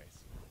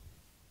ways.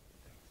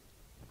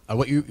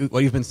 What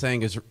you've been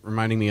saying is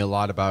reminding me a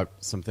lot about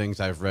some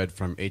things I've read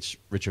from H.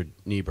 Richard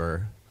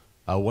Niebuhr.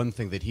 One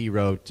thing that he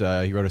wrote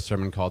a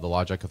sermon called The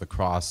Logic of the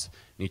Cross,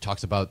 and he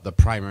talks about the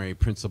primary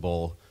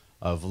principle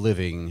of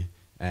living,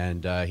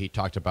 and he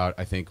talked about,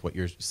 I think what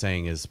you're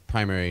saying is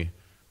primary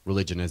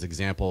religion as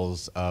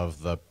examples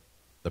of the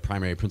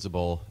primary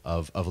principle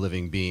of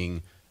living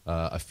being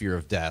a fear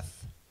of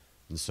death,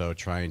 and so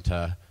trying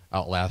to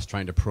outlast,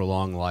 trying to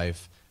prolong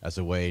life as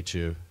a way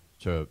to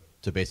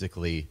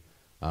basically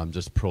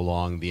just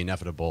prolong the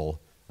inevitable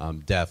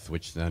death,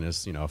 which then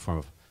is, a form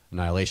of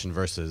annihilation,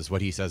 versus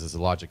what he says is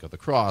the logic of the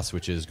cross,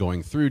 which is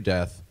going through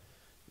death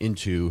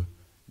into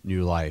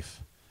new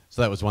life.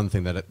 So that was one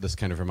thing that this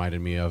kind of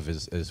reminded me of,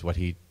 is what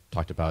he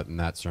talked about in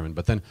that sermon.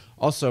 But then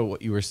also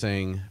what you were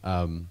saying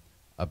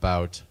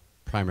about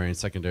primary and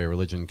secondary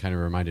religion kind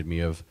of reminded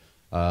me of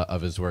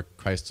his work,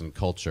 Christ and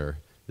Culture.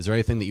 Is there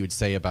anything that you would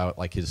say about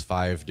like his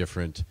 5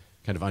 different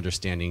kind of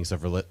understandings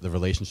of the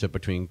relationship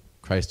between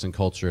Christ and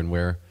culture and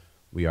where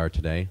we are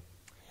today?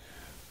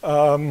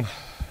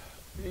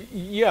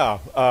 Yeah,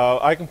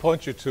 I can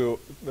point you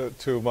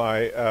to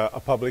my A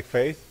Public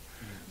Faith,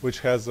 which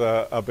has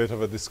a bit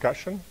of a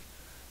discussion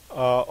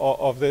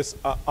of this.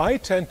 I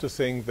tend to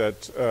think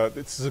that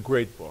this is a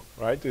great book,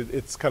 right?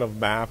 It's kind of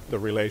mapped the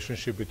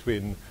relationship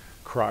between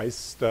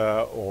Christ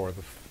or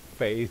the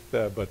faith,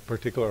 but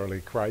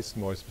particularly Christ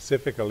more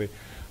specifically,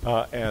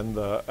 and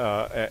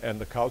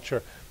the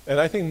culture. And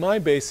I think my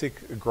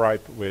basic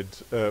gripe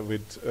with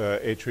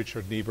H.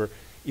 Richard Niebuhr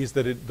is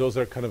that those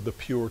are kind of the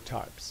pure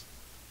types.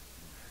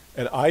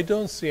 And I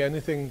don't see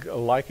anything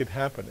like it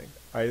happening.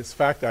 In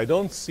fact, I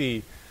don't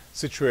see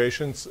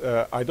situations,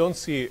 I don't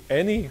see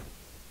any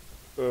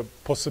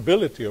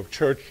possibility of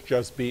church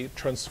just be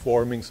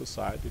transforming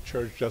society,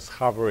 church just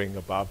hovering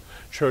above,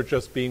 church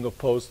just being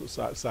opposed to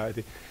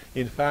society.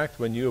 In fact,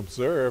 when you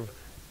observe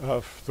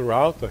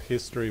throughout the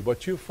history,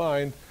 what you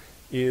find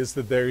is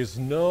that there is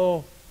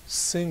no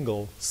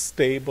single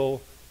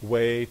stable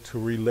way to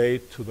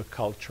relate to the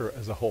culture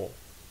as a whole.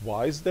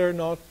 Why is there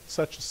not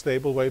such a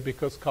stable way?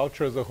 Because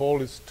culture as a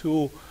whole is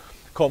too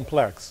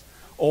complex.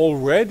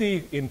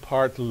 Already in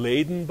part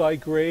laden by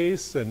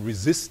grace and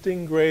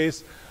resisting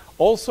grace,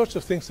 all sorts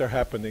of things are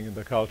happening in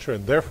the culture,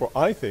 and therefore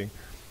I think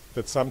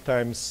that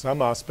sometimes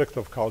some aspect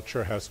of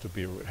culture have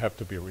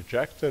to be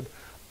rejected,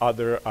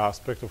 other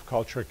aspect of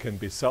culture can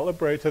be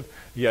celebrated,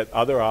 yet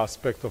other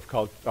aspects of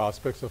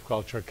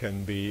culture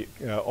can be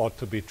ought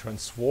to be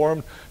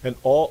transformed, and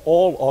all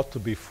ought to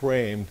be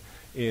framed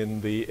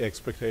in the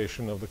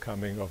expectation of the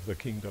coming of the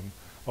kingdom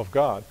of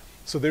God.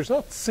 So there's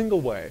not a single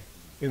way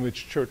in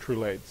which church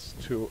relates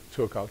to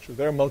a culture.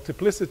 There are a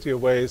multiplicity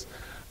of ways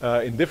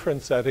in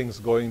different settings,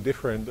 going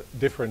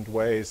different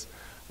ways,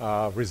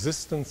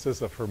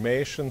 resistances,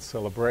 affirmations,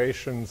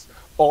 celebrations,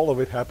 all of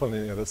it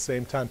happening at the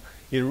same time.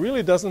 It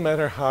really doesn't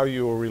matter how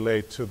you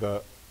relate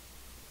to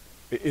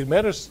it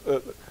matters,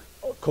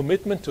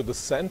 commitment to the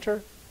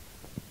center,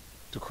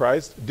 to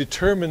Christ,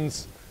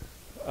 determines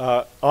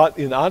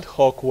in ad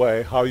hoc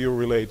way how you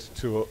relate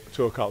to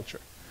a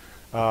culture.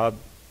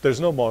 There's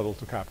no model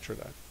to capture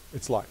that.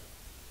 It's life.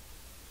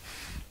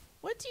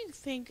 What do you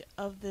think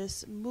of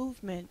this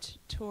movement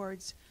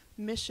towards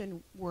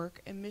mission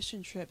work and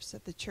mission trips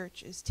that the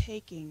church is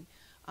taking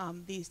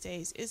these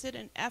days? Is it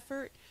an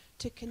effort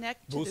to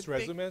connect to boost the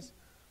resumes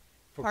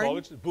for Pardon?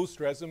 colleges? Boost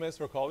resumes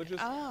for colleges?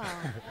 Oh.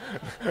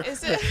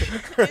 Is it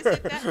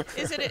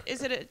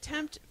an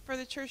attempt for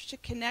the church to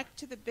connect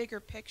to the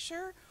bigger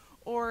picture,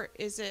 or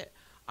is it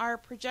our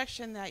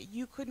projection that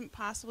you couldn't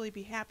possibly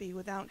be happy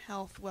without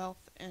health,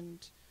 wealth,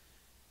 and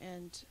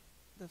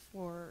the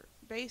 4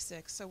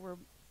 basics, so we're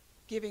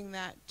giving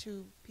that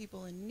to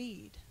people in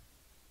need?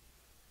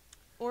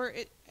 Or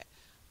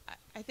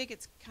I think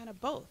it's kind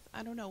of both.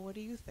 I don't know. What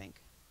do you think?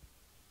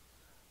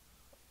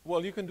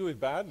 Well, you can do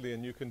it badly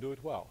and you can do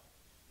it well,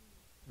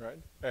 right?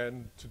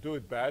 And to do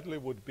it badly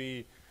would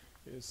be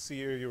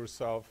see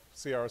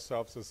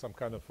ourselves as some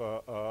kind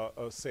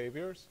of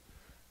saviors,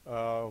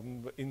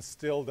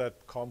 instill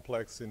that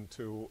complex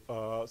into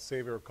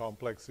savior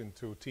complex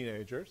into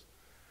teenagers,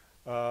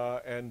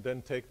 and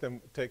then take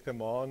them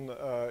on,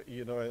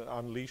 and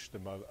unleash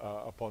them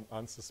upon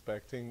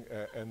unsuspecting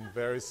and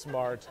very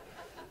smart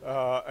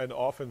and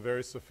often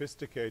very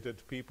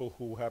sophisticated people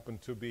who happen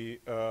to be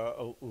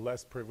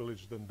less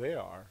privileged than they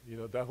are.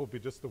 That would be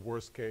just the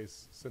worst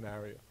case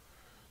scenario.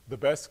 The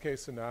best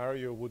case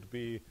scenario would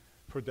be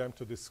for them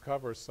to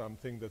discover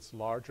something that's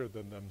larger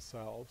than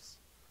themselves,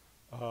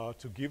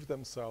 to give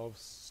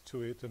themselves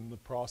to it, and in the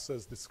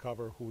process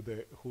discover who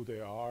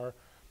they are.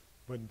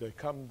 When they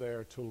come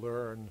there, to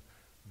learn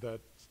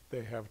that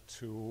they have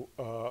to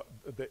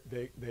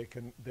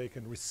they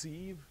can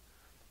receive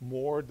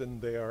more than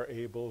they are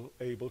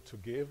able to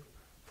give,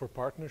 for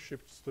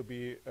partnerships to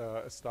be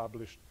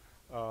established,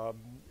 Um,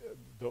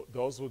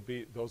 those would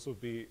be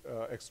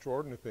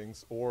extraordinary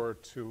things. Or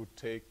to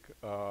take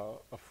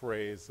a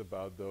phrase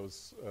about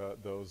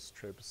those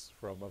trips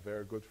from a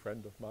very good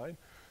friend of mine,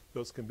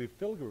 those can be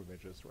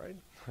pilgrimages, right?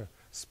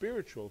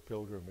 Spiritual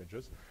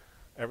pilgrimages.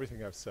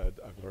 Everything I've said,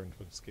 I've learned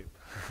from Skip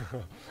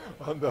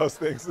on those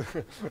things.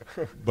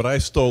 But I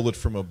stole it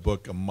from a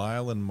book, A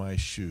Mile in My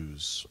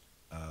Shoes.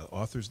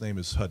 Author's name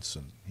is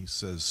Hudson. He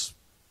says,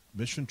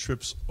 mission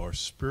trips are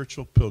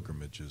spiritual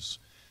pilgrimages.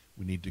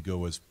 We need to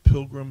go as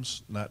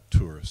pilgrims, not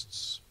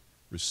tourists,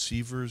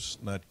 receivers,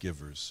 not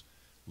givers,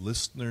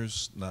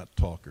 listeners, not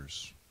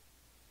talkers,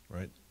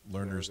 right?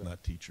 Learners,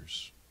 not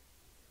teachers,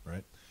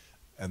 right?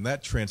 And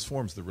that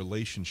transforms the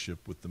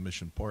relationship with the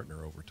mission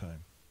partner over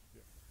time.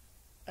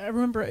 I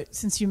remember,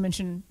 since you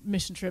mentioned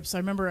mission trips, I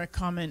remember a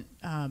comment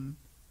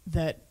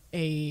that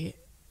a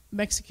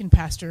Mexican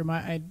pastor,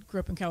 I grew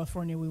up in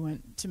California, we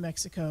went to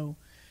Mexico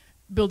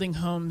building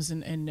homes,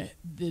 and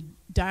the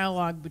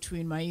dialogue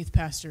between my youth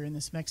pastor and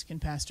this Mexican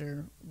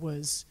pastor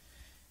was,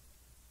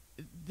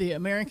 the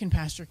American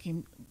pastor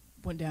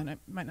went down, it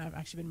might not have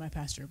actually been my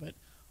pastor, but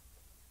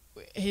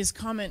his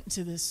comment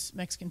to this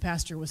Mexican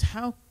pastor was,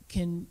 how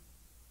can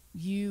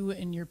you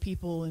and your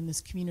people in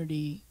this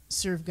community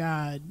serve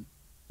God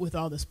with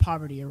all this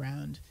poverty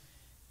around?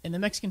 And the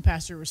Mexican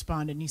pastor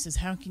responded, and he says,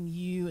 how can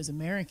you as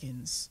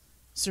Americans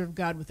serve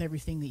God with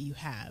everything that you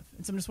have?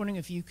 And so I'm just wondering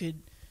if you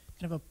could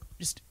kind of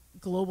just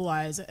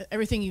globalize.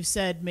 Everything you've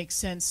said makes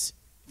sense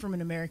from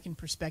an American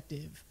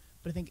perspective,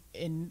 but I think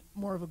in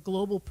more of a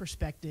global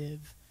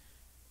perspective,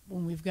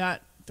 when we've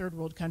got third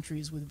world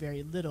countries with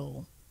very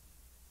little,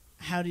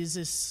 how does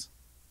this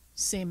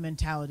same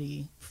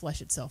mentality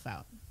flesh itself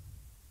out?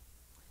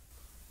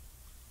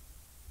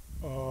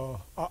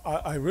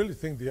 I really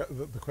think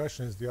the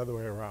question is the other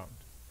way around.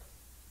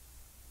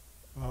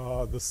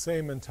 The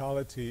same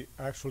mentality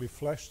actually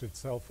fleshed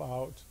itself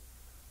out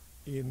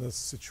in a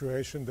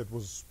situation that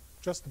was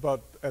just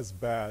about as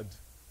bad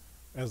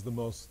as the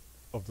most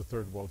of the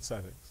third world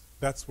settings.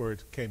 That's where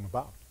it came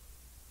about.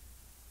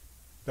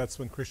 That's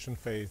when Christian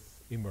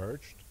faith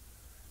emerged,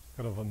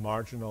 kind of in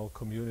marginal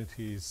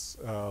communities,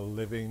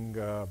 living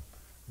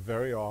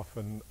very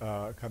often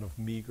kind of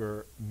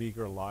meager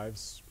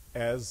lives,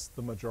 as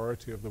the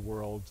majority of the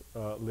world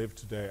live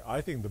today.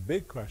 I think the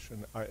big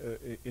question,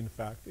 in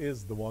fact,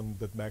 is the one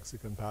that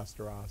Mexican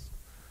pastor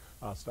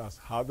asked us: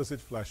 how does it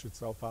flesh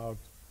itself out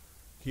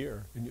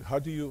here? And how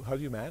do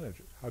you manage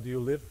it? How do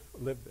you live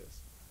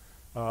this?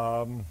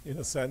 In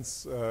a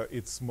sense,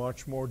 it's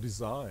much more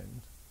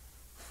designed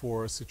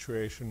for a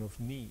situation of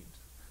need,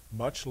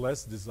 much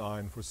less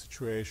designed for a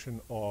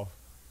situation of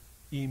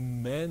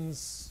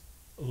immense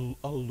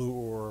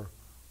allure,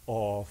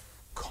 of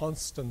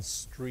constant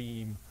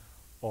stream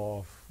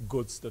of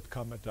goods that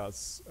come at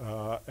us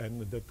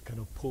and that kind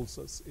of pulls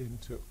us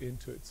into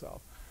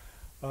itself.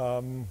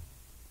 And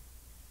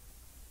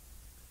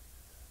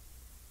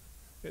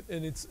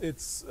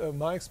it's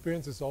my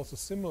experience is also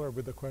similar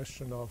with the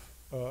question of,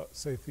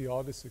 say,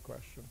 theodicy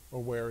question,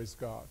 or where is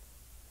God?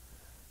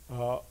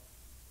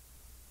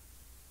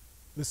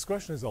 This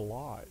question is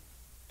alive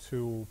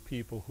to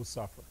people who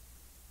suffer.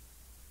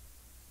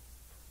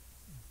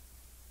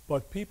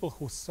 But people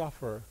who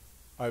suffer,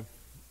 I've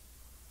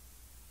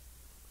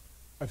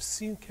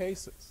seen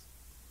cases,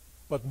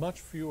 but much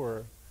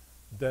fewer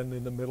than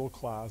in the middle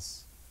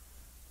class,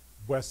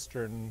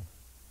 Western,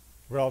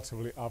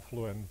 relatively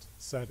affluent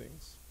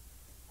settings,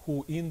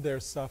 who in their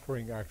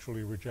suffering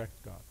actually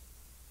reject God.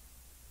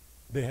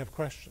 They have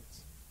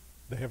questions.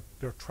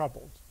 They're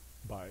troubled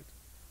by it.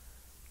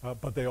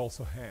 But they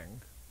also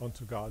hang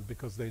onto God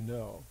because they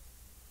know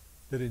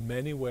that in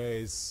many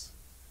ways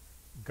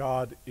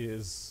God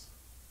is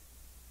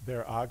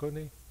their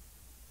agony,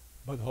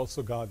 but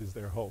also God is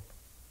their hope.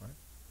 Right?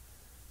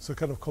 So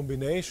kind of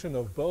combination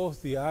of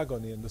both the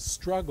agony and the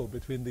struggle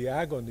between the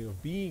agony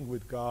of being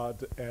with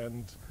God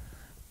and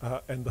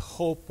the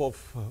hope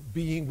of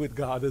being with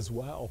God as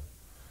well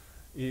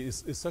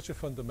is such a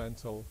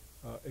fundamental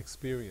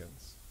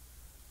experience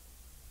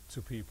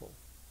to people.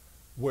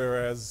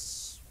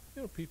 Whereas,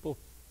 people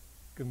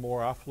in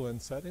more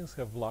affluent settings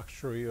have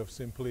luxury of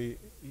simply,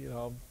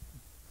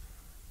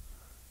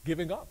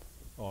 giving up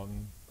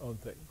on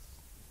things.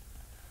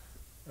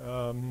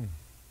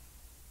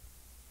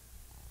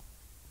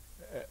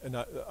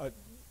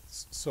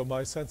 So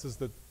my sense is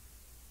that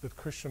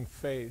Christian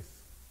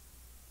faith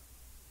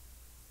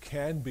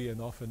can be,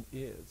 and often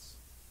is,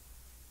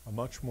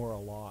 much more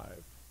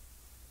alive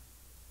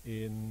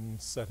in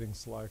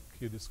settings like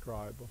you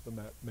describe of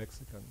the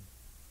Mexican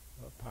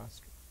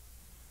pastor.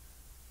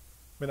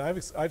 I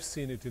mean, I've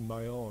seen it in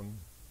my own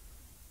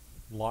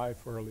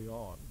life early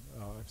on.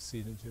 I've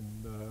seen it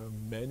in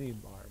many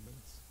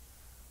environments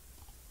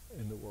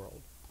in the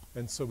world.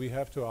 And so we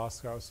have to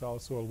ask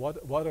ourselves, well,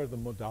 what are the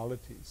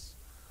modalities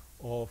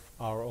of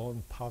our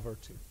own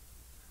poverty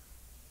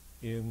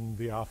in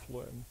the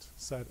affluent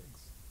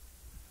settings?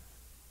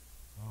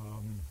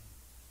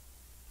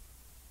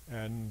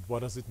 And what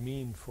does it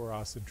mean for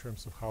us in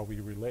terms of how we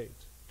relate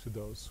to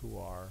those who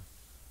are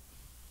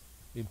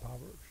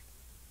impoverished?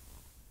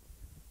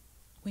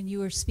 When you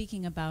were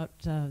speaking about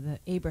the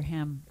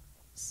Abraham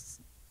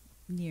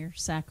near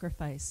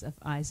sacrifice of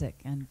Isaac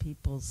and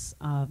people's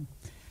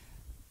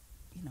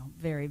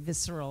very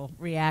visceral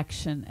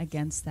reaction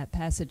against that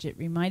passage, it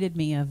reminded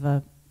me of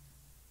a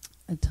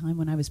time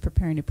when I was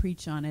preparing to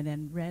preach on it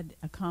and read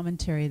a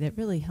commentary that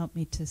really helped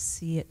me to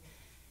see it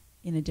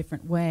in a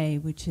different way,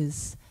 which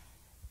is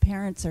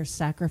parents are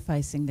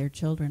sacrificing their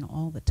children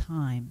all the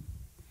time.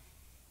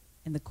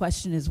 And the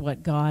question is,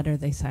 what God are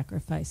they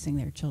sacrificing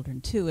their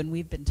children to? And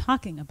we've been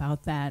talking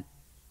about that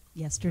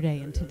yesterday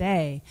and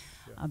today,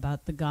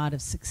 about the God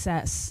of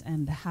success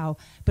and how,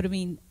 but I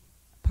mean,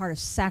 part of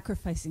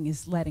sacrificing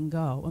is letting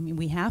go. I mean,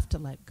 we have to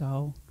let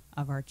go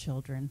of our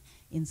children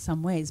in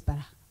some ways, but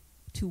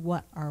to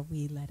what are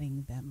we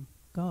letting them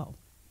go?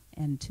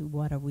 And to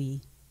what are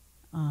we,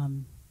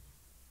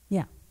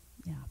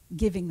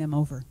 giving them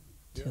over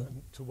to?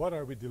 And to what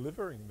are we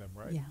delivering them,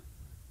 right? Yeah.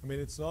 I mean,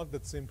 it's not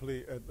that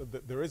simply,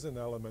 there is an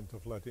element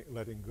of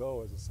letting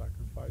go as a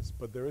sacrifice,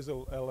 but there is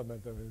an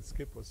element, I mean,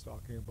 Skip was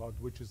talking about,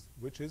 which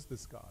is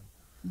this God.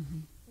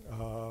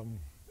 Mm-hmm.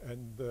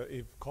 And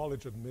if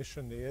college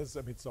admission is,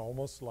 I mean, it's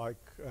almost like,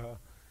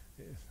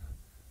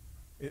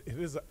 it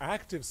is an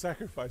active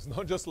sacrifice,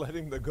 not just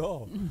letting them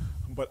go.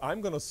 But I'm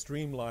going to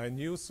streamline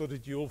you so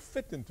that you'll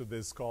fit into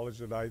this college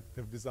that I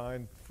have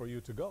designed for you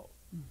to go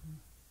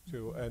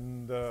to.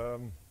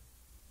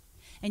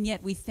 And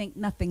yet we think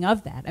nothing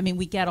of that. I mean,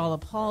 we get all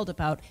appalled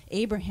about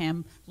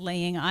Abraham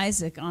laying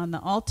Isaac on the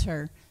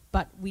altar,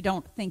 but we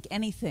don't think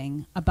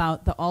anything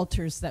about the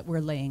altars that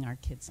we're laying our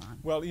kids on.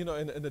 Well,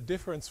 and the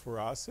difference for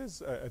us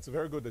is, it's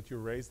very good that you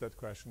raised that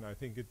question. I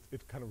think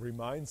it kind of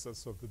reminds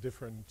us of the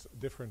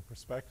different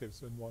perspectives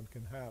that one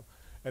can have.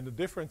 And the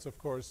difference, of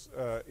course,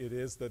 it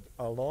is that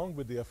along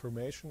with the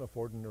affirmation of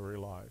ordinary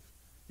life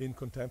in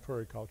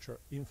contemporary culture,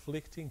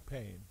 inflicting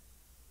pain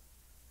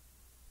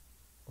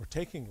or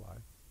taking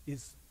life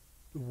is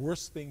the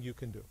worst thing you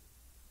can do.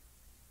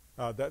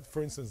 That,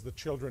 for instance, the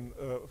children,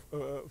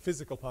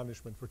 physical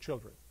punishment for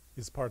children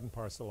is part and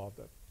parcel of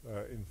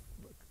that. In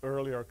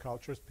earlier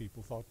cultures,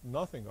 people thought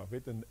nothing of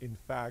it, and in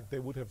fact, they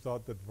would have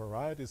thought that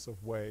varieties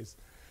of ways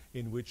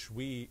in which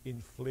we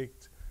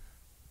inflict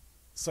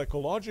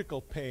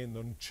psychological pain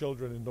on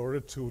children in order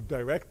to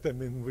direct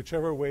them in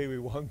whichever way we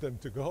want them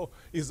to go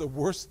is a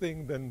worse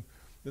thing than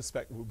this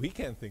fact. We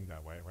can't think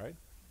that way, right?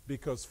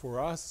 Because for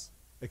us,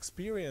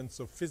 experience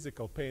of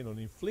physical pain or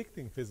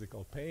inflicting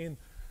physical pain,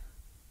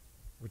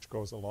 which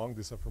goes along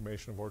this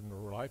affirmation of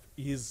ordinary life,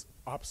 is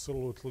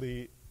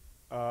absolutely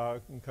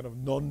kind of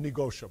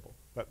non-negotiable.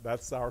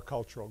 That's our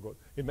cultural good.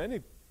 In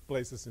many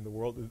places in the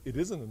world, it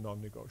isn't a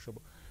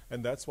non-negotiable.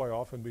 And that's why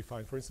often we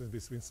find, for instance,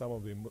 between some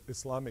of the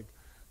Islamic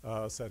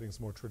settings,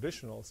 more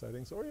traditional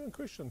settings, or even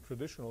Christian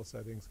traditional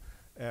settings,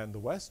 and the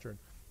Western,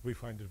 we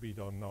find that we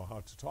don't know how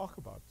to talk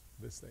about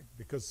this thing,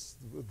 because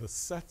the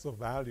sets of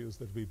values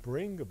that we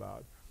bring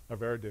about are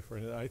very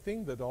different. And I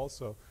think that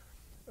also,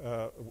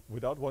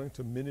 without wanting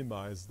to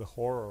minimize the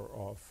horror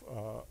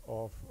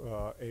of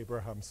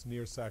Abraham's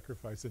near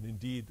sacrifice, and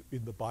indeed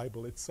in the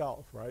Bible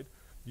itself, right?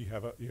 You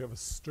have a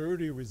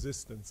sturdy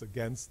resistance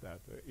against that.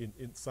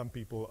 In some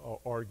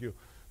people argue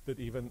that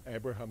even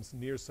Abraham's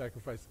near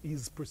sacrifice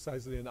is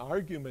precisely an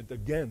argument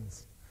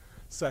against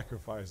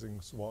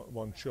sacrificing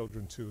one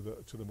children to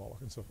the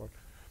Moloch and so forth.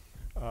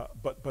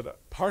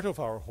 But part of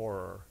our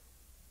horror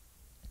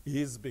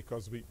is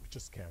because we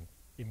just can't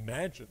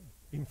imagine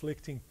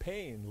inflicting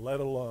pain, let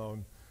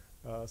alone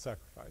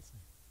sacrificing.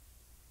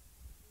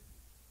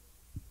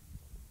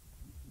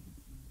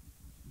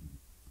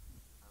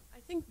 I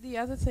think the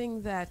other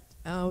thing that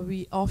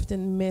we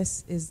often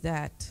miss is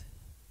that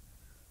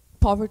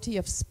poverty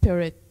of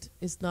spirit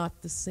is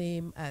not the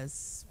same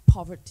as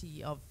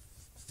poverty of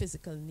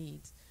physical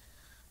needs.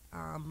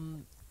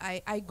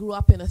 I grew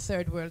up in a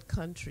third world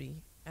country,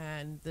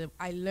 and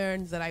I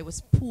learned that I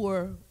was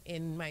poor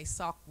in my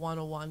SOC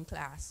 101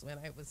 class when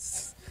I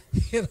was,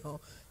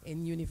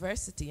 in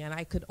university, and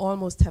I could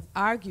almost have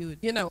argued,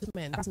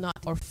 it's not,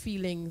 or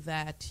feeling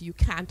that you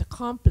can't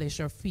accomplish,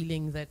 or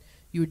feeling that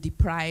you're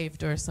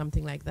deprived or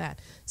something like that.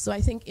 So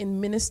I think in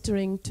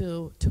ministering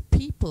to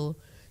people,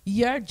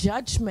 your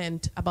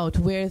judgment about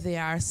where they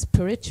are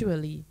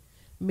spiritually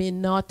may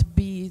not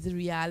be the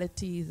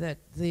reality that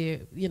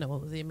they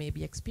may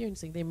be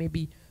experiencing. They may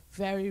be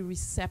very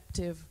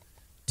receptive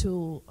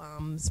to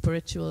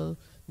spiritual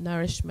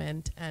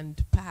nourishment,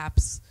 and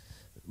perhaps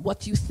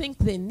what you think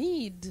they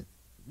need,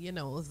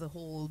 the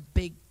whole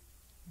big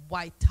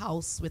White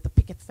House with a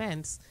picket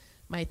fence,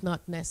 might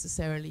not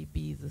necessarily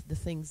be the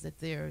things that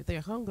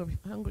they're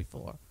hungry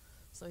for.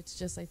 So it's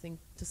just, I think,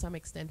 to some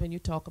extent, when you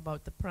talk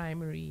about the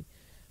primary,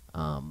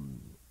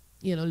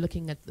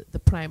 looking at the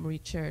primary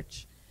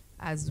church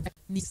as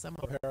some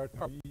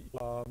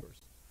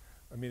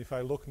I mean, if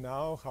I look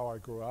now how I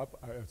grew up,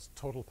 it's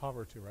total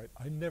poverty, right?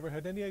 I never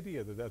had any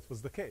idea that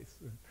was the case.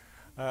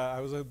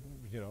 I was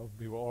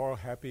we were all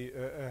happy,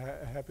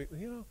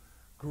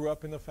 grew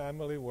up in a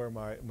family where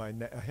I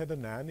had a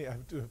nanny. I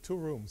have two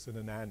rooms and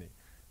a nanny,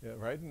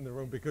 right in the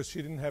room, because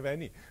she didn't have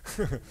any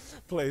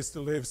place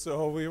to live.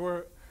 So we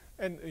were,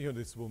 And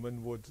this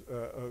woman would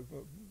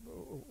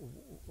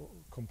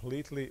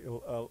completely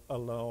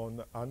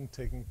alone,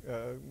 untaken,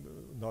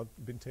 not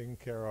been taken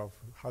care of.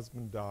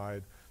 Husband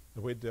died,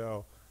 the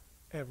widow.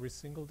 Every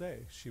single day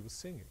she was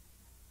singing,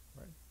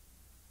 right?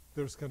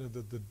 There's kind of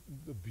the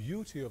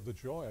beauty of the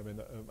joy. I mean,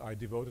 I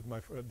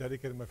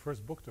dedicated my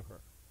first book to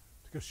her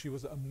because she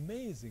was an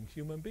amazing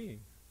human being,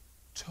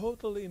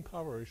 totally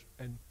impoverished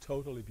and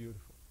totally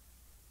beautiful,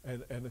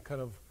 and a kind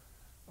of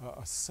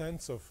a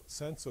sense of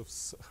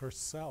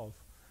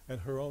herself and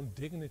her own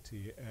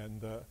dignity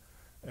and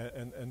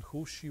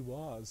who she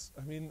was.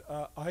 I mean,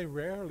 I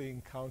rarely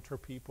encounter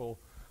people,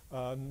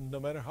 no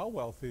matter how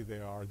wealthy they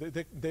are.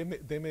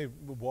 They may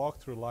walk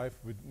through life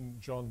with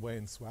John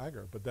Wayne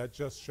swagger, but that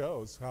just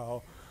shows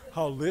how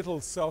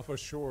little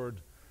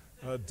self-assured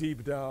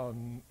deep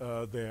down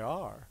they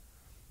are,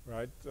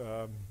 right?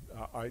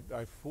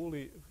 I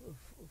fully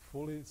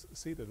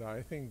see that.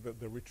 I think that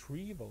the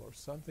retrieval or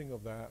something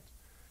of that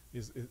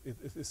is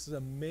this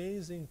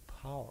amazing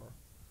power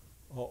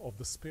of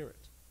the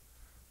spirit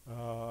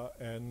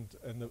and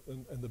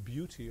the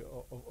beauty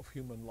of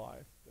human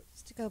life.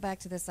 Just to go back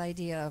to this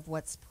idea of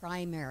what's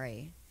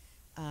primary,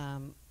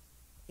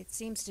 it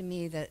seems to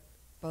me that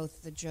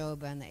both the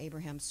Job and the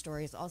Abraham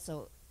stories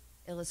also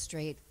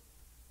illustrate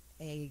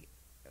a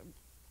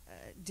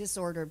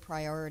disordered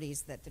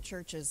priorities that the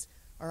churches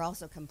are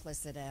also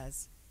complicit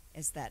as,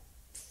 is that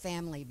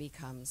family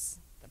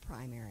becomes the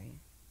primary.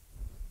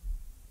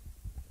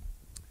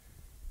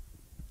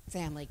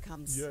 Family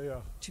comes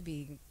to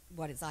be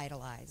what is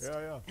idolized,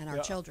 and our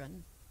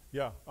children.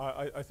 Yeah,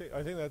 I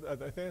think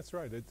that's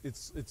right.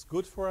 It's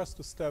good for us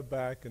to step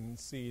back and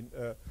see.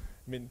 I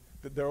mean,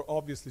 there are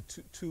obviously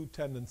two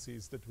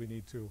tendencies that we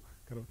need to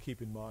kind of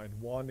keep in mind.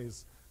 One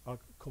is a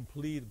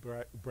complete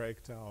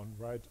breakdown,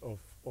 right, of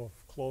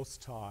close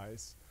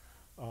ties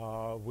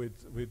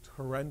with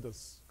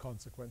horrendous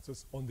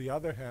consequences. On the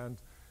other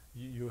hand,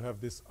 you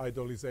have this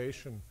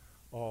idolization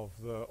of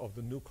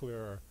the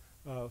nuclear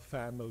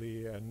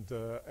family, and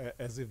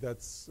as if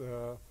that's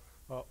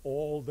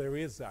all there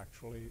is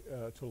actually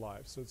to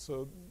life.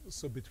 So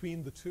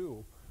between the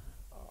two,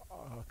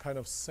 kind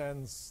of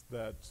sense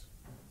that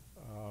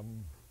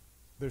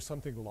there's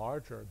something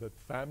larger, that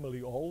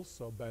family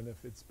also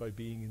benefits by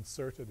being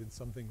inserted in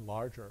something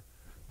larger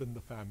than the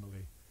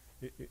family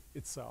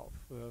itself.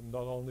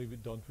 Not only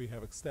don't we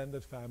have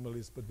extended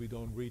families, but we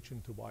don't reach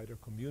into wider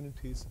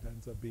communities. It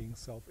ends up being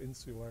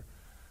self-insular.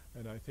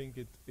 And I think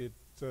it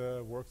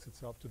works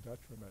itself to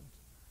detriment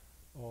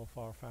of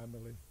our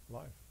family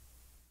life.